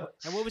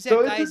 And what was that So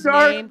it's a guy's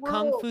dark name?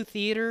 Kung world. Fu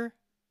Theater.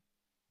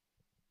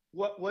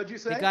 What'd you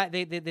say? The guy,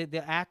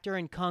 the actor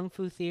in Kung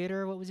Fu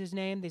Theater. What was his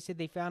name? They said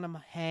they found him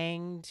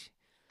hanged.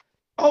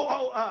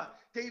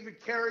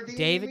 David Carradine.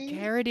 David you mean?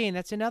 Carradine.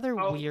 That's another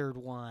Oh, weird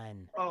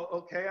one. oh,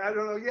 okay. I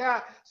don't know. Yeah,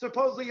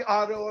 supposedly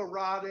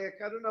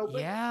autoerotic. I don't know.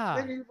 But Yeah.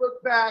 then you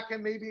look back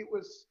and maybe it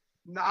was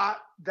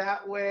not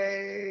that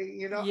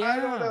way. I don't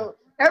Yeah. know.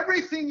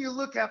 Everything you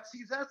look at,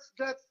 see, that's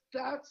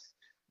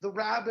the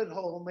rabbit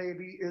hole.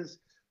 Maybe is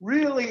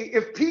really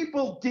if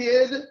people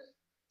did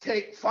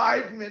take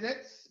 5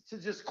 minutes to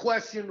just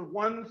question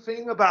one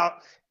thing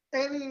about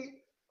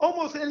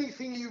almost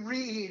anything you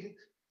read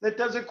that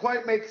doesn't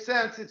quite make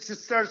sense. It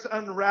just starts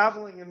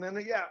unraveling, and then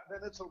it's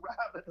a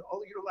rabbit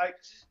hole. You're like,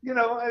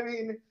 I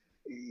mean,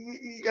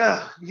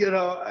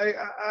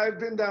 I've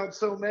been down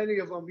so many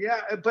of them.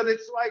 Yeah, but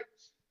it's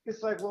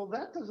like, well,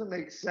 that doesn't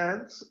make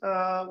sense.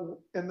 And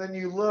then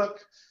you look,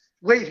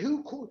 wait,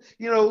 who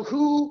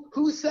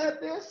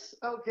said this?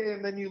 Okay,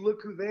 and then you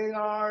look who they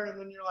are, and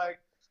then you're like,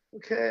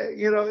 okay,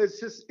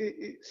 it's just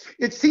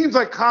it seems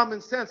like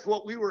common sense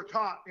what we were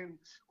taught in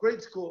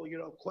grade school.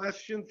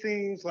 Question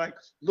things like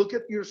look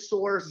at your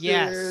sources.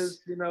 Yes.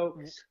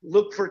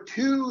 Look for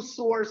two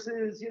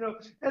sources.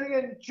 And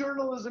again,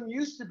 journalism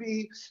used to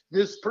be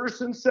this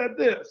person said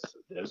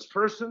this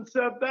person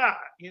said that.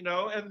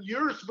 And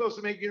you're supposed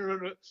to make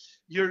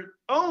your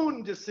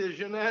own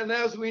decision. And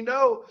as we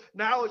know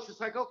now, it's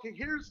just like, okay,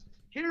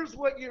 here's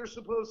what you're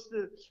supposed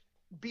to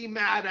be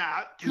mad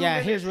at.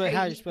 Here's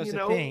how you're supposed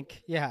to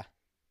think. Yeah.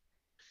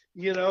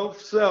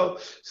 So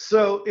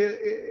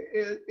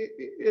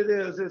it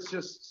is. It's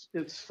just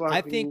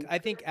fucking. I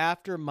think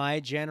after my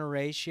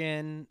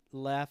generation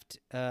left,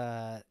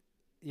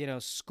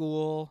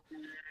 school,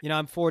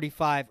 I'm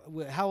 45.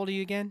 How old are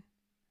you again?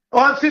 Oh,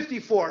 I'm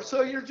 54.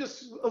 So you're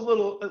just a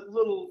little,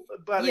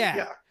 but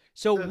yeah.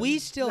 So we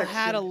still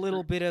had a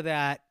little bit of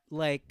that,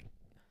 like.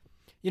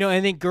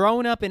 I think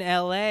growing up in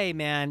LA,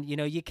 man,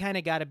 you kind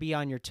of got to be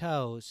on your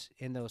toes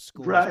in those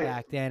schools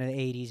back then in the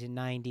 80s and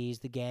 90s,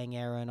 the gang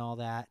era and all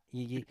that.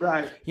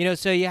 Right.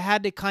 So you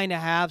had to kind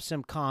of have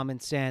some common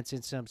sense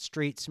and some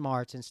street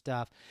smarts and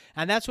stuff.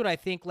 And that's what I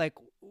think, like,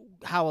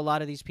 how a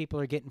lot of these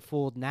people are getting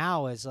fooled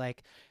now is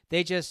like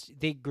they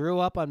grew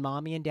up on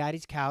mommy and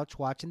daddy's couch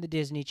watching the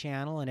Disney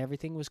Channel and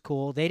everything was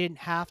cool. They didn't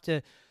have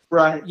to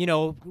right,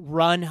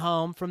 run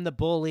home from the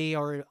bully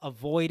or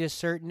avoid a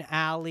certain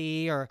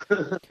alley or,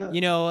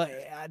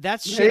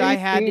 that's shit I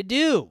had to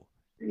do.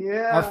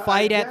 Yeah. Or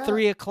fight at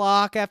 3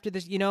 o'clock after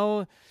this,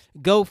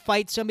 go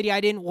fight somebody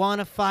I didn't want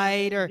to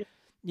fight or,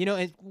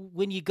 and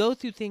when you go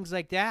through things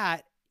like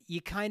that,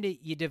 you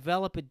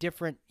develop a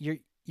different, you're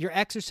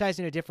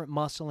exercising a different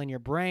muscle in your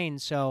brain.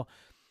 So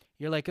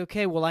you're like,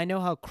 okay, well, I know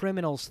how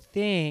criminals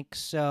think,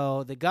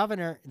 so the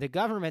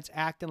government's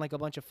acting like a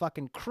bunch of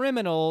fucking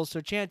criminals, so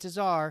chances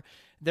are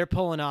they're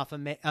pulling off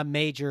a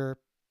major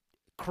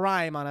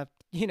crime on a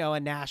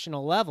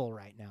national level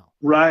right now.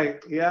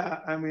 Right. Yeah.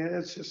 I mean,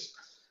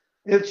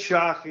 it's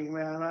shocking,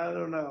 man. I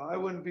don't know. I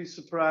wouldn't be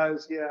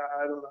surprised. Yeah.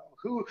 I don't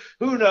know.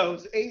 Who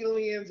knows?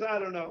 Aliens. I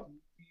don't know.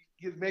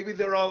 maybe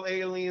they're all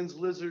aliens,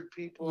 lizard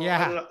people. I don't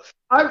Yeah. know.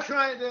 I'm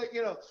trying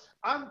to,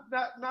 I'm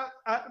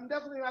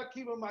definitely not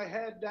keeping my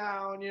head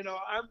down.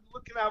 I'm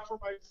looking out for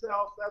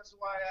myself. That's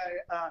why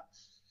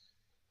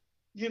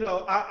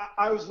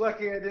I was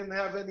lucky I didn't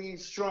have any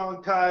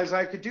strong ties.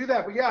 I could do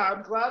that. But yeah,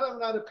 I'm glad I'm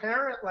not a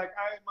parent. Like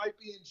I might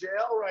be in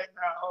jail right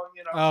now,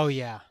 Oh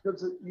yeah.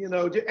 because,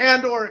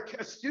 and or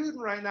a student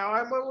right now.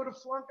 I would have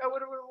flunked. I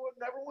would have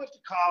never went to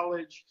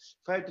college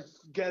if I had to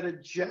get a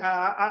job.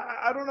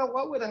 I don't know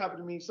what would happen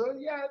to me. So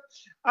yeah,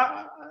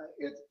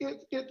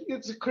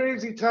 it's a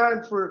crazy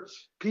time for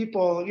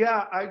people.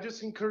 Yeah, I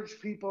just encourage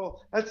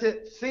people. That's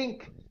it.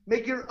 Think,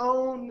 make your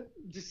own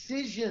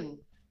decision.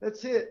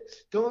 That's it.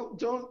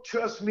 Don't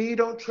trust me.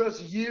 Don't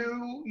trust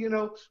you.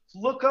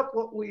 Look up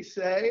what we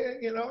say.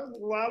 A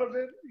lot of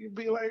it, you'd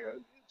be like,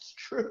 it's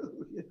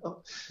true.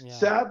 Yeah.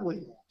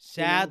 Sadly.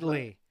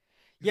 Sadly.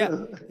 Yeah,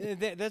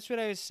 But, that's what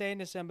I was saying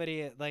to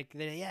somebody. Like,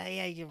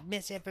 yeah, you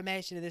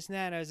misinformation and this and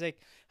that. And I was like,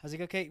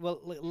 okay,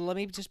 well, let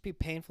me just be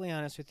painfully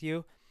honest with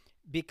you.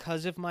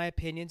 Because of my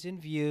opinions and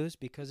views,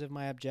 because of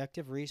my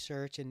objective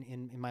research and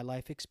in my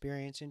life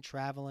experience in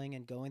traveling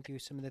and going through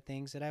some of the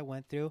things that I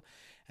went through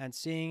and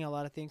seeing a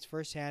lot of things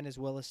firsthand, as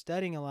well as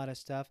studying a lot of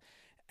stuff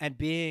and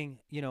being,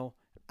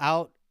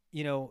 out,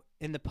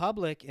 in the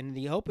public, in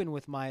the open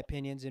with my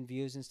opinions and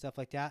views and stuff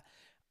like that,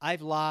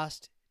 I've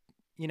lost,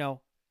 you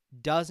know,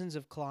 dozens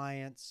of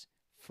clients,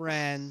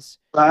 friends,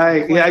 right.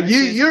 Yeah.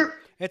 acquaintances. You're.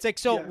 It's like,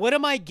 so Yeah. what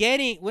am I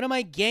getting? What am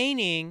I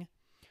gaining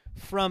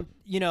from,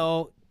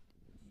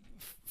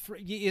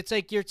 it's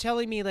like you're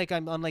telling me like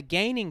I'm like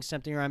gaining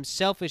something, or I'm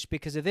selfish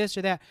because of this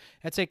or that.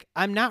 It's like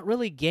I'm not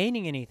really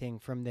gaining anything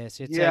from this.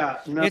 It's Yeah.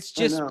 like No, it's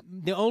I just know.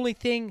 the only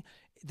thing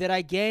that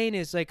I gain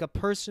is like a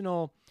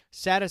personal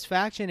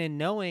satisfaction in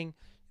knowing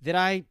that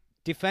I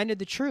defended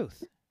the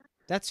truth.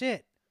 That's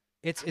it.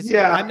 It's I'm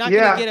Yeah. not gonna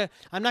Yeah.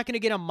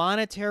 get a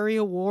monetary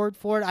award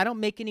for it. I don't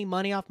make any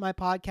money off my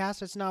podcast.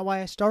 That's not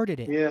why I started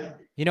it. Yeah.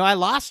 I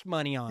lost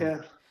money on it.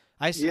 Yeah.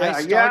 I Yeah.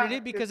 started Yeah.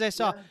 it because I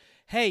saw, Yeah.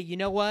 hey, you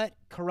know what?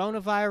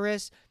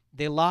 Coronavirus,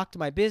 they locked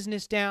my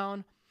business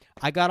down.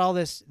 I got all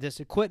this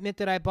equipment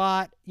that I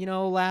bought,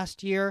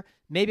 last year.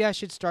 Maybe I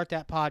should start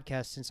that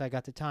podcast since I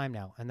got the time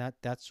now. And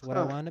that's what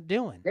I wound up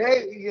doing.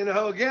 Hey,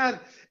 again,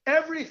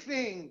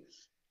 everything,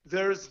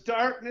 there's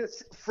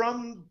darkness.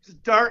 From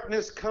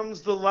darkness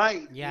comes the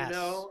light. Yes.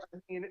 I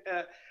mean,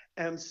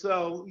 and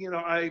so,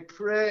 I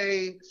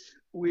pray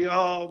we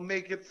all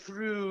make it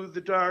through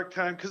the dark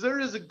time, because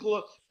there's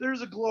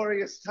a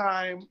glorious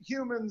time.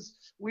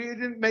 Humans, we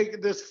didn't make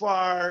it this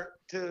far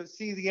to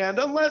see the end,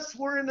 unless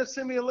we're in a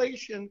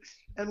simulation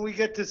and we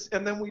get to,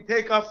 and then we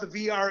take off the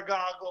VR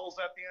goggles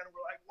at the end.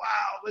 We're like,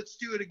 wow, let's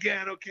do it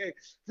again. Okay,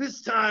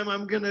 this time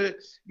I'm gonna,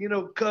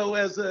 go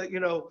as a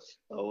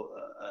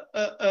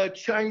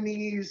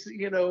Chinese,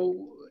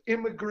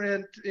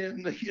 immigrant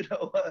in,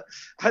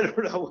 I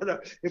don't know,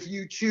 whatever. If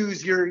you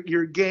choose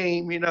your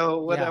game,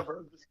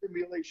 whatever, the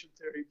simulation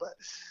theory. But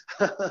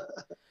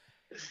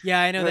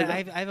Yeah, I know that.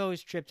 I've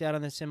always tripped out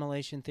on the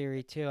simulation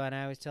theory too, and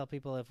I always tell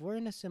people if we're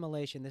in a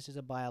simulation, this is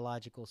a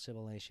biological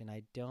simulation.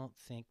 I don't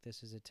think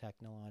this is a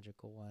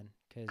technological one,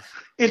 because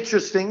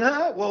interesting.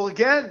 Well,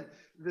 again,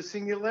 the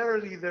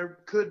singularity, there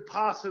could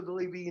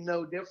possibly be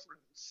no difference.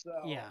 So.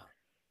 yeah.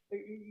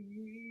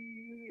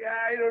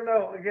 I don't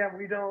know. Again,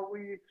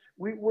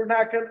 we're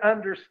not going to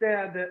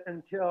understand it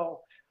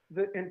until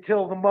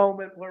the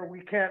moment where we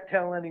can't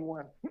tell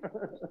anyone,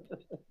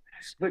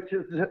 which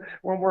is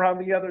when we're on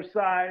the other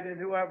side, and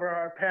whoever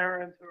our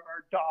parents or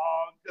our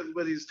dog,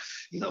 everybody's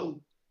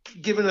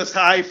giving us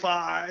high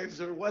fives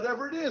or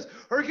whatever it is.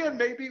 Or again,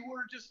 maybe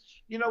we're just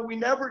we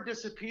never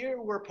disappear.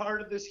 We're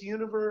part of this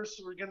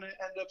universe. We're going to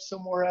end up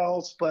somewhere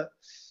else, but.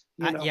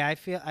 Yeah, I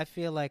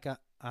feel like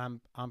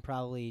I'm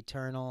probably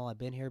eternal. I've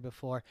been here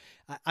before.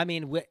 I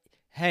mean,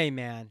 hey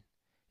man,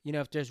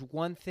 if there's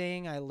one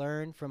thing I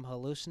learned from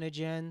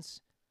hallucinogens,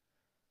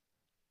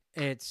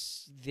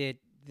 it's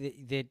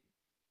that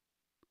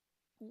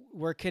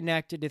we're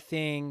connected to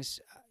things.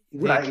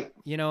 Right.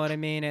 You know what I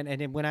mean?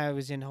 And when I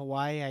was in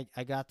Hawaii,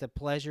 I got the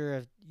pleasure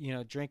of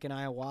drinking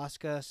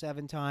ayahuasca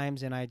 7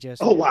 times, and I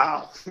just oh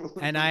wow,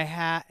 and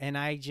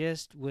I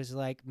just was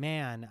like,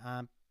 man,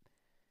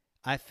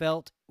 I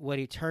felt what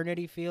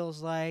eternity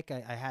feels like.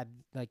 I had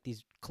like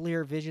these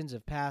clear visions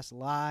of past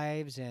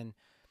lives, and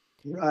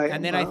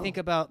then I think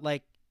about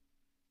like,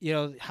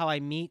 how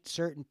I meet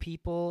certain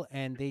people,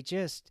 and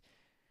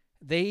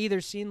they either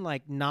seem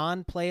like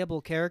non-playable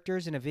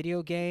characters in a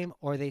video game,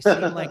 or they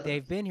seem like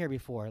they've been here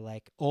before,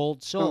 like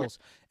old souls.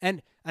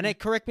 And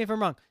correct me if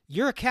I'm wrong.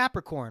 You're a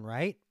Capricorn,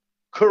 right?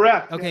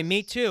 Correct. Okay, yes.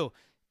 Me too.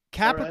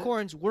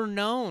 Capricorns were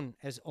known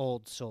as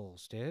old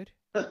souls, dude.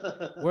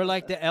 We're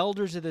like the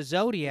elders of the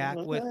zodiac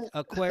with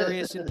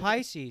Aquarius and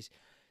Pisces.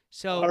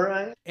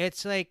 So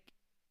it's like,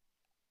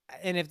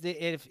 and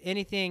if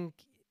anything,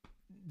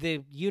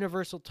 the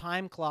universal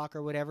time clock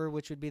or whatever,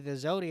 which would be the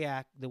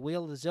zodiac, the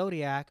wheel of the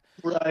zodiac,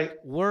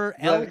 we're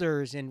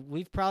elders, and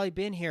we've probably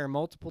been here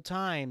multiple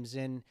times,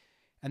 and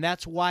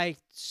that's why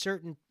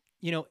certain,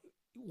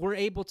 we're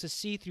able to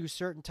see through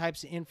certain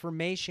types of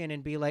information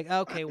and be like,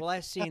 okay, well,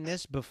 I've seen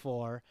this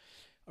before,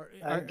 or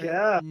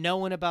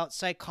knowing about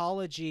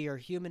psychology or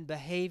human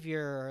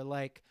behavior, or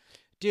like,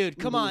 dude,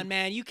 come on,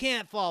 man, you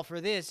can't fall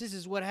for this. This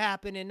is what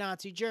happened in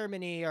Nazi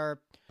Germany, or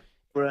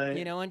Right.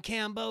 in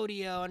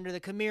Cambodia under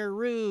the Khmer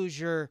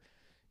Rouge, or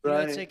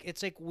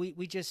it's like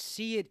we just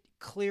see it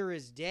clear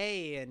as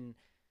day, and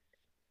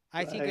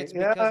I think it's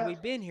because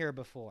we've been here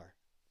before.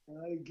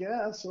 I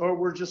guess, or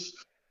we're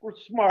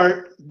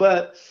smart,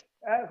 but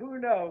who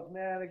knows,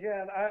 man?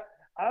 Again,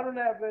 I don't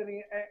have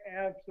any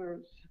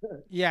answers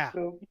Yeah.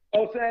 to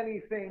most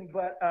anything,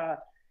 but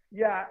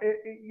yeah,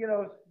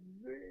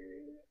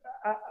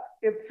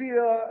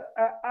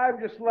 I'm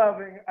just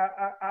loving.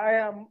 I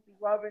am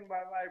loving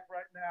my life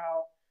right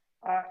now.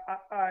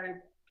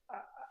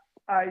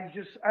 I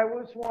just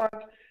want,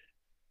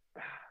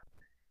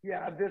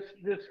 yeah,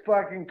 this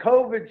fucking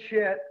COVID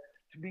shit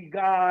to be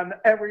gone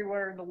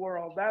everywhere in the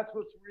world. That's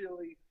what's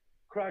really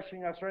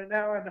crushing us right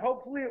now, and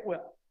hopefully it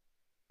will.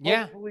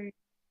 Yeah. Hopefully,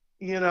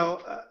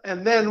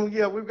 and then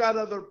we've got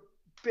other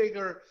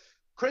bigger,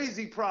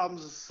 crazy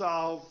problems to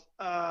solve.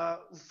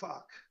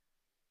 Fuck.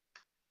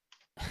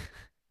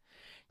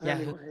 Yeah.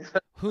 Anyway.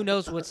 Who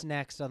knows what's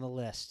next on the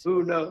list?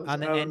 Who knows? On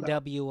the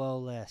NWO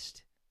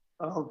list.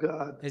 Oh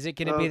God! Is it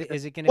going to be?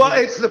 Is it going to? Well,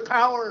 it's the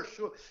power.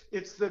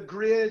 It's the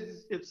grid.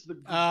 It's the.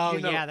 Oh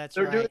yeah, that's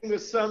they're right. They're doing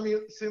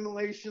the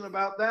simulation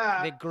about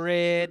that. The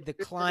grid, the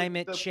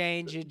climate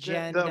change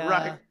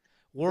agenda,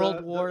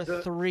 World War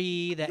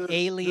III, the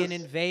alien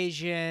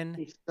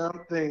invasion.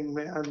 Something,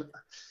 man.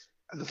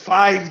 The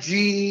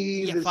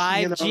 5G. Yeah,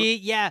 5G.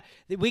 Yeah,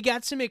 we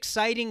got some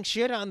exciting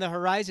shit on the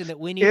horizon that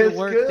we need to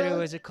work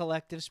through as a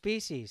collective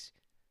species.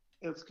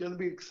 It's going to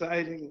be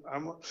exciting.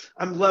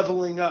 I'm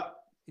leveling up.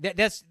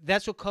 That's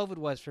what COVID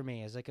was for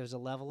me. It was a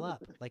level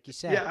up, like you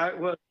said. Yeah, it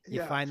was.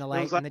 You find the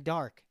light in the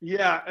dark.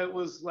 Yeah, it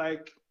was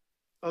like,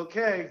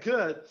 okay,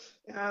 good.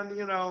 And I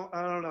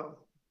don't know.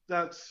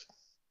 That's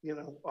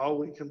all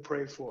we can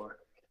pray for.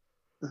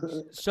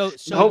 So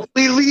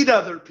hopefully lead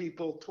other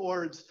people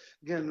towards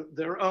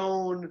their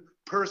own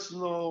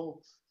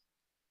personal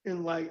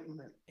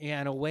enlightenment. Yeah,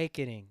 an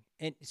awakening.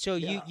 And so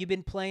you've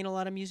been playing a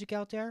lot of music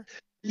out there?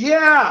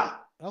 Yeah.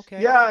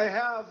 Okay. Yeah, I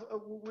have.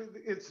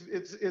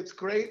 It's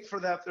great for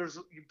that. There's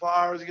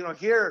bars,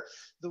 here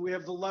that we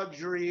have the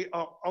luxury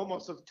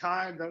almost of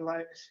time. They're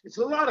like, it's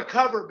a lot of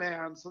cover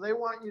bands, so they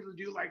want you to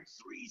do like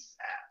 3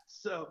 sets.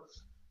 So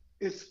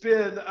it's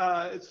been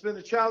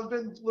a challenge. I've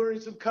been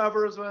learning some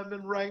covers, and I've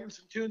been writing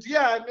some tunes.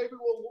 Yeah, maybe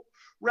we'll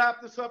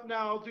wrap this up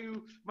now. I'll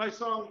do my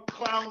song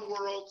 "Clown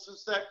World"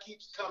 since that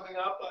keeps coming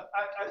up.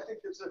 I think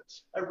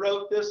I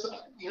wrote this,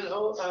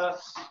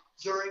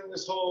 during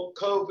this whole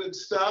COVID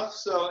stuff.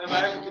 So, and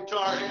I have a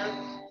guitar here.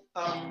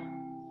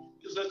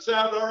 Does that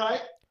sound all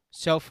right?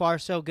 So far,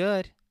 so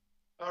good.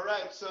 All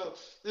right. So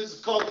this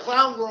is called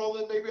 "Clown World,"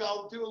 and maybe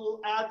I'll do a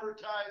little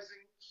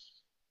advertising.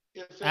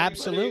 If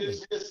anybody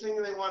is listening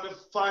and they want to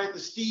find the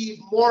Steve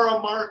Mora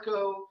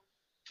Marco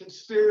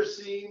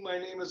Conspiracy, my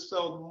name is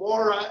spelled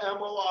Mora,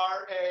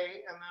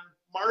 M-O-R-A, and then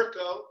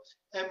Marco,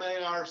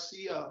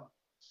 M-A-R-C-O.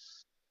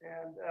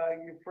 And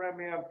you friend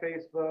me on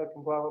Facebook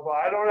and blah, blah, blah.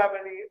 I don't have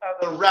any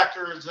other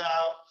records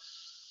out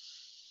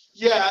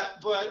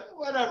yet, but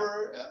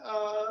whatever.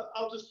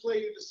 I'll just play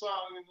you the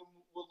song and then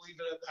we'll leave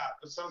it at that.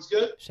 That sounds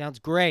good? Sounds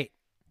great.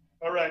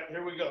 All right,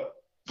 here we go.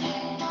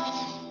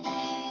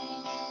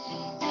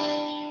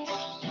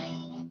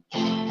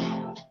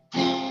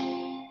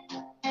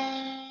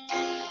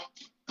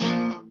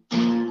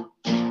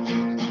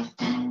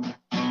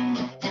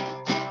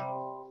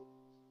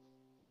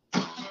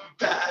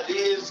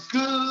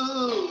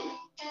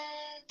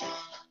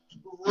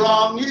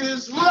 Wrong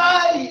is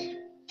right.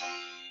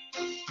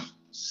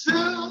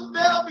 Soon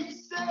they'll be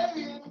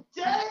saying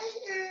day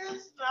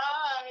is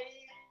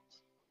night.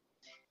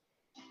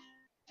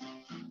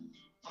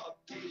 Up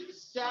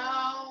is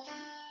down.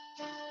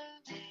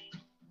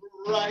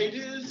 Right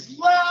is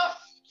left.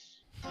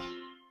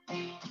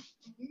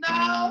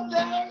 Now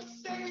they're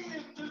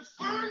saying there's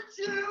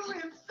virtue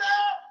in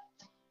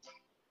theft.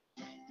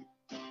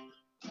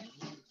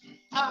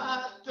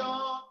 I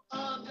don't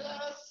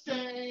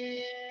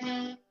understand.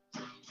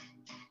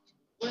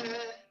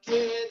 Where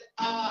did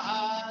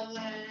I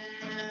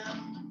land?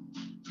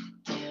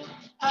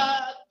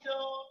 I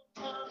don't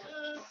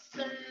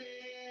understand.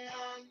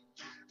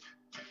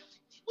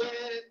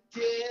 Where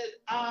did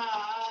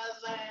I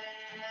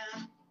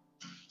land?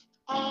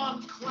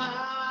 On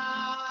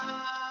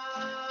clown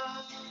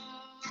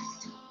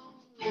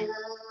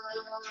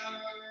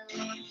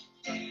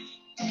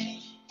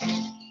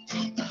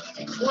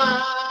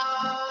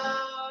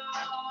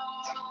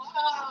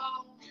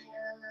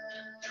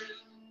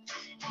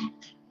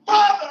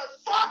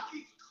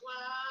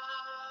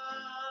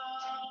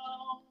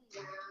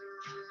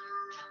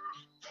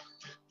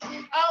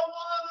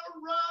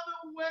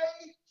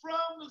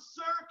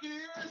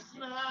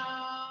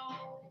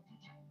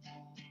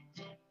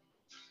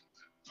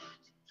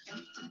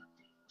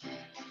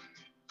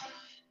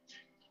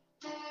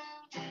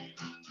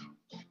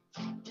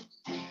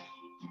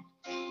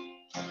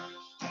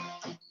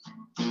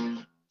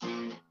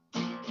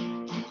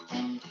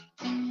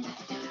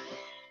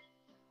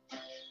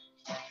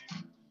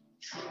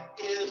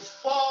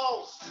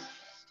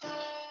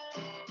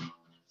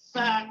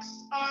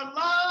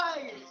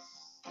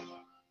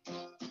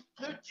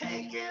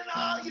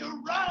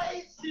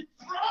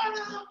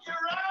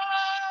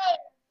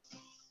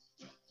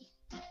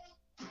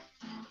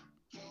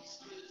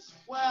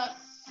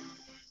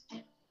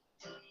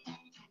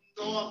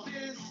north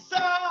is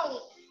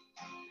south.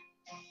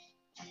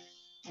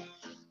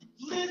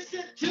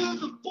 Listen to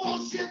the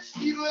bullshit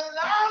spewing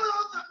out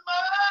of the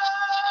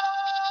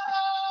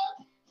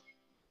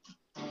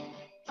mouth.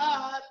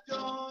 I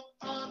don't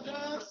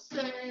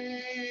understand.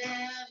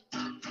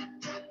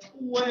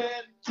 When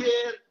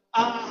did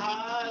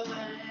I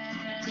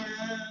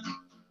land?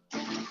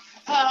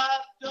 I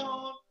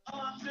don't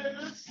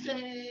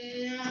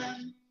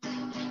understand.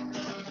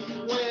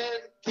 When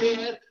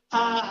did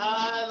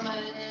I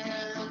land?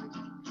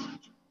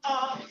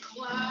 On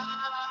cloud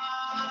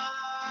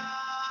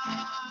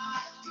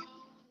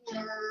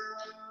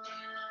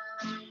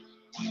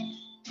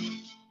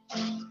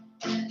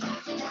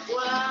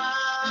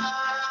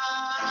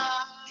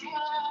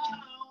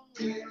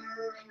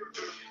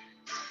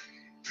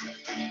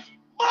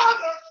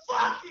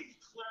motherfucking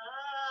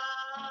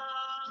clown.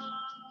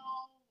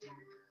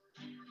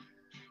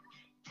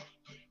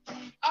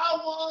 I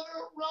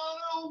wanna run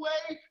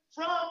away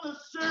from the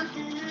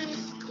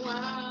circus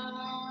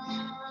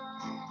clown.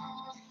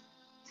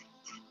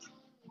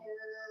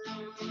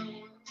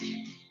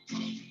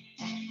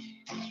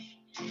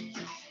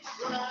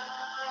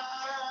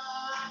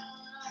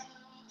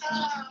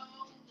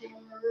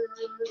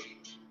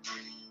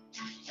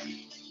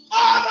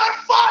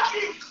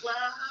 Motherfucking clown.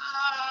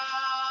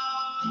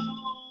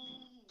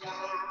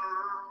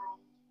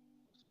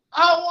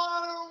 I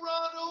wanna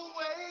run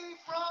away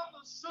from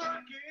the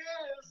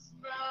circus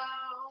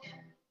now.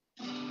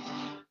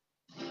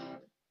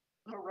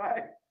 All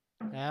right.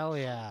 Hell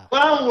yeah.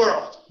 Clown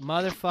world.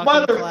 Motherfucking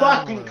Motherfucking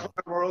clown clown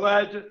world.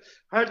 I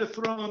had to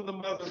throw in the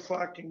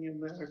motherfucking in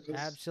there. 'Cause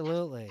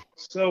Absolutely.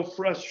 so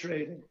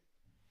frustrating.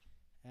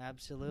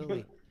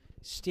 Absolutely.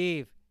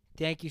 Steve,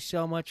 thank you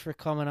so much for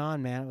coming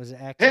on, man. It was an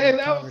Hey, excellent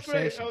that was great.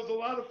 conversation. That was a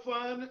lot of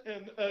fun.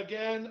 And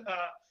again,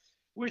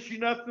 wish you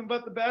nothing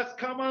but the best.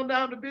 Come on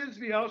down to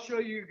Bisbee. I'll show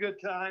you a good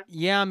time.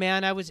 Yeah,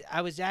 man. I was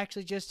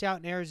actually just out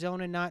in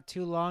Arizona not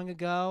too long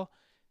ago,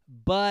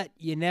 but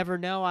you never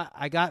know.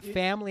 I got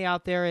family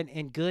out there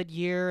in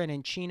Goodyear and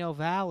in Chino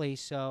Valley,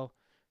 so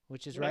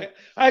which is right.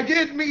 I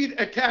did meet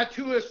a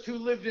tattooist who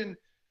lived in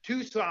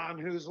Tucson,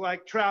 who's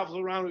like travels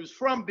around, who's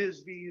from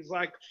Bisbee. He's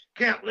like,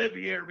 can't live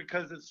here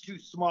because it's too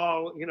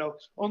small, you know,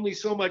 only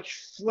so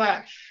much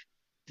flesh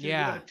to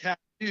Yeah. get a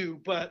tattoo.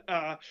 But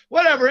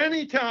whatever,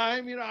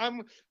 anytime, you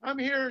know, I'm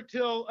here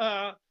till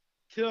I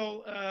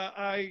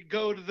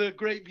go to the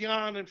great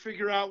beyond and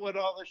figure out what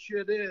all the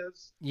shit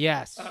is.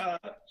 Yes.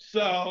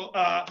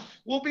 So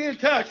we'll be in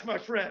touch, my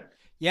friend.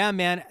 Yeah,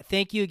 man.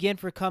 Thank you again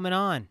for coming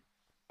on.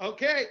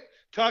 Okay.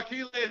 Talk to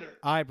you later.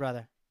 All right,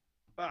 brother.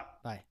 Bye.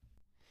 Bye.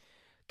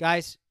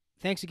 Guys,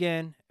 thanks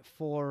again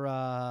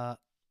for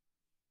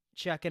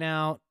checking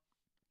out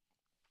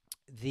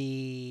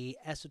the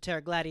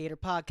Esoteric Gladiator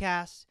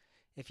podcast.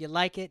 If you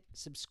like it,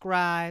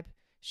 subscribe,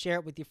 share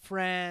it with your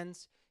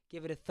friends,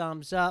 give it a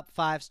thumbs up,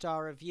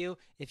 5-star review.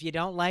 If you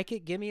don't like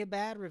it, give me a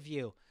bad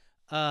review.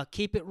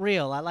 Keep it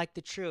real. I like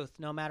the truth,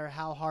 no matter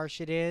how harsh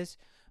it is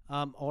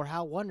or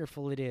how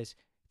wonderful it is.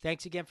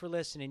 Thanks again for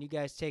listening. You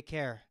guys take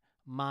care.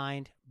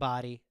 Mind,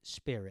 body,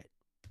 spirit.